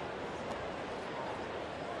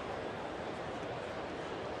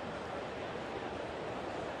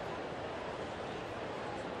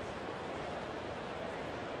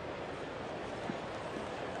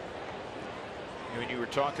 When you were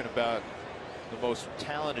talking about the most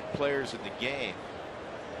talented players in the game,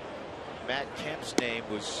 Matt Kemp's name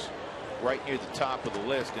was right near the top of the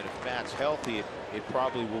list, and if Matt's healthy, it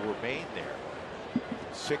probably will remain there.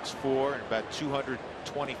 6'4" and about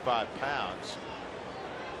 225 pounds,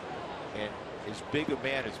 and as big a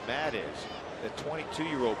man as Matt is, that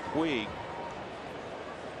 22-year-old Puig,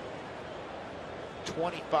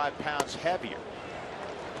 25 pounds heavier.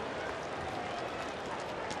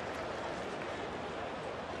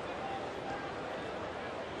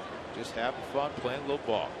 Just having fun playing a little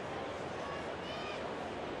ball.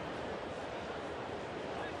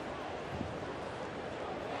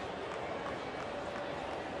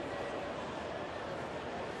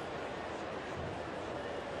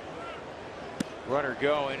 Runner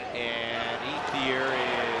going, and Ethier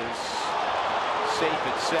is safe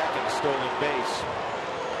at second, stolen base.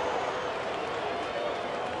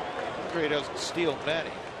 Andre doesn't steal many.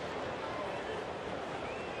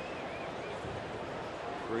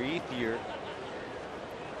 For Ethier,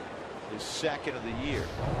 his second of the year.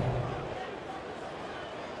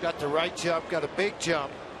 Got the right jump, got a big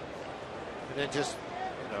jump, and then just,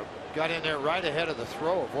 got in there right ahead of the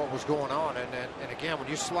throw of what was going on. And again, when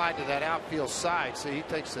you slide to that outfield side, see, he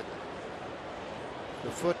takes the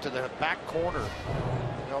foot to the back corner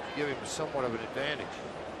to help give him somewhat of an advantage.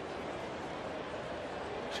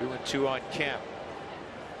 2-2 on Kemp.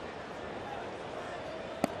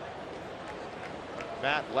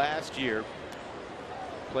 Matt last year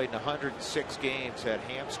played in 106 games, had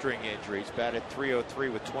hamstring injuries, batted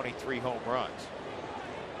 .303 with 23 home runs.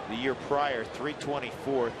 The year prior,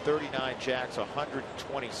 324, 39 jacks,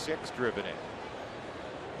 126 driven in.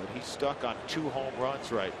 But he's stuck on 2 home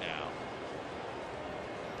runs right now.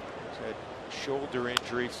 He's had shoulder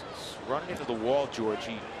injuries. He's running into the wall, George.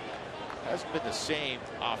 He Hasn't been the same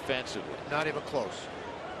offensively. Not even close.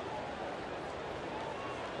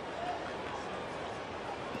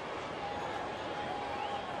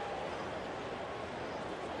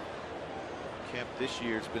 Kemp this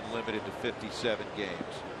year has been limited to 57 games.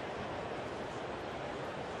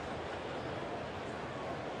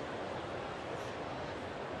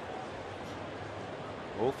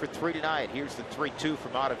 Oh for 3 tonight. Here's the 3-2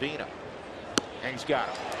 from Ottavino. And he's got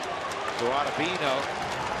him. So Ottavino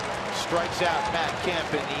strikes out Matt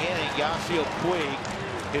Kemp in the inning. Yasiel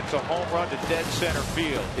Puig hits a home run to dead center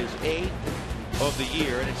field. His 8th of the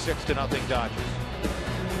year, and it's 6-0 Dodgers.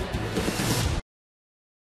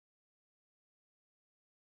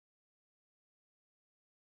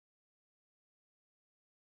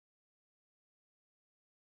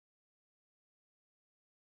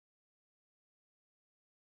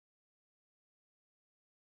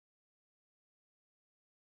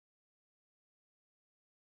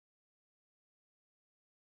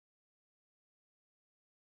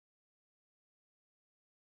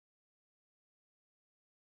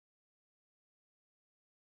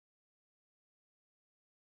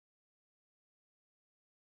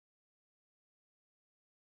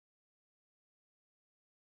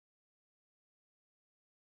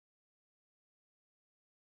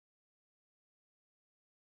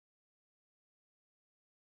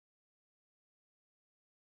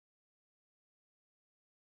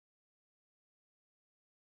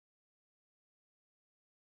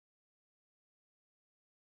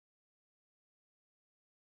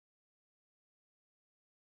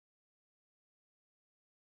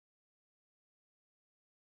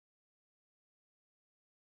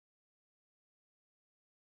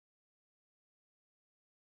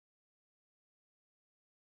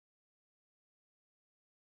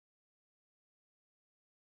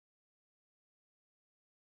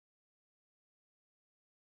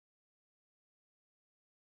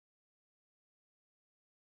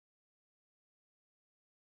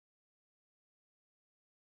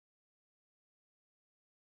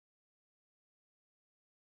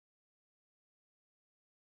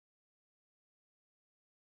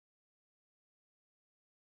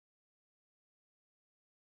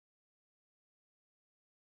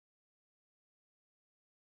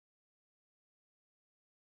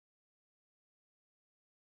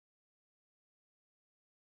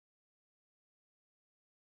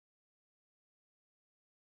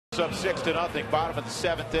 Up 6-0, bottom of the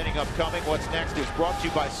 7th inning upcoming. What's next is brought to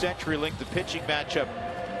you by CenturyLink. The pitching matchup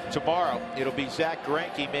tomorrow. It'll be Zach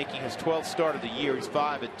Greinke making his 12th start of the year. He's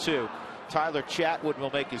 5-2. Tyler Chatwood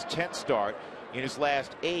will make his 10th start. In his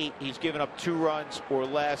last 8, he's given up 2 runs or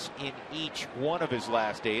less in each one of his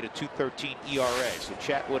last 8, a 2.13 ERA. So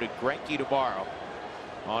Chatwood and Greinke tomorrow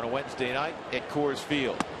on a Wednesday night at Coors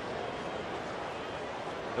Field.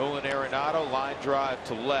 Nolan Arenado, line drive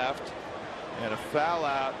to left. And a foul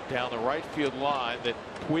out down the right field line that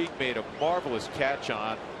Puig made a marvelous catch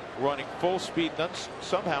on, running full speed.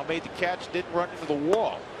 Somehow made the catch, didn't run into the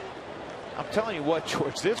wall. I'm telling you what,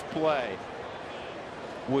 George, this play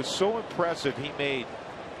was so impressive. He made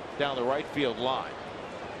down the right field line.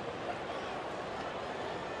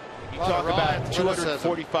 You talk about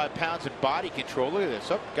 245 pounds in body control. Look at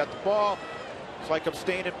this. Got the ball. It's like I'm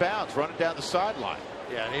staying in bounds, running down the sideline.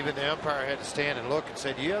 Yeah, and even the umpire had to stand and look and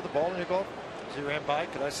say, "Do you have the ball in your glove?" As he ran by,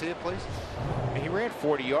 could I see it, please? I mean, he ran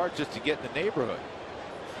 40 yards just to get in the neighborhood.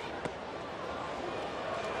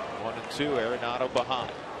 1-2, Arenado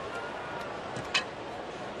behind.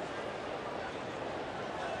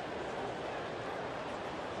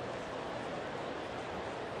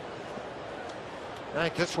 I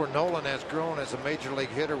think this is where Nolan has grown as a major league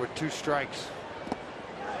hitter with 2 strikes.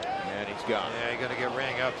 And he's gone. Yeah, he's going to get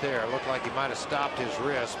rang up there. Looked like he might have stopped his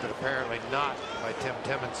wrist, but apparently not by Tim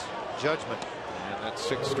Timmons' judgment. And that's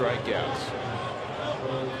 6 strikeouts.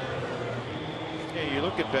 Yeah, you're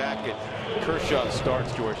looking back at Kershaw's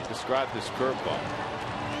starts, George. You described this curveball.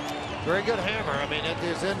 Very good hammer. I mean, it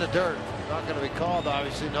is in the dirt. Not going to be called,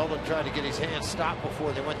 obviously. Nolan tried to get his hands stopped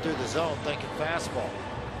before they went through the zone, thinking fastball.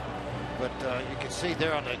 But you can see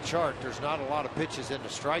there on that chart, there's not a lot of pitches in the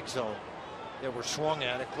strike zone that were swung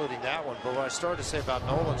at, including that one. But what I started to say about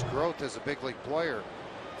Nolan's growth as a big league player,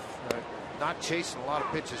 not chasing a lot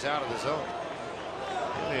of pitches out of the zone.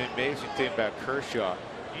 The amazing thing about Kershaw,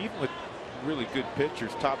 even with really good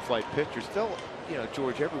pitchers, top flight pitchers, they'll, you know,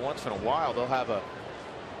 George, every once in a while they'll have a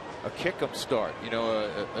kick 'em start, you know,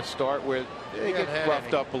 a start where they get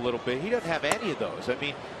roughed up a little bit. He doesn't have any of those. I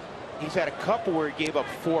mean, he's had a couple where he gave up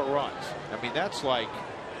 4 runs. I mean, that's like,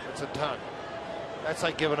 that's a ton. That's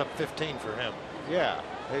like giving up 15 for him. Yeah,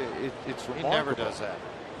 it's remarkable. He never does that.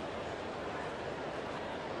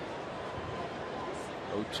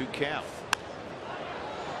 0-2 count.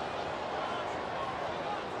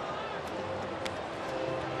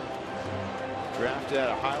 Drafted out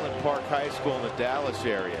of Highland Park High School in the Dallas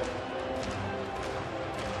area.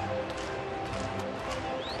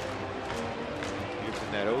 He was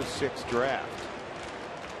in that 06 draft.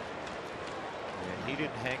 And he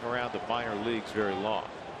didn't hang around the minor leagues very long.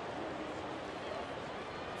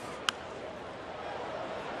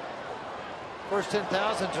 First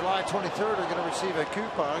 10,000 July 23rd are going to receive a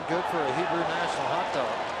coupon good for a Hebrew National hot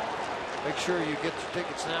dog. Make sure you get your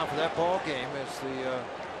tickets now for that ball game as the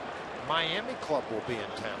Miami club will be in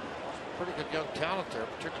town. Pretty good young talent there,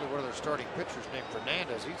 particularly one of their starting pitchers named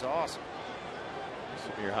Fernandez. He's awesome.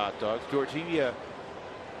 Some of your hot dogs. George, he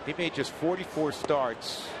made just 44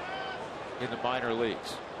 starts in the minor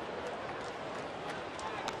leagues.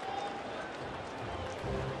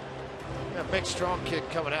 Yeah, big strong kid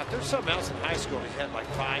coming out. There's something else in high school. He had like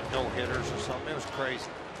 5 no-hitters or something. It was crazy.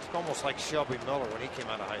 It's almost like Shelby Miller when he came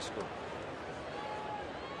out of high school.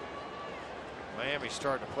 Miami's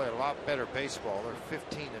starting to play a lot better baseball. They're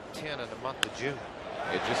 15-10 in the month of June.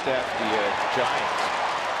 Yeah, just after the Giants.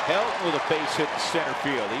 Helton with a base hit to center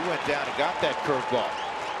field. He went down and got that curveball.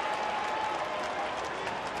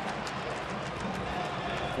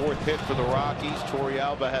 Fourth hit for the Rockies.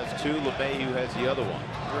 Torrealba has 2. LeMahieu has the other one.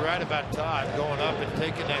 You're right about Todd going up and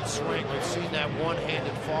taking that swing. We've seen that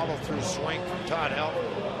one-handed follow-through swing from Todd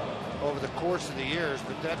Helton over the course of the years,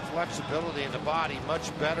 but that flexibility in the body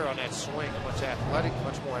much better on that swing.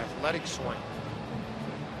 Much more athletic swing.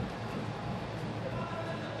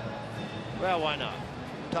 Well, why not?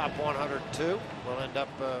 Top 102. We'll end up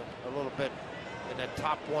a little bit in that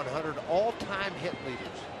top 100 all-time hit leaders.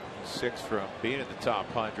 6 from being in the top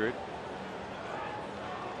 100.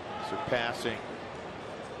 Surpassing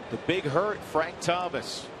the big hurt, Frank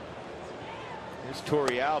Thomas. Here's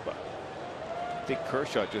Torrealba. I think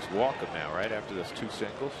Kershaw just walked him now, right after those 2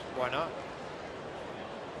 singles. Why not?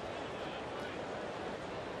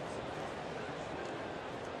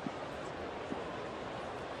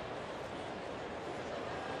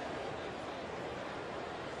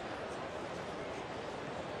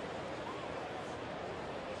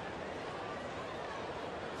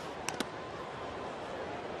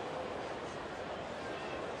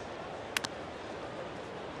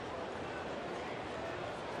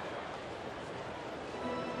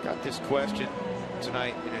 Got this question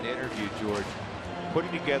tonight in an interview, George.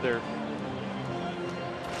 Putting together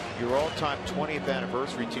your all-time 20th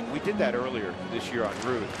anniversary team. We did that earlier this year on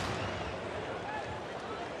Root.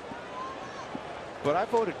 But I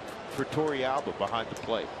voted for Torrealba behind the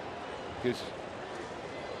plate. Because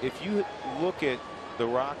if you look at the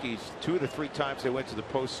Rockies, 2 of the 3 times they went to the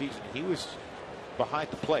postseason, he was behind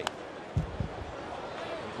the plate.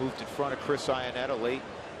 He moved in front of Chris Iannetta late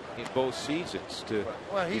in both seasons to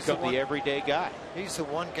become the everyday guy. He's the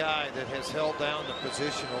one guy that has held down the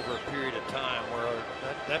position over a period of time where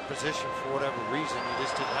that position, for whatever reason, you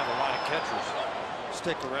just didn't have a lot of catchers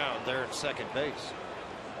stick around there at second base.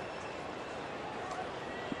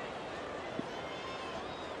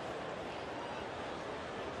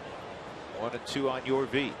 One and 2 on your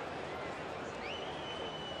V.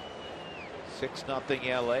 6-0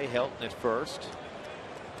 LA. Helton at first.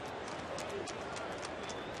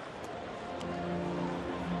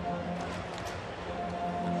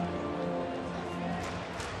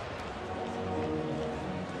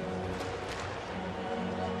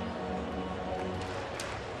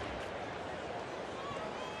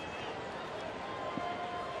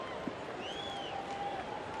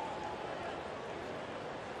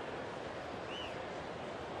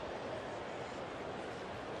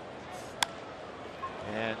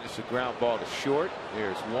 And it's a ground ball to short.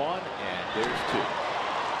 There's 1 and there's 2.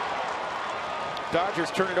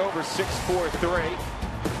 Dodgers turn it over 6-4-3.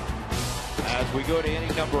 As we go to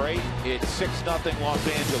inning number 8, it's 6-0 Los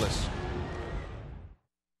Angeles.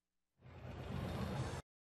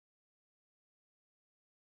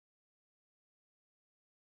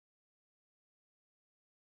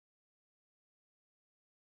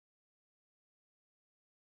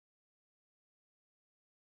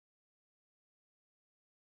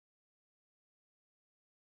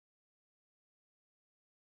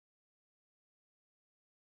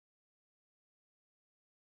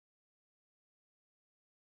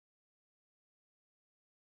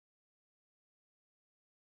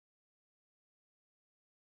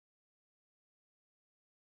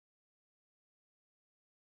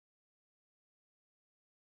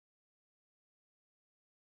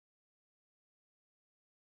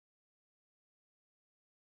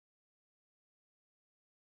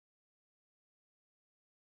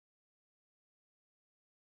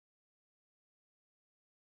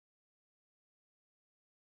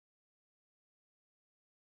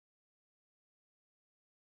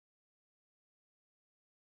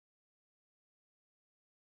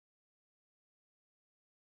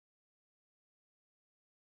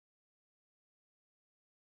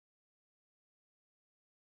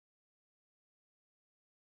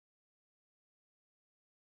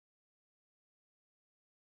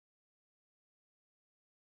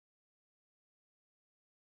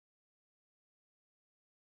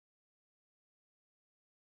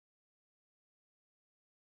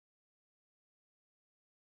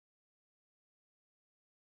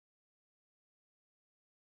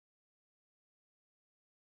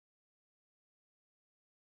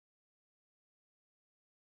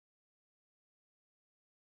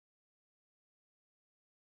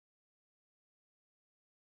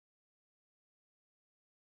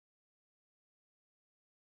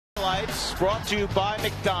 Sports brought to you by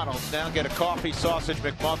McDonald's. Now get a coffee, sausage,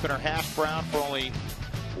 McMuffin, or hash brown for only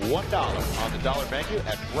 $1 on the dollar menu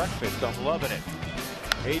at breakfast. I'm loving it.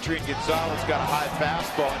 Adrian Gonzalez got a high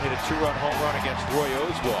fastball and hit a 2-run home run against Roy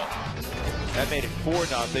Oswalt. That made it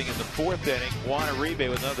 4-0 in the fourth inning. Juan Uribe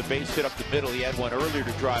with another base hit up the middle. He had one earlier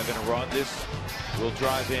to drive in a run. This will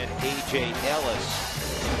drive in A.J.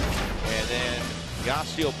 Ellis. And then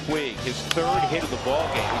Yasiel Puig, his third hit of the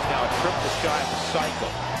ballgame. He's now a triple shy of the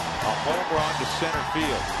cycle. A home run to center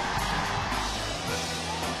field.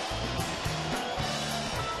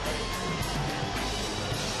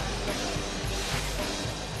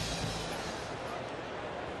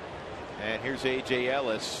 And here's A.J.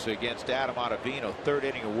 Ellis against Adam Ottavino. Third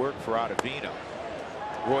inning of work for Ottavino.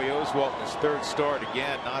 Roy Oswalt in his third start.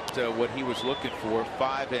 Again, not what he was looking for.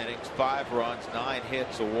 5 innings, 5 runs, 9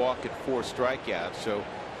 hits, a walk, and 4 strikeouts. So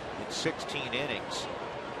in 16 innings,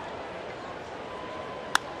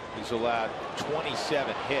 he's allowed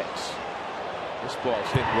 27 hits. This ball's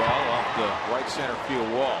hit well off the right center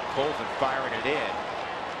field wall. Colvin firing it in.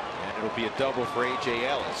 And it'll be a double for A.J.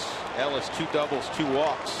 Ellis. Ellis, 2 doubles, 2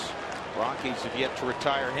 walks. Rockies have yet to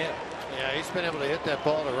retire him. Yeah, he's been able to hit that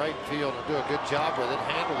ball to right field and do a good job with it.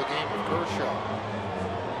 Handle the game with Kershaw.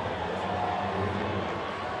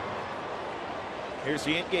 Here's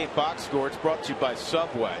the in-game box score. It's brought to you by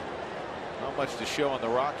Subway. Not much to show on the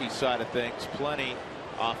Rockies side of things. Plenty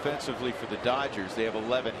offensively for the Dodgers. They have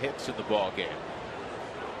 11 hits in the ball game.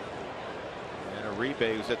 And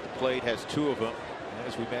Uribe, who's at the plate, has 2 of them. And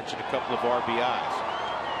as we mentioned, a couple of RBIs.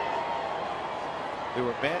 There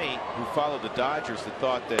were many who followed the Dodgers that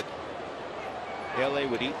thought that LA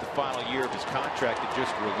would eat the final year of his contract and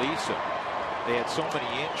just release him. They had so many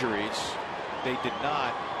injuries. They did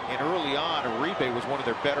not. And early on, Uribe was one of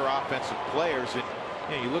their better offensive players. And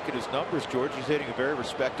you know, you look at his numbers, George, he's hitting a very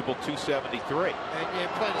respectable .273. And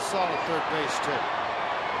played a solid third base, too.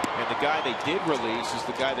 And the guy they did release is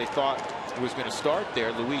the guy they thought was going to start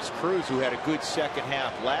there, Luis Cruz, who had a good second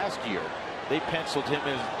half last year. They penciled him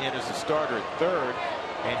in as a starter at third,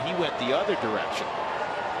 and he went the other direction.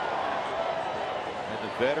 And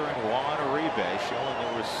the veteran Juan Uribe showing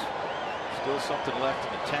there was still something left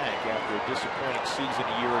in the tank after a disappointing season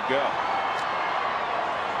a year ago.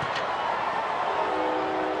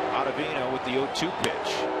 Ottavino with the 0-2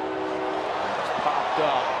 pitch. It's popped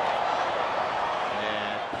up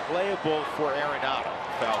and playable for Arenado.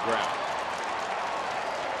 Foul ground.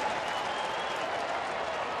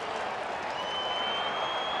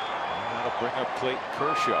 Bring up Clayton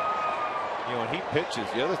Kershaw. You know, when he pitches,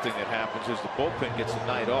 the other thing that happens is the bullpen gets a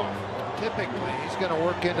night off. Typically, he's going to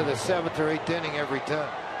work into the 7th or 8th inning every time.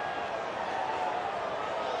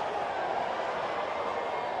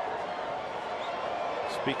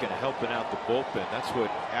 Speaking of helping out the bullpen, that's what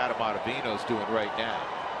Adam Ottavino's doing right now.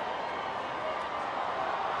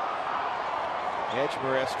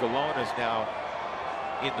 Edgmer Escalona is now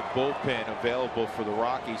in the bullpen, available for the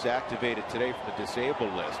Rockies, activated today from the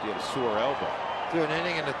disabled list. He had a sore elbow. Threw an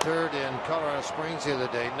inning in the third in Colorado Springs the other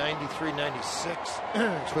day,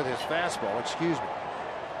 93-96 with his fastball, excuse me.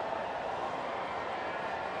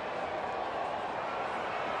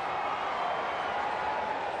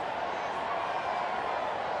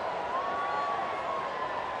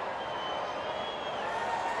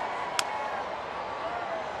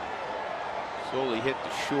 Solely hit to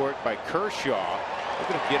short by Kershaw. Look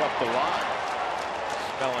at him get up the line.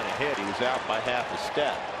 Smelling a hit. He was out by half a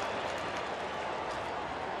step.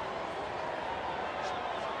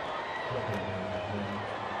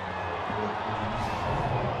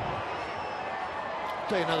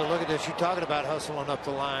 Take another look at this. You're talking about hustling up the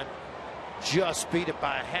line. Just beat it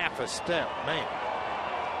by half a step. Man.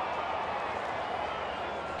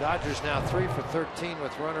 Dodgers now 3 for 13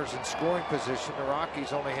 with runners in scoring position. The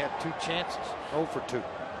Rockies only had 2 chances. 0 for 2.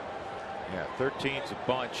 Yeah, 13's a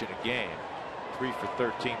bunch in a game. 3 for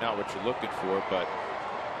 13, not what you're looking for, but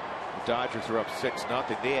the Dodgers are up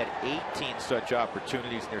 6-0. They had 18 such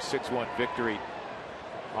opportunities in their 6-1 victory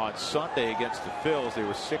on Sunday against the Phils. They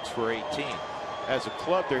were 6 for 18. As a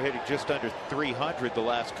club, they're hitting just under 300 the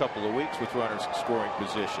last couple of weeks with runners in scoring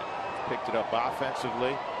position. Picked it up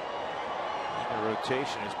offensively, and their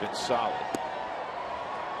rotation has been solid.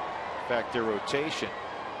 In fact, their rotation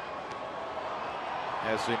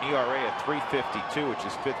has an ERA of 3.52, which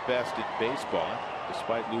is 5th best in baseball,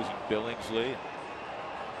 despite losing Billingsley.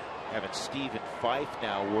 Having Stephen Fife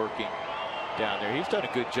now working down there. He's done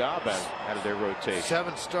a good job out of their rotation.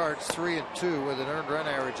 7 starts, 3-2 with an earned run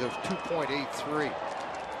average of 2.83.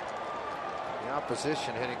 The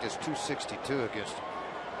opposition hitting just 262 against him.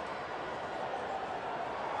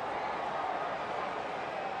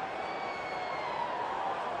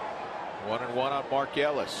 1-1 on Mark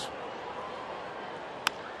Ellis.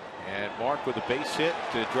 And Mark with a base hit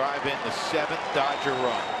to drive in the 7th Dodger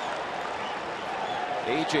run.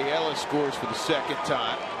 A.J. Ellis scores for the 2nd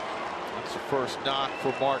time. That's the first knock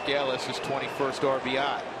for Mark Ellis, his 21st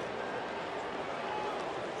RBI.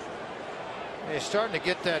 He's starting to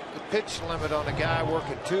get that pitch limit on a guy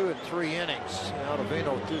working 2 and 3 innings.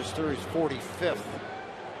 Ottavino threw his 45th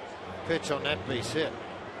pitch on that base hit.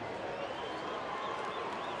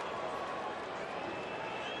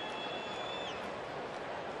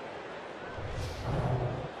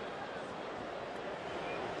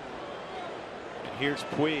 Here's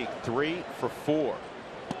Puig, 3 for 4.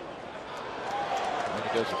 And he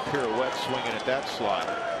does a pirouette swinging at that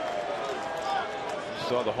slider. You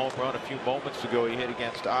saw the home run a few moments ago he hit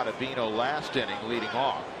against Ottavino last inning leading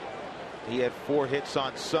off. He had 4 hits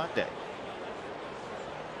on Sunday.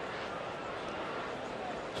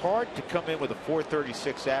 It's hard to come in with a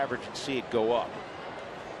 .436 average and see it go up.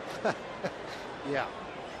 Yeah.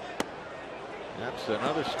 That's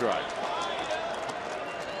another strike.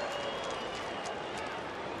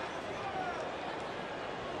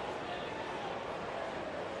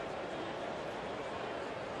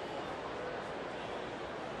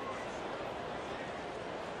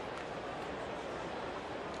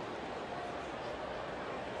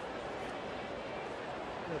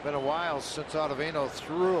 It's been a while since Ottavino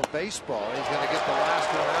threw a baseball. He's going to get the last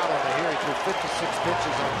one out on the here. He threw 56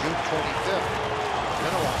 pitches on June 25th. It's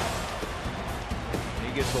been a while.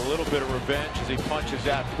 He gets a little bit of revenge as he punches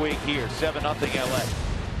out Puig here. 7-0 LA.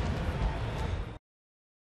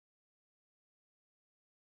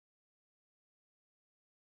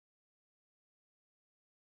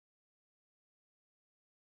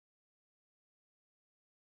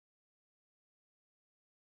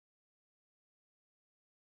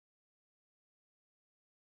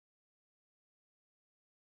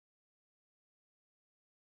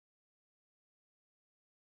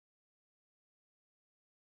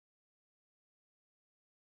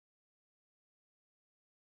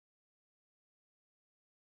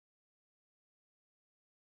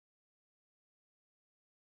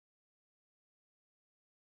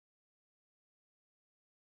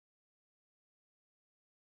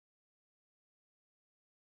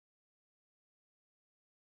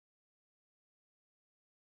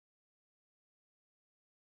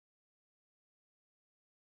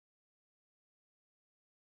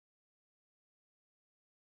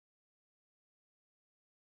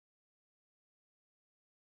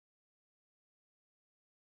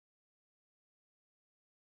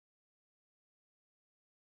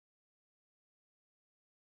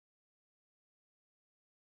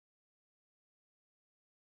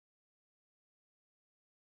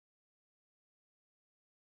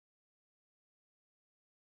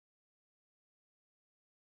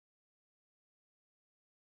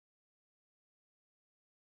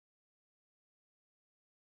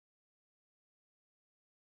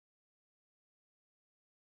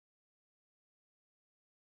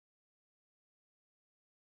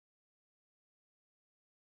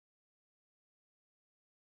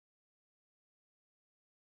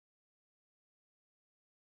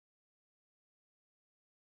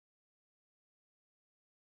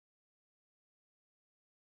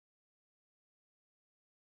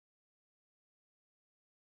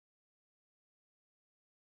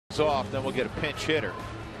 Off, then we'll get a pinch hitter.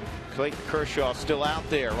 Clayton Kershaw still out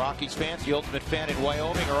there. Rockies fans, the ultimate fan in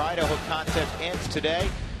Wyoming or Idaho contest ends today.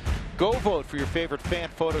 Go vote for your favorite fan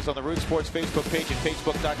photos on the Root Sports Facebook page at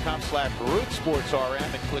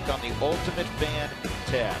facebook.com/RootSportsRM and click on the Ultimate Fan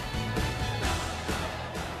tab.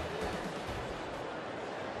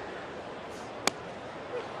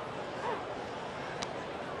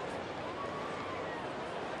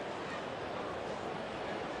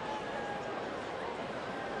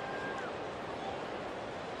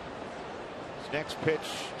 Next pitch,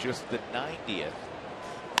 just the 90th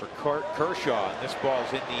for Kershaw. And this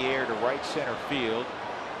ball's in the air to right center field.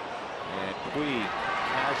 And Puig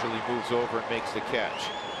casually moves over and makes the catch.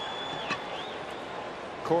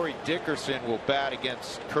 Corey Dickerson will bat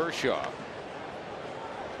against Kershaw.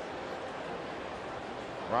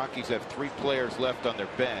 Rockies have 3 players left on their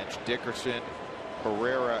bench: Dickerson,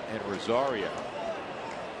 Herrera, and Rosario.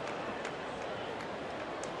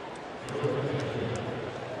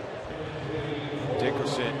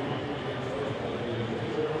 Dickerson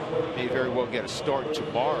may very well get a start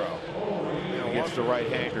tomorrow against the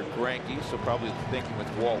right-hander Greinke, so probably thinking with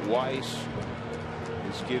Walt Weiss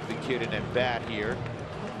is give the kid an at-bat here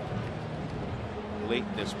late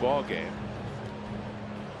in this ball game.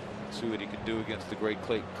 See what he can do against the great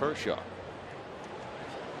Clayton Kershaw.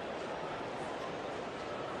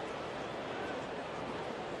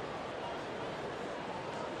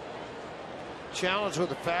 challenge with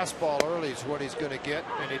the fastball early is what he's going to get,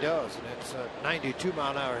 and he does. And it's a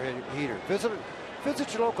 92-mile-an-hour heater.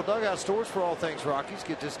 Visit your local dugout stores for all things Rockies.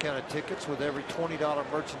 Get discounted tickets with every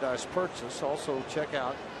 $20 merchandise purchase. Also, check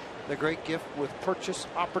out the great gift with purchase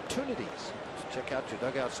opportunities. So check out your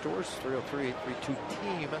dugout stores,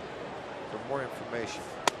 303-832-TEAM, for more information.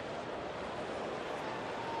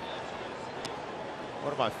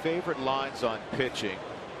 One of my favorite lines on pitching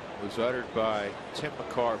was uttered by Tim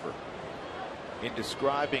McCarver in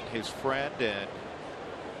describing his friend and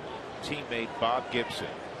teammate Bob Gibson.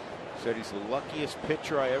 Said he's the luckiest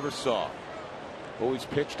pitcher I ever saw. Always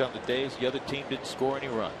pitched on the days the other team didn't score any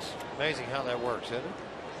runs. Amazing how that works, isn't it?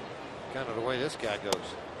 Kind of the way this guy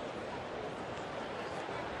goes.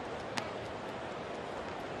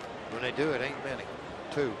 When they do it, ain't many.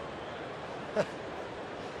 2. And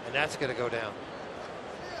that's going to go down.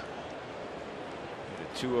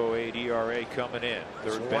 The 2.08 ERA coming in,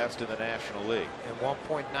 third best in the National League. And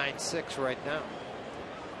 1.96 right now.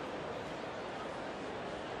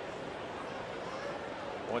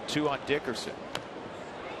 1-2 on Dickerson.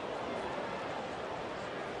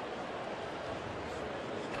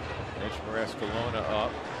 Edgemar Escalona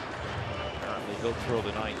up. Apparently he'll throw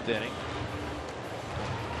the 9th inning.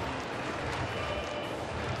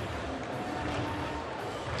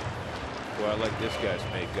 Boy, I like this guy's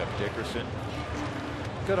makeup, Dickerson.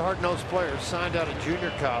 Good hard-nosed player, signed out of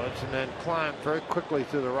junior college and then climbed very quickly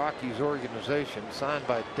through the Rockies organization, signed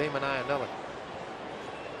by Damon Iannelli.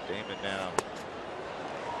 Damon now.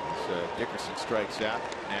 Dickerson strikes out,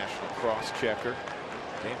 national cross checker.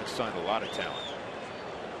 Damon signed a lot of talent.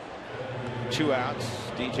 2 outs.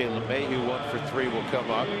 DJ LeMahieu 1 for 3 will come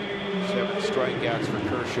up. 7 strikeouts for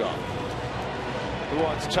Kershaw. Who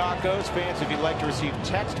wants tacos? Fans, if you'd like to receive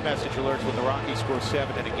text message alerts when the Rockies score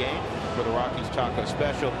 7 in a game for the Rockies Taco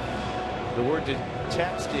Special, the word to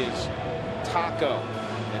text is taco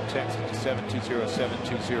and text it to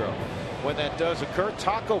 720-720. When that does occur,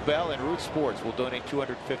 Taco Bell and Root Sports will donate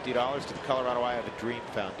 $250 to the Colorado I Have a Dream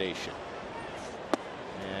Foundation.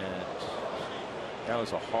 And that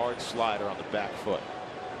was a hard slider on the back foot.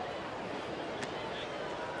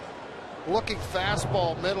 Looking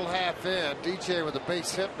fastball, middle half in. DJ with a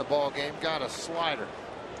base hit in the ball game, got a slider.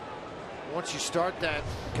 Once you start that,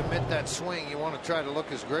 commit that swing, you want to try to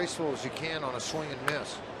look as graceful as you can on a swing and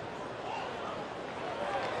miss.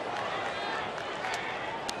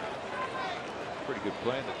 Pretty good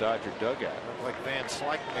play in the Dodger dugout. Looked like Van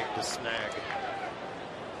Slyke made the snag.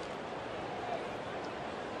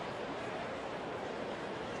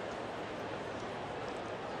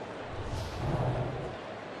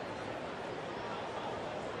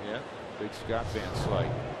 Yeah, big Scott Van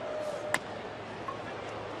Slyke.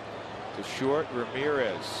 To short,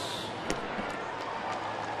 Ramirez.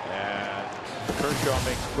 And Kershaw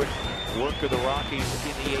makes quick work of the Rockies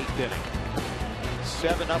in the 8th inning.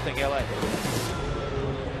 7-0 LA.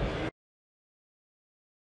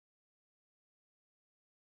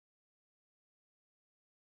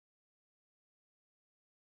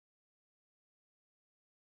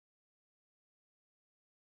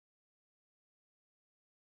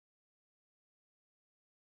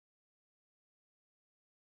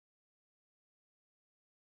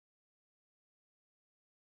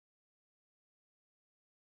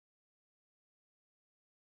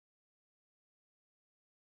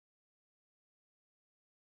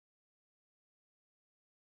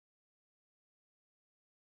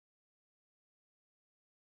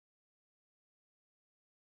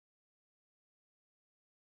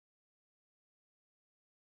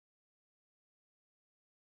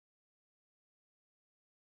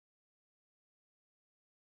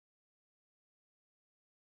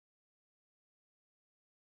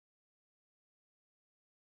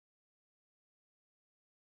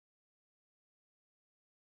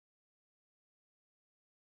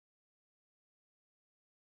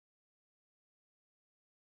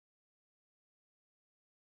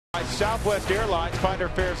 Southwest Airlines. Find our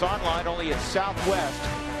fares online only at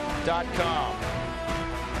southwest.com.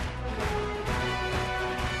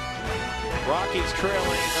 Rockies trailing in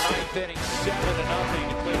the 9th inning, 7-0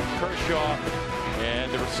 to Clayton Kershaw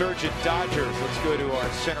and the resurgent Dodgers. Let's go to our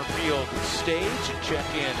center field stage and check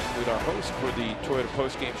in with our host for the Toyota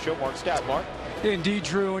postgame show, Mark Stout. Mark. Indeed,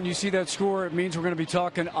 Drew, when you see that score, it means we're going to be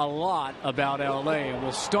talking a lot about LA. And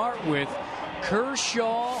we'll start with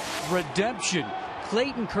Kershaw redemption.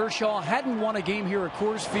 Clayton Kershaw hadn't won a game here at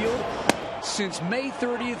Coors Field since May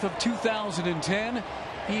 30th of 2010.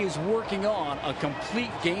 He is working on a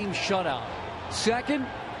complete game shutout. Second,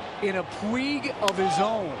 in a Puig of his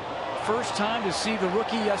own. First time to see the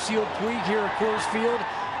rookie Yasiel Puig here at Coors Field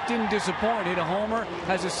didn't disappoint. Hit a homer,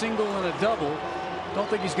 has a single and a double. Don't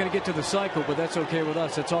think he's going to get to the cycle, but that's okay with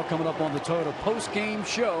us. It's all coming up on the Toyota post-game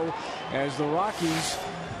show as the Rockies,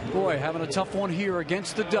 boy, having a tough one here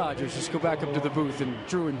against the Dodgers. Let's go back up to the booth and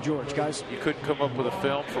Drew and George, guys. You couldn't come up with a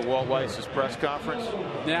film for Walt Weiss's press conference?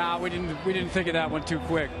 Nah, we didn't think of that one too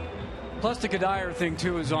quick. Plus the Kadire thing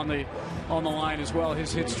too is on the line as well,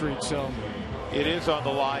 his hit streak. So it is on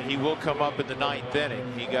the line. He will come up in the 9th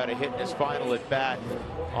inning. He got a hit in his final at bat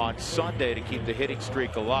on Sunday to keep the hitting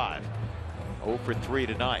streak alive. 0 for 3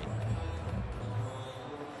 tonight.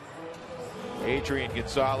 Adrian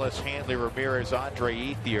Gonzalez, Hanley Ramirez, Andre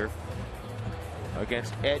Ethier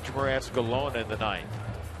against Edgmer Escalona in the 9th.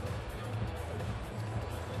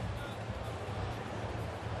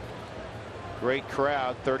 Great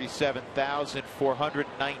crowd,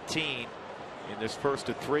 37,419 in this first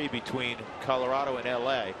of 3 between Colorado and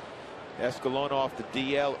LA. Escalona off the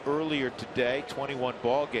DL earlier today, 21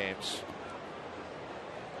 ball games.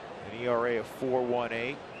 An ERA of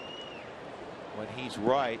 4.18. When he's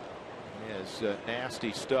right, is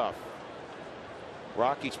nasty stuff.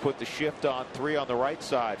 Rockies put the shift on 3 on the right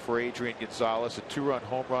side for Adrian Gonzalez. A 2-run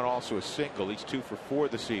home run, also a single. He's 2 for 4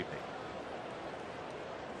 this evening.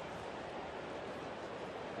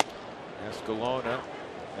 Escalona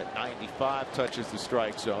at 95 touches the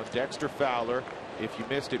strike zone. Dexter Fowler, if you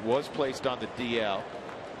missed it, was placed on the DL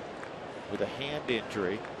with a hand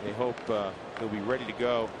injury. They hope he'll be ready to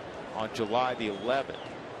go on July the 11th.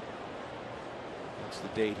 That's the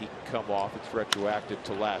date he can come off. It's retroactive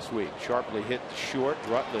to last week. Sharply hit the short.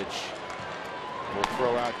 Rutledge will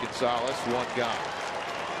throw out Gonzalez. 1 gone.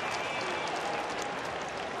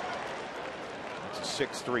 It's a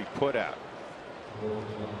 6-3 put out.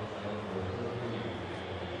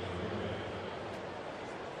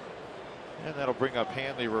 And that'll bring up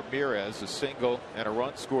Hanley Ramirez, a single and a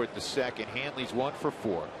run scored in the second. Hanley's 1 for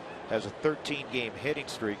 4. Has a 13-game hitting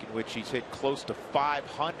streak in which he's hit close to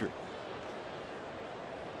 500.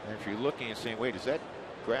 And if you're looking and saying, wait, is that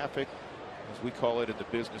graphic, as we call it in the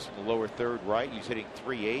business, in the lower third, right? He's hitting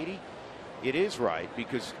 380. It is right,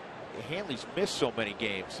 because Hanley's missed so many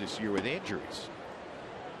games this year with injuries.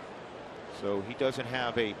 So he doesn't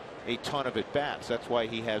have a ton of at-bats. That's why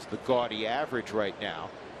he has the gaudy average right now.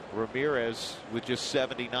 Ramirez with just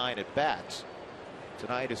 79 at-bats.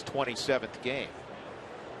 Tonight is 27th game.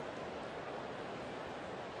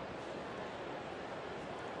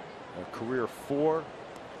 A career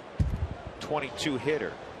 .422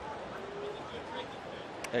 hitter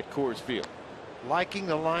at Coors Field. Liking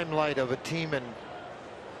the limelight of a team and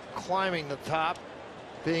climbing the top,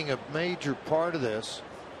 being a major part of this.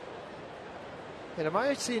 And am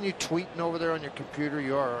I seeing you tweeting over there on your computer?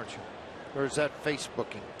 You are, aren't you? Or is that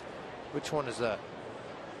Facebooking? Which one is that?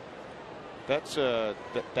 That's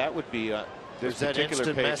that would be this that particular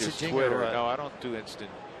instant page is messaging Twitter. or No, I don't do instant.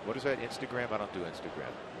 What is that? Instagram? I don't do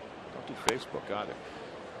Instagram. Don't do Facebook either.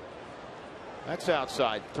 That's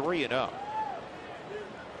outside 3-0.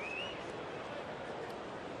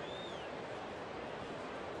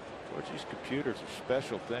 George, these computers are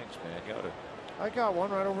special things, man. You gotta. I got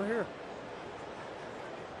one right over here.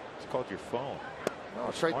 It's called your phone. No,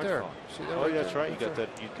 it's right there. See that? Oh, yeah, that's right. You got that.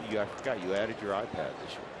 I forgot you added your iPad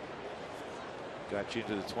this year. Got you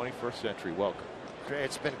into the 21st century. Welcome. Great.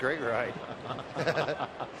 It's been a great ride.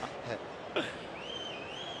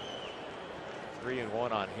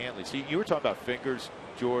 3-1 on Hanley. See, you were talking about fingers,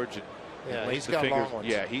 George, and yeah, he's got fingers. Long ones.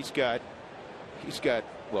 Yeah, he's got.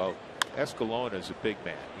 Well, Escalona is a big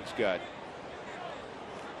man. He's got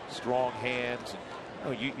strong hands.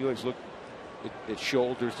 And, you always look at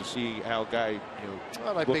shoulders to see how a guy,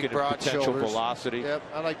 I like looking big, broad at potential shoulders. velocity. Yep,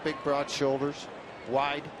 I like big, broad shoulders,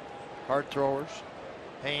 wide, hard throwers,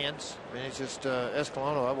 hands. I mean, it's just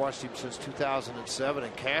Escalona. I watched him since 2007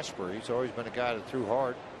 in Casper. He's always been a guy that threw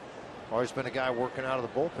hard. Always been a guy working out of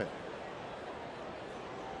the bullpen.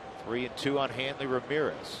 3-2 on Hanley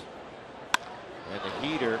Ramirez. And the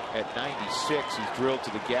heater at 96 is drilled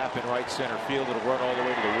to the gap in right center field. It'll run all the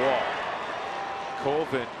way to the wall.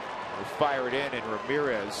 Colvin will fire it in, and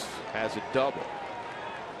Ramirez has a double.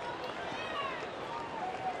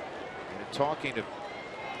 And talking to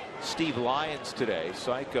Steve Lyons today,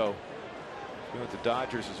 Psycho, been with the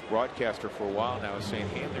Dodgers as broadcaster for a while now, is saying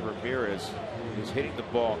Hanley Ramirez is hitting the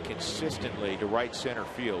ball consistently to right center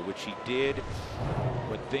field, which he did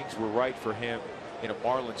when things were right for him in a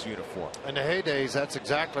Marlins uniform. In the heydays, that's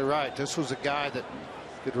exactly right. This was a guy that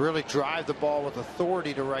could really drive the ball with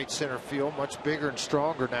authority to right center field. Much bigger and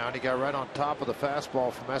stronger now, and he got right on top of the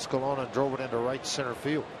fastball from Escalona and drove it into right center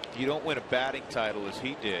field. You don't win a batting title as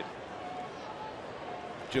he did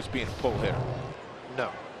just being a pull hitter.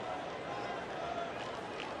 No.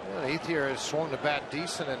 Well, Ethier has swung the bat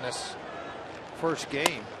decent in this first game.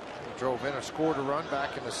 He drove in and scored a run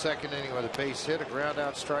back in the second inning with a base hit, a ground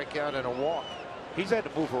out, strikeout, and a walk. He's had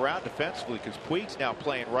to move around defensively because Puig's now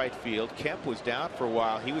playing right field. Kemp was down for a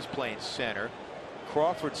while. He was playing center.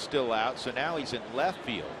 Crawford's still out, so now he's in left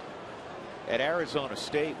field. At Arizona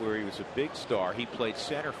State, where he was a big star, he played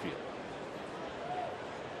center field.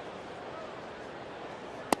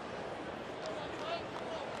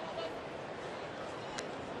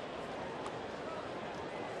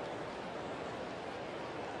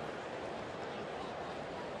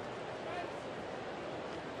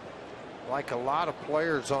 Like a lot of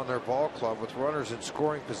players on their ball club with runners in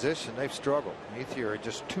scoring position, they've struggled. Ethier had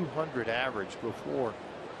just 200 average before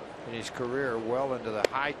in his career, well into the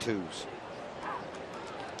high twos.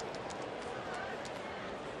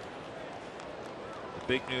 The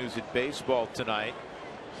big news in baseball tonight,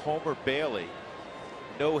 Homer Bailey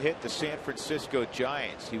no hit the San Francisco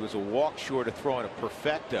Giants. He was a walk short of throwing a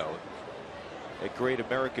perfecto at Great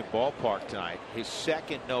American Ballpark tonight. His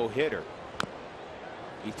second no hitter.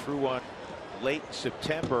 He threw one late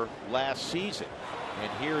September last season,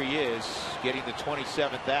 and here he is getting the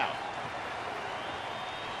 27th out.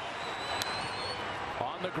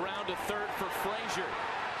 On the ground to third for Frazier.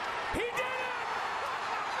 He did it!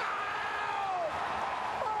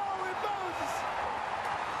 Holy Moses!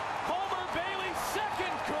 Homer Bailey's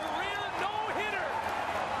second career no-hitter.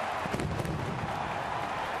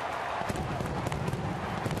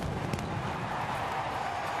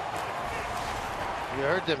 You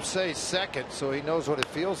heard them say second, so he knows what it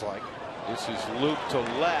feels like. This is Luke to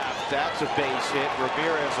left. That's a base hit.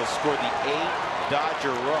 Ramirez will score the 8th Dodger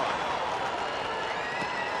run.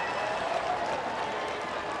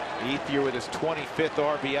 Ethier with his 25th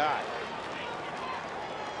RBI.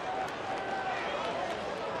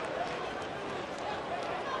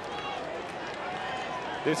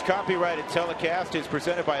 This copyrighted telecast is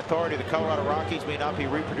presented by authority of the Colorado Rockies, may not be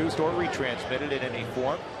reproduced or retransmitted in any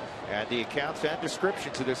form, and the accounts and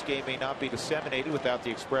descriptions of this game may not be disseminated without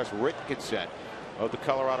the express written consent of the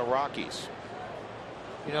Colorado Rockies.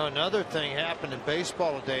 You know, another thing happened in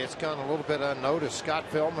baseball today. It's gone a little bit unnoticed. Scott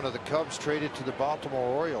Feldman of the Cubs traded to the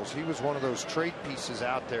Baltimore Orioles. He was one of those trade pieces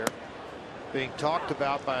out there being talked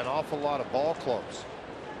about by an awful lot of ball clubs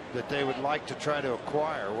that they would like to try to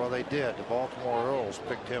acquire. Well, they did. The Baltimore Orioles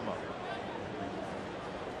picked him up.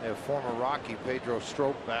 They have former Rocky Pedro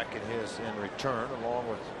Strop back in return, along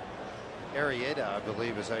with Arrieta, I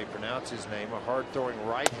believe is how you pronounce his name, a hard-throwing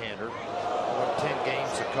right-hander. Won 10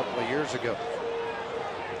 games a couple of years ago.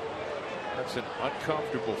 That's an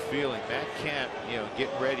uncomfortable feeling. Matt Kemp,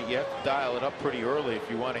 getting ready. You have to dial it up pretty early if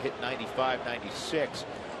you want to hit 95, 96.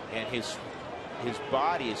 And his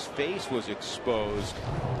body, his face was exposed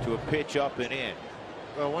to a pitch up and in.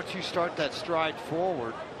 Well, once you start that stride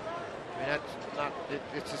forward, I mean, that's not,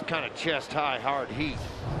 it's just kind of chest high, hard heat.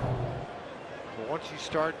 But once you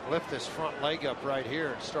start, lift this front leg up right here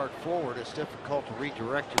and start forward, it's difficult to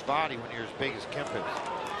redirect your body when you're as big as Kemp is.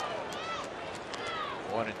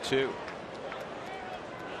 1-2.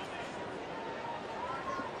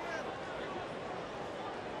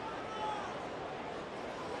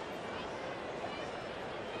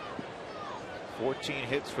 $14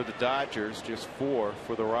 hits for the Dodgers, just 4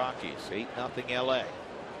 for the Rockies. 8-0 LA. And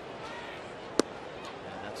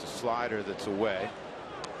that's a slider that's away.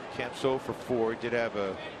 Kemp's 0 for 4. He did have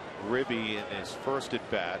a ribby in his first at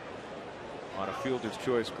bat on a fielder's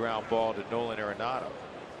choice ground ball to Nolan Arenado.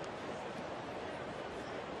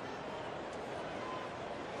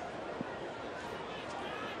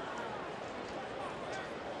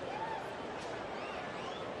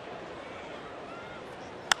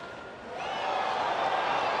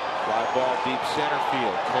 Fly ball deep center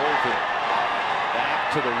field. Colvin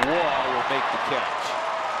back to the wall will make the catch.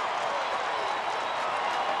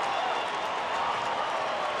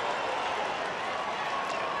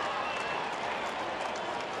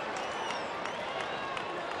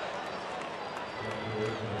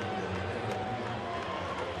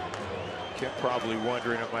 Kemp probably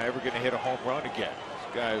wondering, am I ever going to hit a home run again?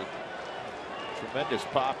 This guy, tremendous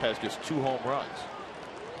pop, has just 2 home runs.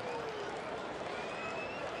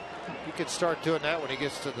 He could start doing that when he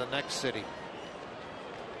gets to the next city.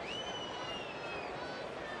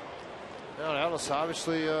 Now, Ellis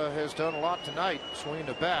obviously has done a lot tonight, swinging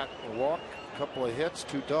the bat, a walk, a couple of hits,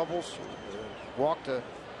 2 doubles, walked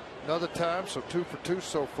another time, so 2 for 2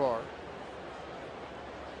 so far.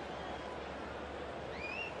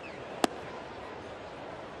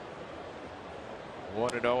 One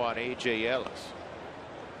 1-0 on A.J. Ellis.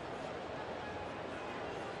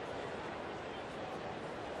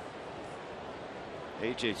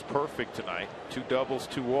 AJ's perfect tonight. 2 doubles,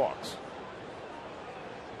 2 walks.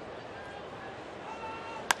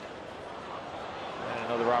 And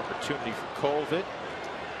another opportunity for Colvin.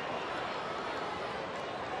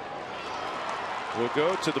 We'll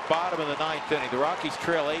go to the bottom of the 9th inning. The Rockies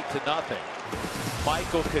trail 8-0.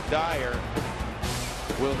 Michael Kadire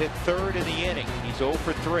will hit 3rd in the inning. He's 0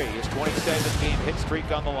 for 3. His 27th game hit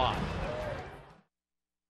streak on the line.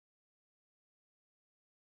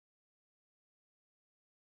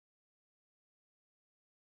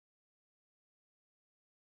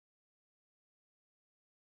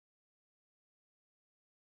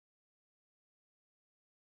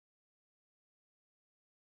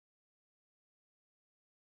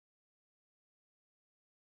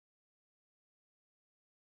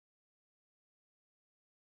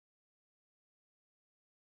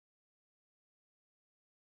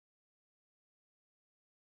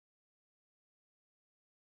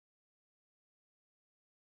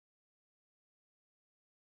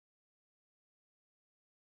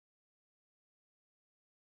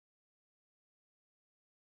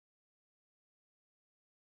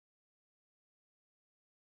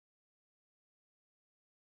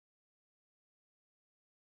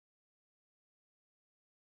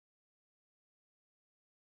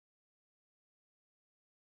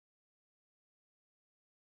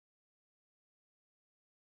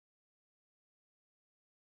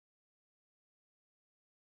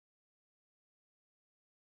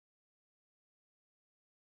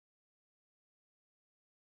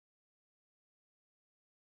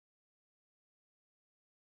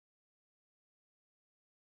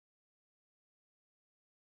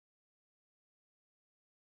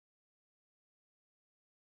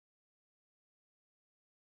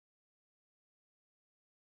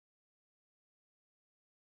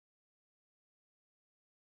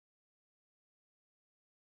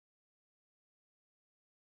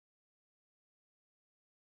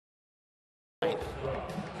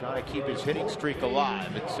 Trying to keep his hitting streak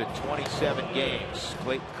alive. It's at 27 games.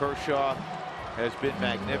 Clayton Kershaw has been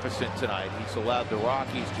magnificent tonight. He's allowed the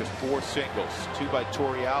Rockies just 4 singles. 2 by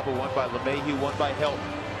Torrealba, 1 by LeMahieu, 1 by Helton.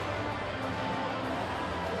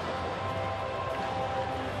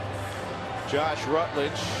 Josh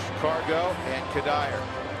Rutledge, Cargo, and Kadire.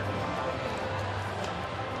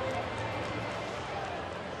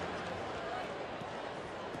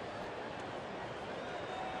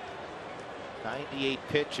 .98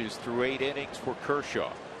 pitches through 8 innings for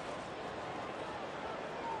Kershaw.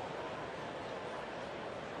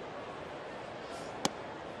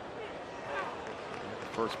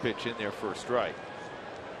 First pitch in there for a strike.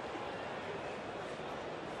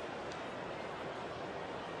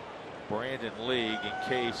 Brandon League in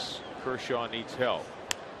case Kershaw needs help.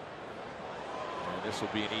 And this will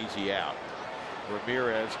be an easy out.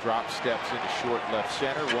 Ramirez drop steps into short left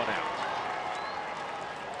center, 1 out.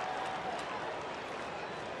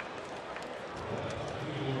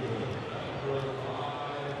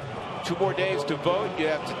 Two more days to vote. You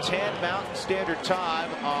have to 10 Mountain Standard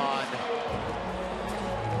Time on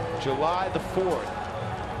July the 4th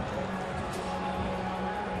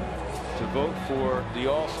to vote for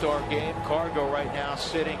the All-Star game. Cargo right now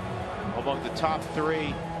sitting among the top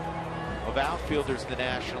 3 of outfielders in the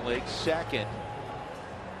National League, 2nd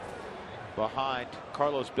behind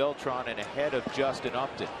Carlos Beltran and ahead of Justin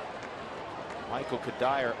Upton. Michael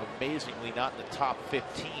Kadire amazingly not in the top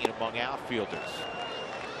 15 among outfielders.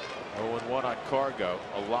 0-1 on Cargo.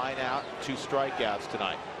 A line out, 2 strikeouts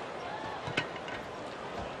tonight.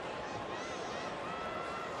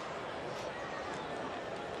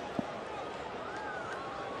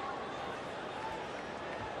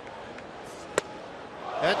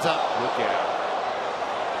 Heads up. Look at it.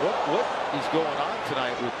 What is going on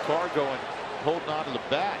tonight with Cargo and holding on to the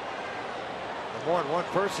bat? More than one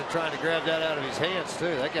person trying to grab that out of his hands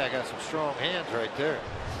too. That guy got some strong hands right there.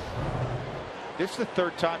 This is the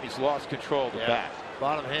 3rd time he's lost control of the bat.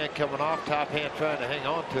 Bottom hand coming off, top hand trying to hang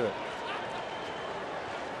on to it.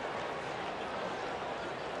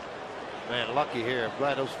 Man, lucky here. I'm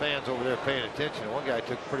glad those fans over there paying attention. One guy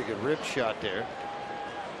took a pretty good rib shot there.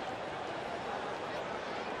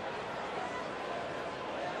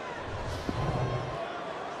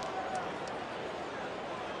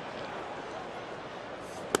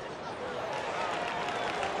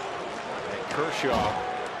 Kershaw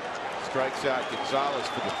strikes out Gonzalez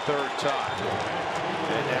for the 3rd time.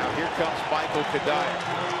 And now here comes Michael Kadire.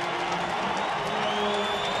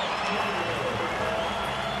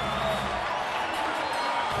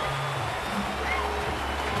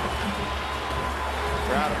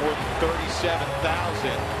 Crowd of more than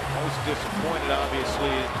 37,000. Most disappointed,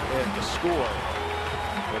 obviously, in the score.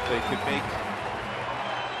 But they could make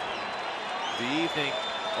the evening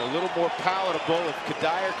a little more palatable if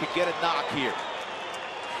Kadire could get a knock here.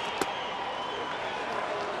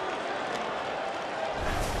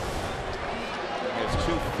 His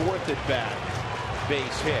 2 fourth at bat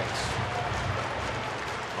base hits.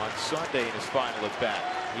 On Sunday in his final at bat,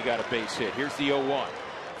 he got a base hit. Here's the 0-1. 1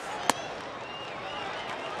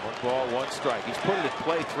 ball, 1 strike. He's put it in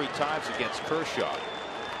play 3 times against Kershaw.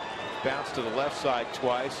 Bounced to the left side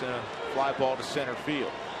twice and a fly ball to center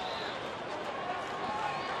field.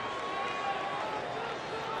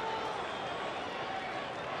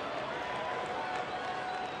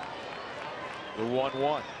 The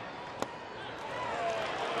 1-1.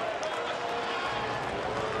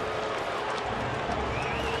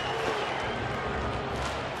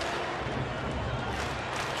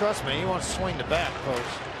 Trust me, he wants to swing the bat, folks.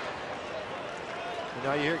 You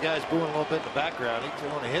know, you hear guys booing a little bit in the background. He's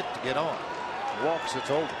going to hit to get on. Walks, it's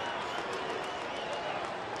over.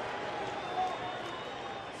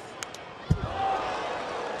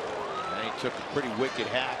 And he took a pretty wicked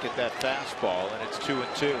hack at that fastball, and it's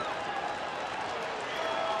 2-2.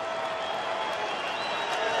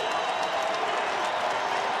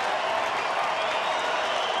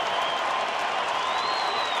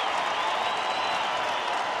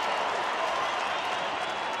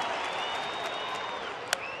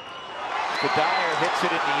 Kadire hits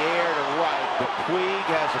it in the air to right, but Puig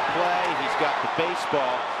has a play. He's got the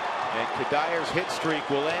baseball, and Kadire's hit streak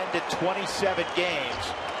will end at 27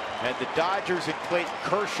 games. And the Dodgers and Clayton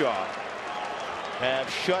Kershaw have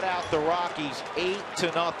shut out the Rockies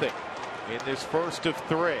 8-0 in this first of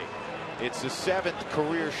 3. It's the 7th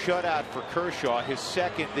career shutout for Kershaw, his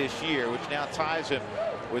 2nd this year, which now ties him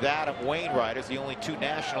with Adam Wainwright as the only 2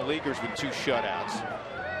 National Leaguers with 2 shutouts.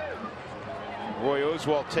 Roy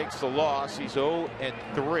Oswalt takes the loss. He's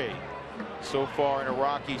 0-3 so far in a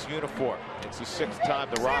Rockies uniform. It's the 6th time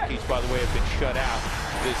the Rockies, by the way, have been shut out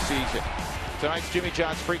this season. Tonight's Jimmy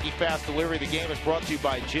John's Freaky Fast Delivery. The game is brought to you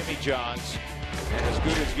by Jimmy John's. And as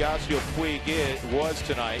good as Yasiel Puig was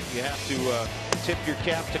tonight, you have to tip your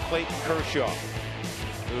cap to Clayton Kershaw,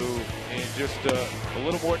 who in just a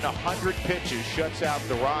little more than 100 pitches shuts out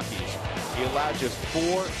the Rockies. He allowed just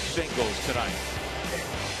 4 singles tonight.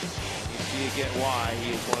 See again why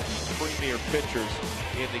he is one of the premier pitchers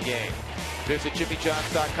in the game. Visit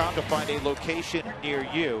JimmyJohns.com to find a location near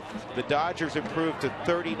you. The Dodgers improved to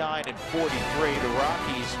 39-43. The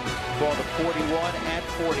Rockies fall to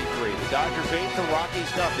 41-43. The Dodgers 8, the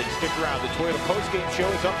Rockies nothing. Stick around. The Toyota postgame show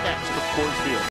is up next from Coors Field.